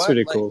you So know that's what?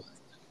 really Like cool.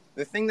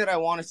 the thing that I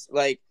want to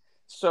like,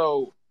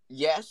 so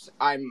yes,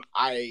 I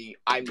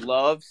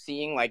love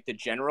seeing like the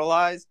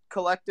generalized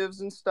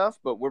collectives and stuff,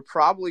 but we're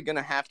probably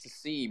gonna have to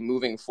see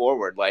moving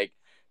forward like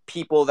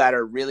people that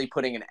are really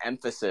putting an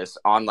emphasis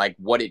on like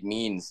what it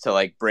means to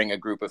like bring a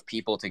group of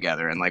people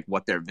together and like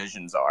what their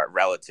visions are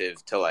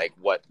relative to like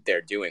what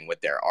they're doing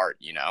with their art,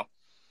 you know?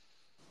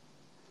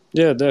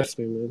 Yeah,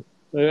 definitely,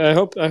 man. I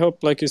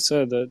hope, like you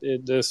said, that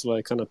it this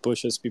like kind of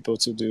pushes people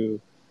to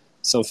do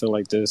something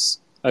like this.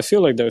 I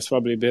feel like there's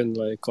probably been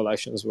like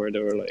collections where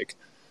there were like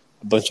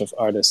a bunch of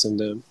artists in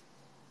them.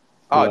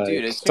 Oh,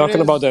 dude, Like as soon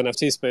talking about as the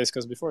NFT space,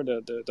 because before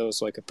that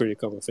was like a pretty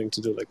common thing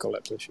to do, like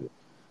collabs and shit.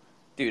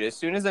 Dude, as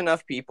soon as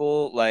enough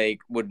people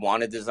like would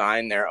want to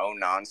design their own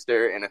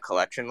nonster in a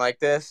collection like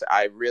this,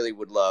 I really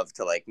would love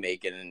to like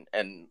make it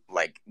an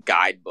like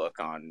guidebook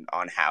on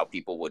how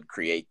people would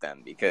create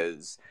them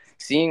because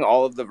seeing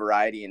all of the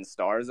variety in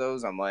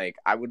Starzos, I'm like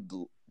I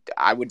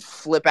would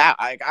flip out.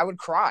 I would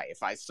cry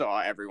if I saw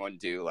everyone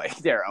do like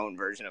their own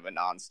version of a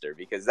nonster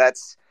because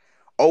that's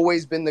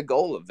always been the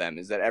goal of them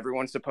is that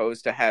everyone's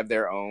supposed to have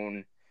their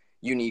own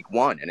unique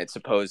one and it's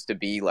supposed to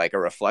be like a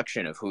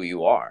reflection of who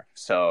you are.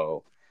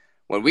 So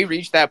when we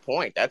reach that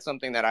point, that's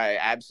something that I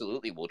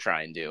absolutely will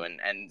try and do. And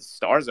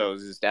Starzos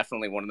is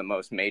definitely one of the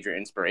most major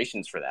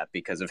inspirations for that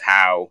because of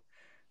how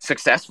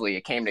successfully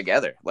it came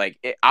together. Like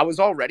I was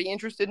already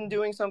interested in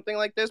doing something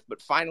like this,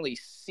 but finally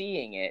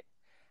seeing it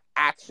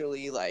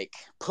actually like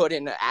put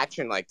into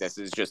action like this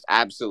is just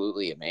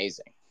absolutely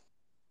amazing.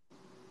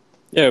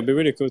 Yeah, it'd be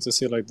really cool to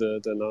see like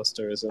the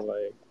monsters and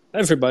like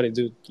everybody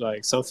do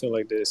like something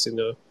like this, you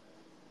know,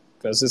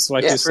 because it's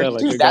like Yeah, you for said,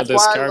 like dude, we got that's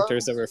these why I love.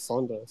 characters that we're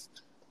fond of,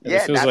 and it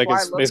Yeah, feels that's like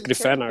why I it's love these basically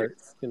fan art,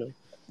 characters. you know.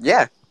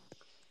 Yeah,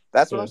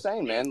 that's what Yeah, I'm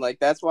saying, man. Like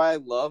that's why I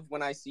love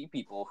when I see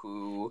people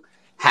who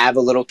have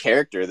a little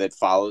character that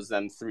follows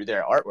them through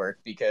their artwork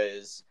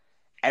because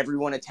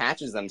everyone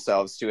attaches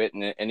themselves to it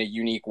in a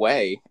unique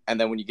way, and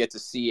then when you get to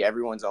see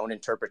everyone's own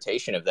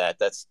interpretation of that,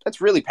 that's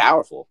really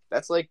powerful.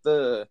 That's like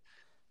the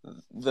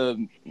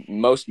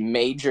most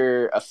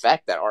major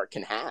effect that art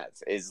can have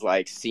is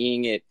like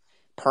seeing it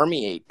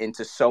permeate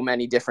into so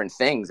many different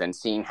things and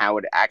seeing how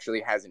it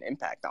actually has an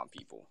impact on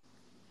people.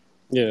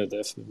 yeah,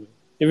 definitely.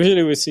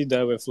 Usually we see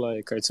that with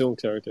like cartoon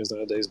characters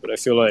nowadays, but I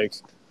feel like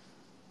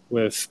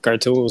with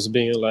cartoons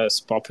being less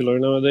popular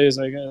nowadays,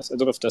 I guess I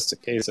don't know if that's the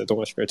case. I don't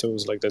watch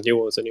cartoons like the new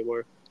ones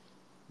anymore,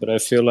 but I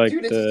feel like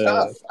Dude, it's the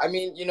tough. I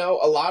mean, you know,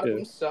 a lot of yeah,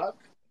 them suck,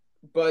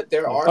 but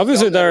there yeah. are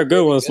Obviously some that there are are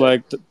good really ones good.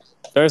 like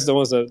there's the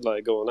ones that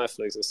like go on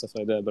Netflix and stuff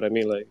like that. But I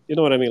mean like you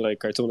know what I mean like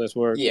Cartoon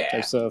Network type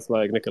Yeah, stuff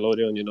like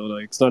Nickelodeon. You know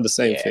like it's not the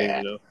same thing.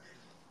 You yeah. know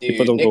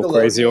people Dude, don't go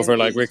crazy Nickelodeon over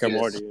like is Rick and just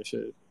Morty and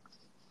shit.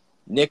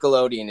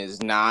 Nickelodeon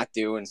is not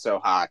doing so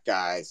hot,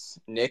 guys.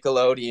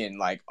 Nickelodeon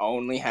like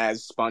only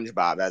has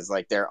SpongeBob as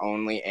like their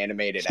only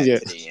animated Yeah,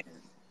 entity.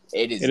 And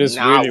it it is is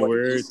not really what it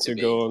weird used to to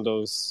be. go on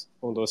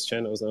those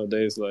channels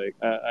nowadays. Like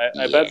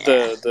I bet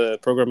Yeah. the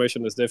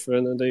programmation is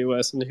different in the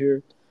US and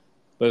here,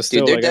 but Dude,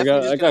 still they're like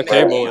definitely I just gonna got make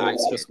cable and AI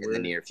it's shit just in the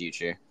weird. near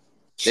future.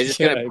 They're just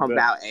Yeah, gonna I pump bet.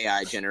 out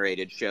AI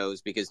generated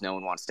shows because no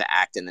one wants to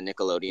act in the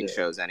Nickelodeon Yeah,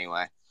 shows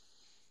anyway.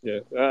 yeah.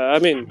 I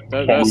mean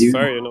Can that's you?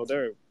 fair. You know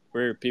there are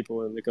weird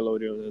people in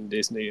Nickelodeon and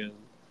Disney and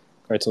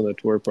Cartoon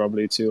Network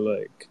probably too.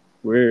 Like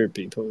weird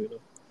people, you know,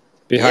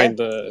 Yeah. behind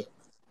the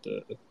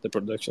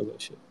production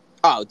and shit.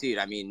 Oh, dude.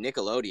 I mean,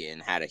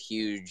 Nickelodeon had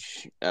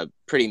a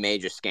pretty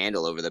major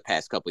scandal over the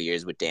past couple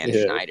years with Dan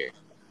Yeah, Schneider.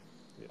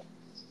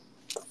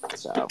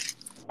 So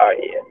Oh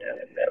yeah,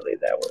 definitely.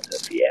 That was a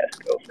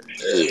fiasco for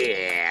sure.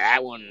 yeah,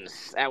 that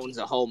one's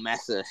a whole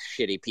mess of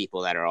shitty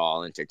people that are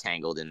all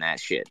intertangled in that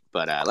shit.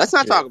 But let's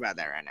not yeah, talk about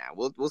that right now.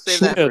 We'll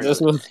save that yeah. for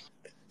another day.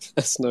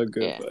 That's not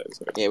good Yeah.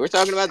 vibes. Right? Yeah, we're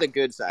talking about the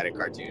good side of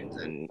cartoons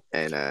and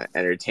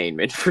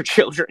entertainment for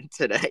children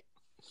today.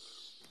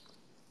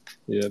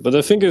 Yeah, but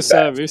the thing you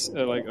said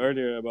That like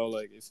earlier about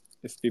like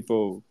if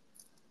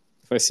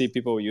I see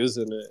people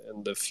using it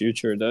in the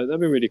future, that'd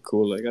be really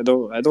cool. Like I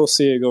don't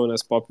see it going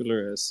as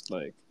popular as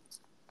like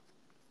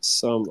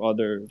some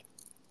other,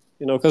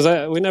 you know, because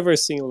we never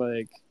seen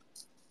like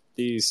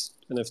these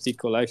NFT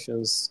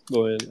collections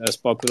going as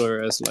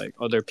popular as like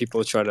other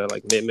people try to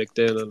like mimic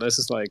them, unless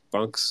it's like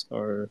punks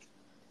or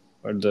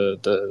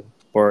the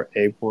or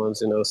ape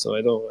ones, you know. So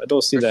I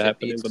don't see For that shit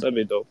happening, beats. but that'd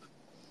be dope.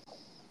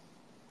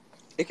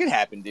 It could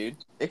happen, dude.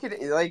 It could,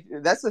 like,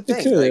 that's the It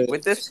thing. Like, could.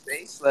 with this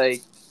space,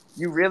 like,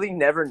 you really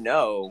never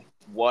know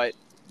what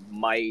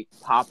might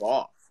pop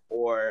off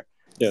or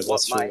Yeah, what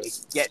that's true. might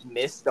get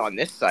missed on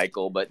this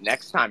cycle. But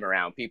next time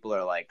around, people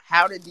are like,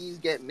 how did these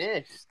get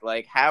missed?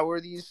 Like, how are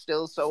these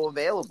still so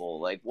available?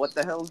 Like, what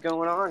the hell's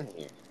going on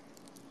here?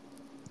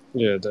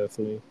 Yeah,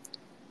 definitely.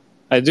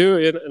 I do,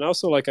 and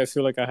also like I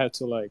feel like I had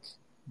to like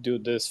do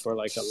this for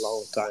like a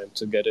long time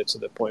to get it to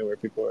the point where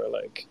people are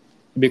like,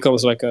 it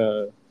becomes like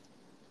a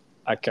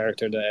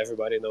character that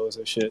everybody knows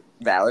and shit.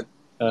 Valid.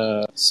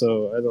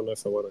 So I don't know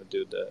if I want to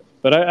do that,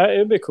 but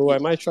it'd be cool. I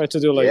might try to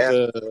do like Yeah.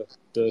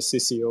 the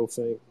CCO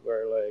thing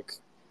where like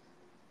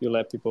you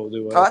let people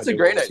do Oh, whatever that's a they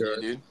great want with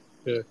idea, your. dude.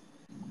 Yeah.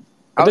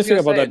 I I did was think gonna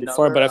about say that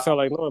before, but another. I felt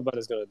like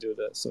nobody's gonna do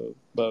that. So,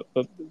 but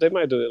they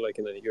might do it like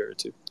in a year or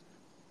two.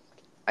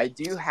 I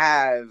do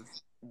have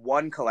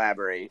one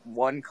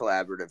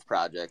collaborative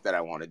project that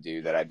I want to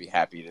do that I'd be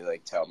happy to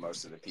like tell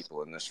most of the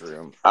people in this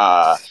room.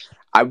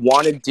 I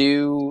want to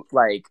do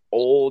like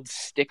old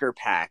sticker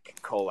pack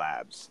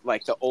collabs,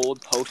 like the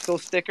old postal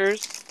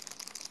stickers.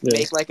 Yeah.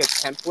 Make like a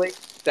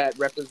template that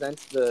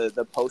represents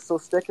the postal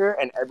sticker,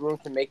 and everyone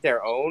can make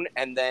their own.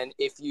 And then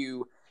if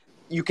you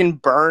can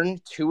burn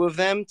two of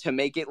them to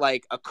make it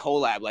like a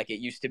collab, like it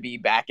used to be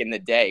back in the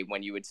day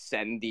when you would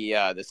send the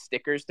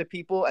stickers to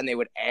people and they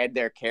would add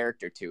their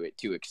character to it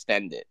to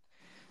extend it.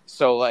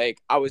 So like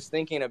I was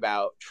thinking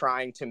about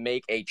trying to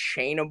make a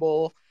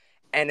chainable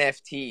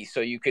NFT so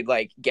you could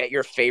like get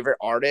your favorite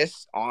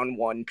artists on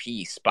one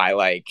piece by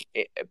like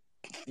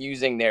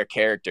fusing their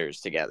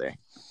characters together.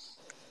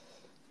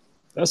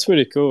 That's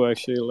pretty cool,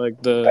 actually. Like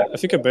I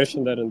think I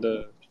mentioned that in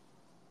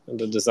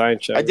the design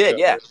chat I we did, got.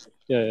 yeah.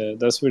 Yeah,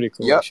 that's really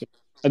cool, Yep. actually.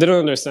 I didn't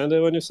understand it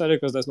when you said it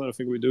because that's not a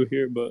thing we do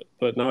here, but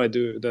now I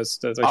do. That's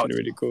Oh, actually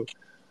really cool.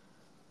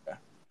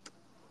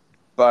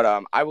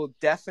 but I will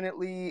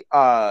definitely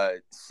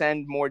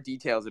send more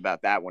details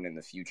about that one in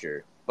the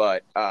future.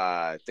 But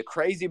the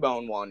Crazy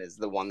Bone one is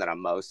the one that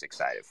I'm most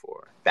excited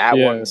for. That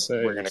Yeah, one we're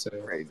same, gonna go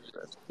same. crazy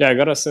with. Yeah, I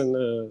gotta send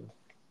the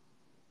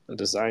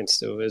design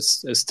still.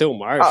 It's still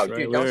March, Oh, right?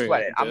 dude, don't We're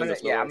sweat it. at the end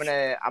of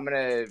March. I'm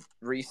gonna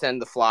resend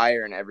the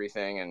flyer and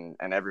everything,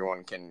 and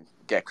everyone can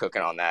get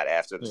cooking on that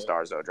after the Yeah.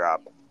 Starzo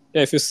drop.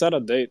 Yeah, if you set a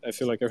date, I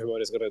feel like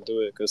everybody's gonna do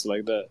it because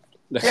like that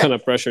Yeah. kind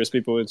of pressures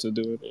people into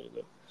doing it. You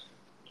know?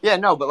 Yeah,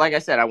 no, but like I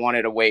said, I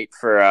wanted to wait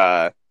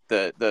for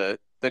the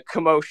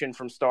commotion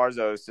from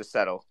Starzos to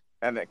settle,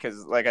 and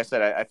because like I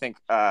said, I think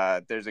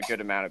there's a good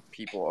amount of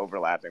people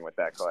overlapping with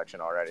that collection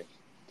already.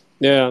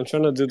 Yeah, I'm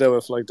trying to do that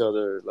with like the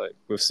other, like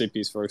with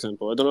CPs, for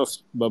example. I don't know if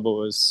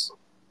Bubble is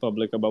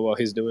public about what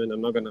he's doing.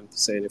 I'm not gonna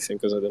say anything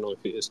because I don't know if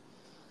he is.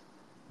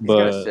 He's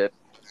gonna But sip.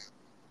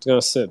 it's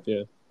gonna sip,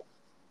 yeah.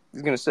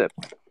 He's gonna sip.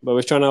 But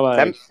we're trying to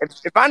like.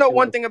 If I know You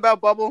one know, thing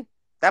about Bubble,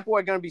 that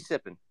boy gonna be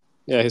sipping.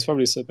 yeah, he's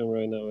probably sipping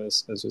right now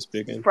as we're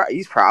speaking.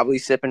 He's probably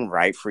sipping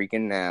right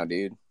freaking now,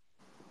 dude.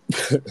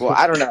 Well,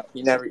 I don't know.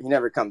 He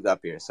never comes up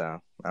here, so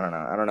I don't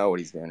know. I don't know what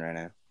he's doing right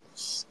now.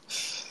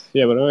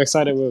 Yeah, but I'm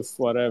excited with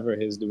whatever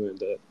he's doing.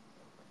 That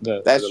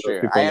I That's don't know if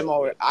true.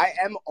 people know. I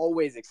am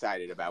always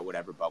excited about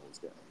whatever Bubble's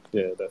doing.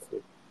 Yeah,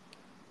 definitely.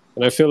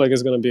 And I feel like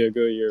it's gonna be a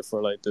good year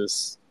for like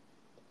this.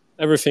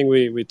 Everything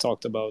we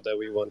talked about that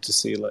we want to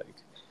see like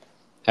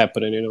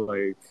happening, you know,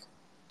 like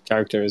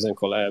characters and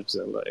collabs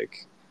and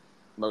like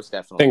Most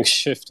definitely things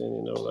shifting,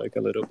 you know, like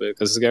a little bit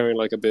because it's getting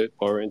like a bit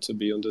boring to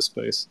be on this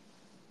space.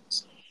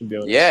 To be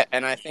honest. Yeah,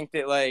 and I think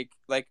that like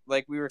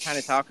we were kind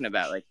of talking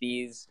about, like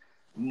these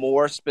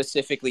more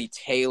specifically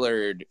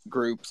tailored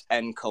groups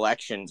and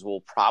collections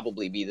will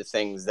probably be the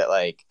things that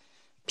like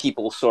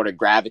people sort of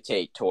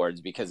gravitate towards,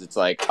 because it's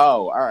like,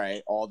 oh, all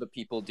right, all the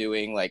people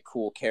doing like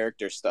cool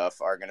character stuff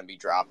are going to be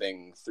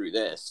dropping through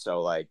this,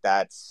 so like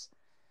that's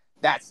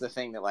the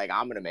thing that like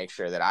I'm going to make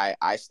sure that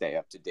I stay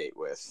up to date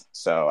with.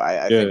 So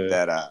I think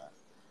that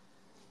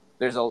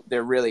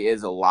there really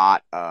is a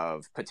lot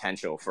of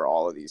potential for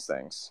all of these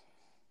things.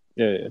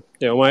 Yeah.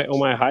 On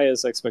my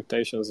highest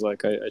expectations,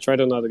 like I try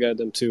to not get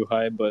them too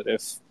high, but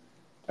if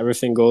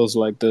everything goes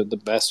like the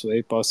best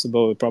way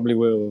possible, it probably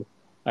will.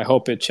 I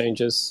hope it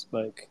changes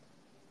like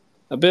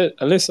a bit,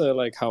 at least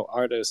like how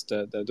artists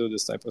that do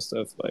this type of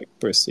stuff like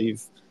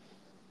perceive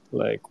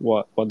like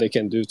what they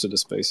can do to the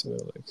space, you know,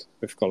 like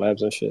with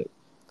collabs and shit.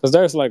 Because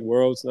there's like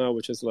Worlds now,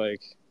 which is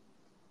like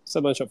it's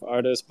a bunch of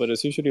artists, but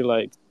it's usually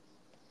like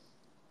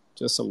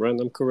just some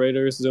random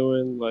curators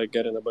doing like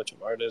getting a bunch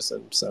of artists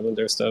and selling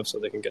their stuff so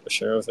they can get a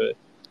share of it.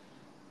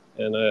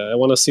 And I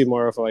want to see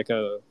more of like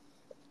a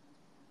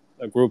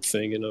group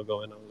thing, you know,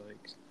 going on,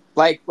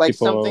 like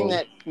something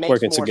that makes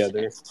working more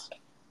together. sense.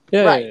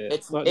 Yeah, Right. yeah.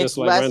 It's Not it's just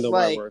like less random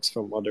like artworks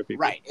from other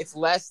people. right. It's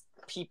less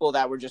people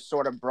that were just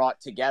sort of brought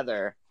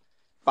together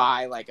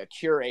by like a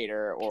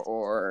curator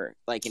or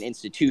like an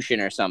institution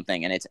or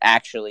something, and it's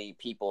actually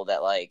people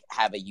that like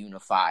have a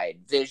unified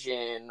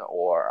vision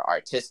or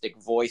artistic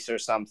voice or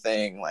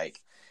something. Like,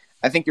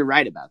 I think you're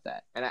right about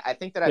that, and I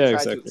think that I've Yeah,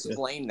 tried to exactly. Yeah.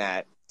 explain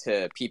that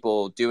to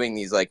people doing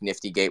these like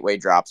nifty gateway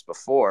drops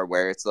before,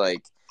 where it's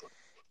like,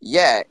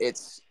 yeah,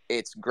 it's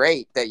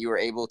great that you were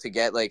able to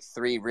get like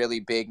three really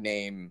big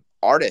name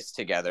artists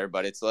together,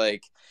 but it's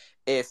like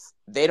if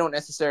they don't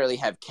necessarily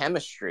have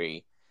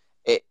chemistry,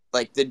 it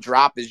like the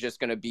drop is just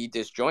going to be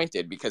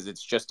disjointed because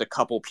it's just a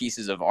couple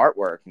pieces of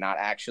artwork, not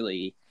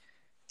actually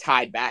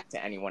tied back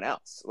to anyone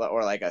else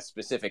or like a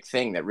specific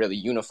thing that really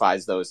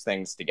unifies those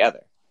things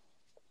together.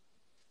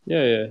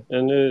 Yeah, yeah,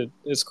 and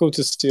it's cool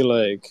to see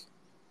like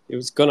it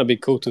was gonna be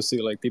cool to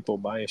see like people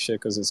buying shit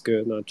because it's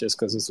good, not just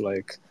because it's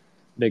like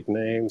big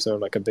names or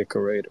like a big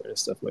curator and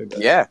stuff like that.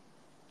 Yeah.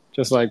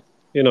 Just like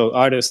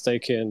artists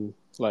taking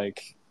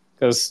like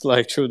because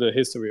like through the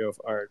history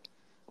of art,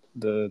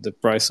 the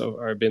price of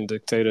art been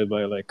dictated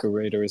by like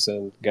curators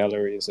and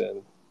galleries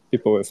and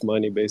people with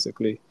money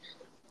basically.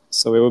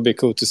 So it would be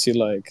cool to see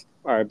like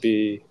art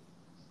be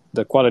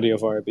the quality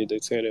of art be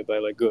dictated by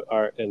like good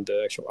art and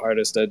the actual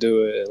artists that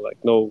do it and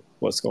like know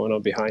what's going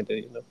on behind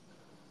it,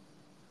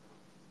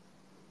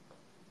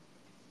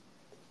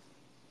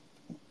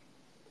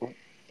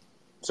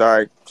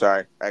 Sorry.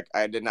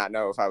 I did not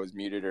know if I was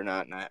muted or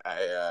not, and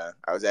I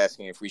was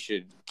asking if we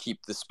should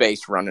keep the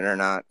space running or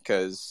not,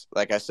 because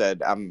like I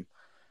said, I'm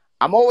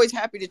always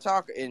happy to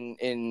talk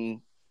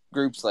in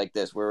groups like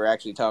this where we're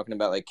actually talking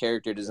about like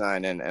character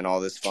design and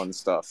all this fun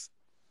stuff.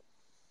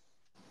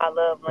 I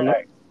love when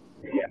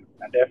yeah,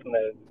 I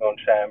definitely gonna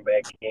chime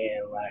back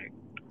in. Like,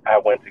 I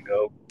went to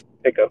go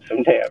pick up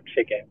some damn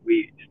chicken.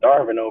 We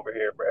starving over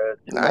here, bro.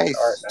 Too much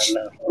art, Nice.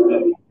 not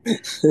enough.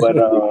 But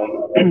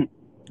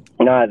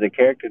no, as a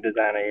character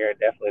designer here, I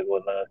definitely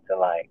would love to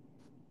like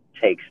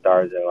take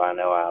Starzo. I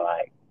know I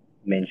like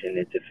mentioned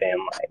it to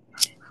Finn, like,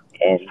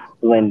 and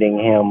blending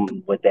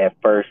him with that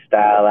first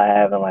style I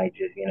have, and like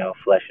just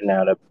fleshing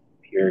out a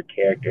pure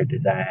character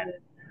design,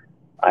 and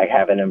like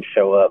having him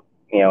show up,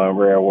 in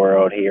real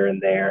world here and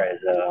there as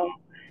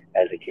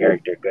a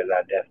character, because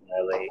I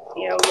definitely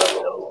love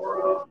the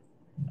overall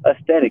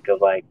aesthetic of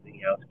like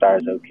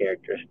Starzo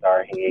character,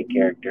 Starhead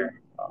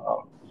character.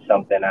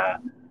 Something I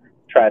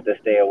tried to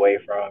stay away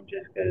from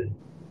just because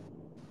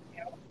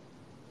you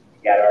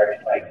got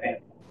artists like Finn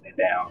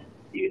down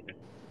using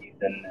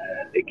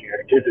the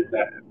character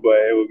design, but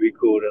it would be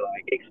cool to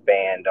like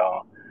expand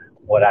on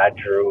what I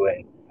drew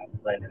and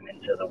blend them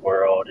into the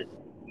world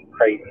and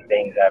crazy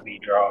things I'd be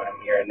drawing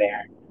here and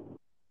there.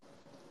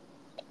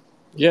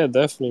 Yeah,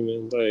 definitely,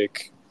 man.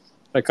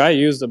 Like I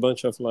used a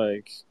bunch of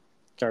like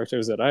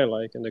characters that I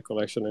like in the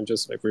collection and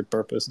just like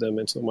repurpose them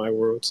into my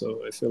world.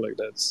 So I feel like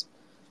that's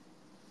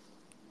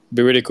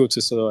be really cool to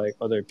see like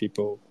other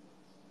people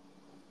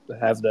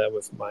have that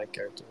with my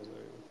characters.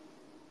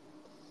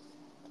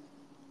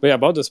 But yeah,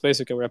 about the space,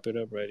 we can wrap it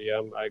up, right?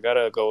 Yeah, I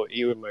gotta go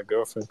eat with my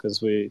girlfriend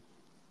because we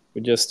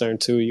just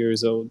turned 2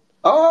 years old.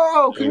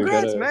 Oh, And we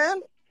congrats, gotta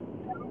man.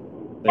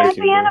 thank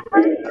you,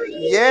 bro.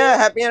 Yeah,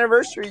 happy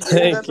anniversary, dude.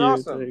 Thank That's you,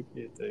 awesome. thank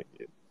you, thank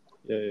you.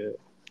 Yeah, yeah.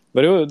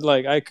 But it would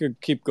like I could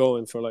keep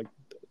going for like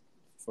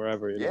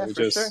forever, Yeah, We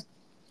for sure. just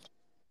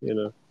you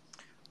know.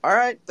 All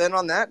right, then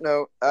on that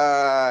note,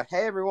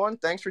 hey everyone,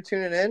 thanks for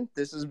tuning in.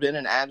 This has been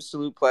an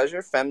absolute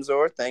pleasure.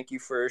 Femzor, thank you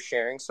for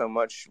sharing so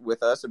much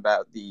with us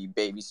about the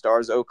Baby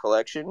Starzo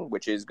collection,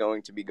 which is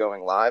going to be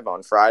going live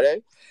on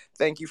Friday.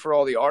 Thank you for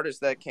all the artists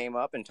that came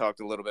up and talked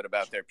a little bit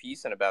about their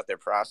piece and about their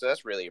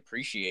process. Really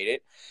appreciate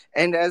it.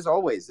 And as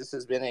always, this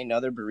has been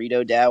another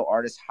Burrito DAO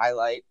artist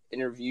highlight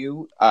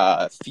interview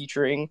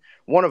featuring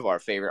one of our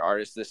favorite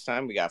artists this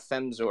time. We got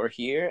Femzor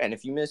here. And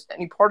if you missed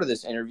any part of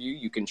this interview,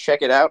 you can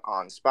check it out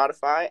on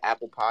Spotify,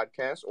 Apple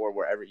Podcasts, or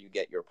wherever you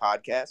get your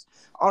podcasts,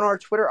 on our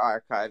Twitter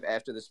archive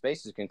after the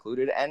space is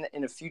concluded, and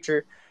in the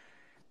future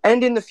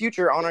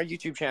on our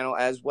YouTube channel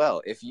as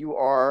well. If you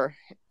are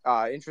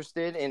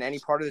interested in any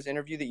part of this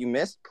interview that you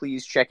missed,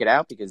 please check it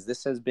out because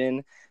this has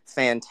been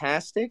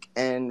fantastic.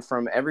 And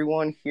from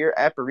everyone here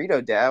at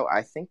Burrito DAO,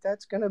 I think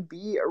that's going to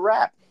be a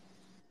wrap.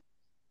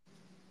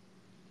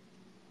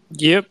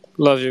 Yep,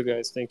 love you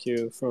guys. Thank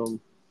you from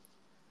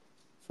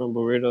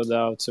Burrito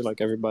DAO to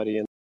like everybody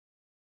in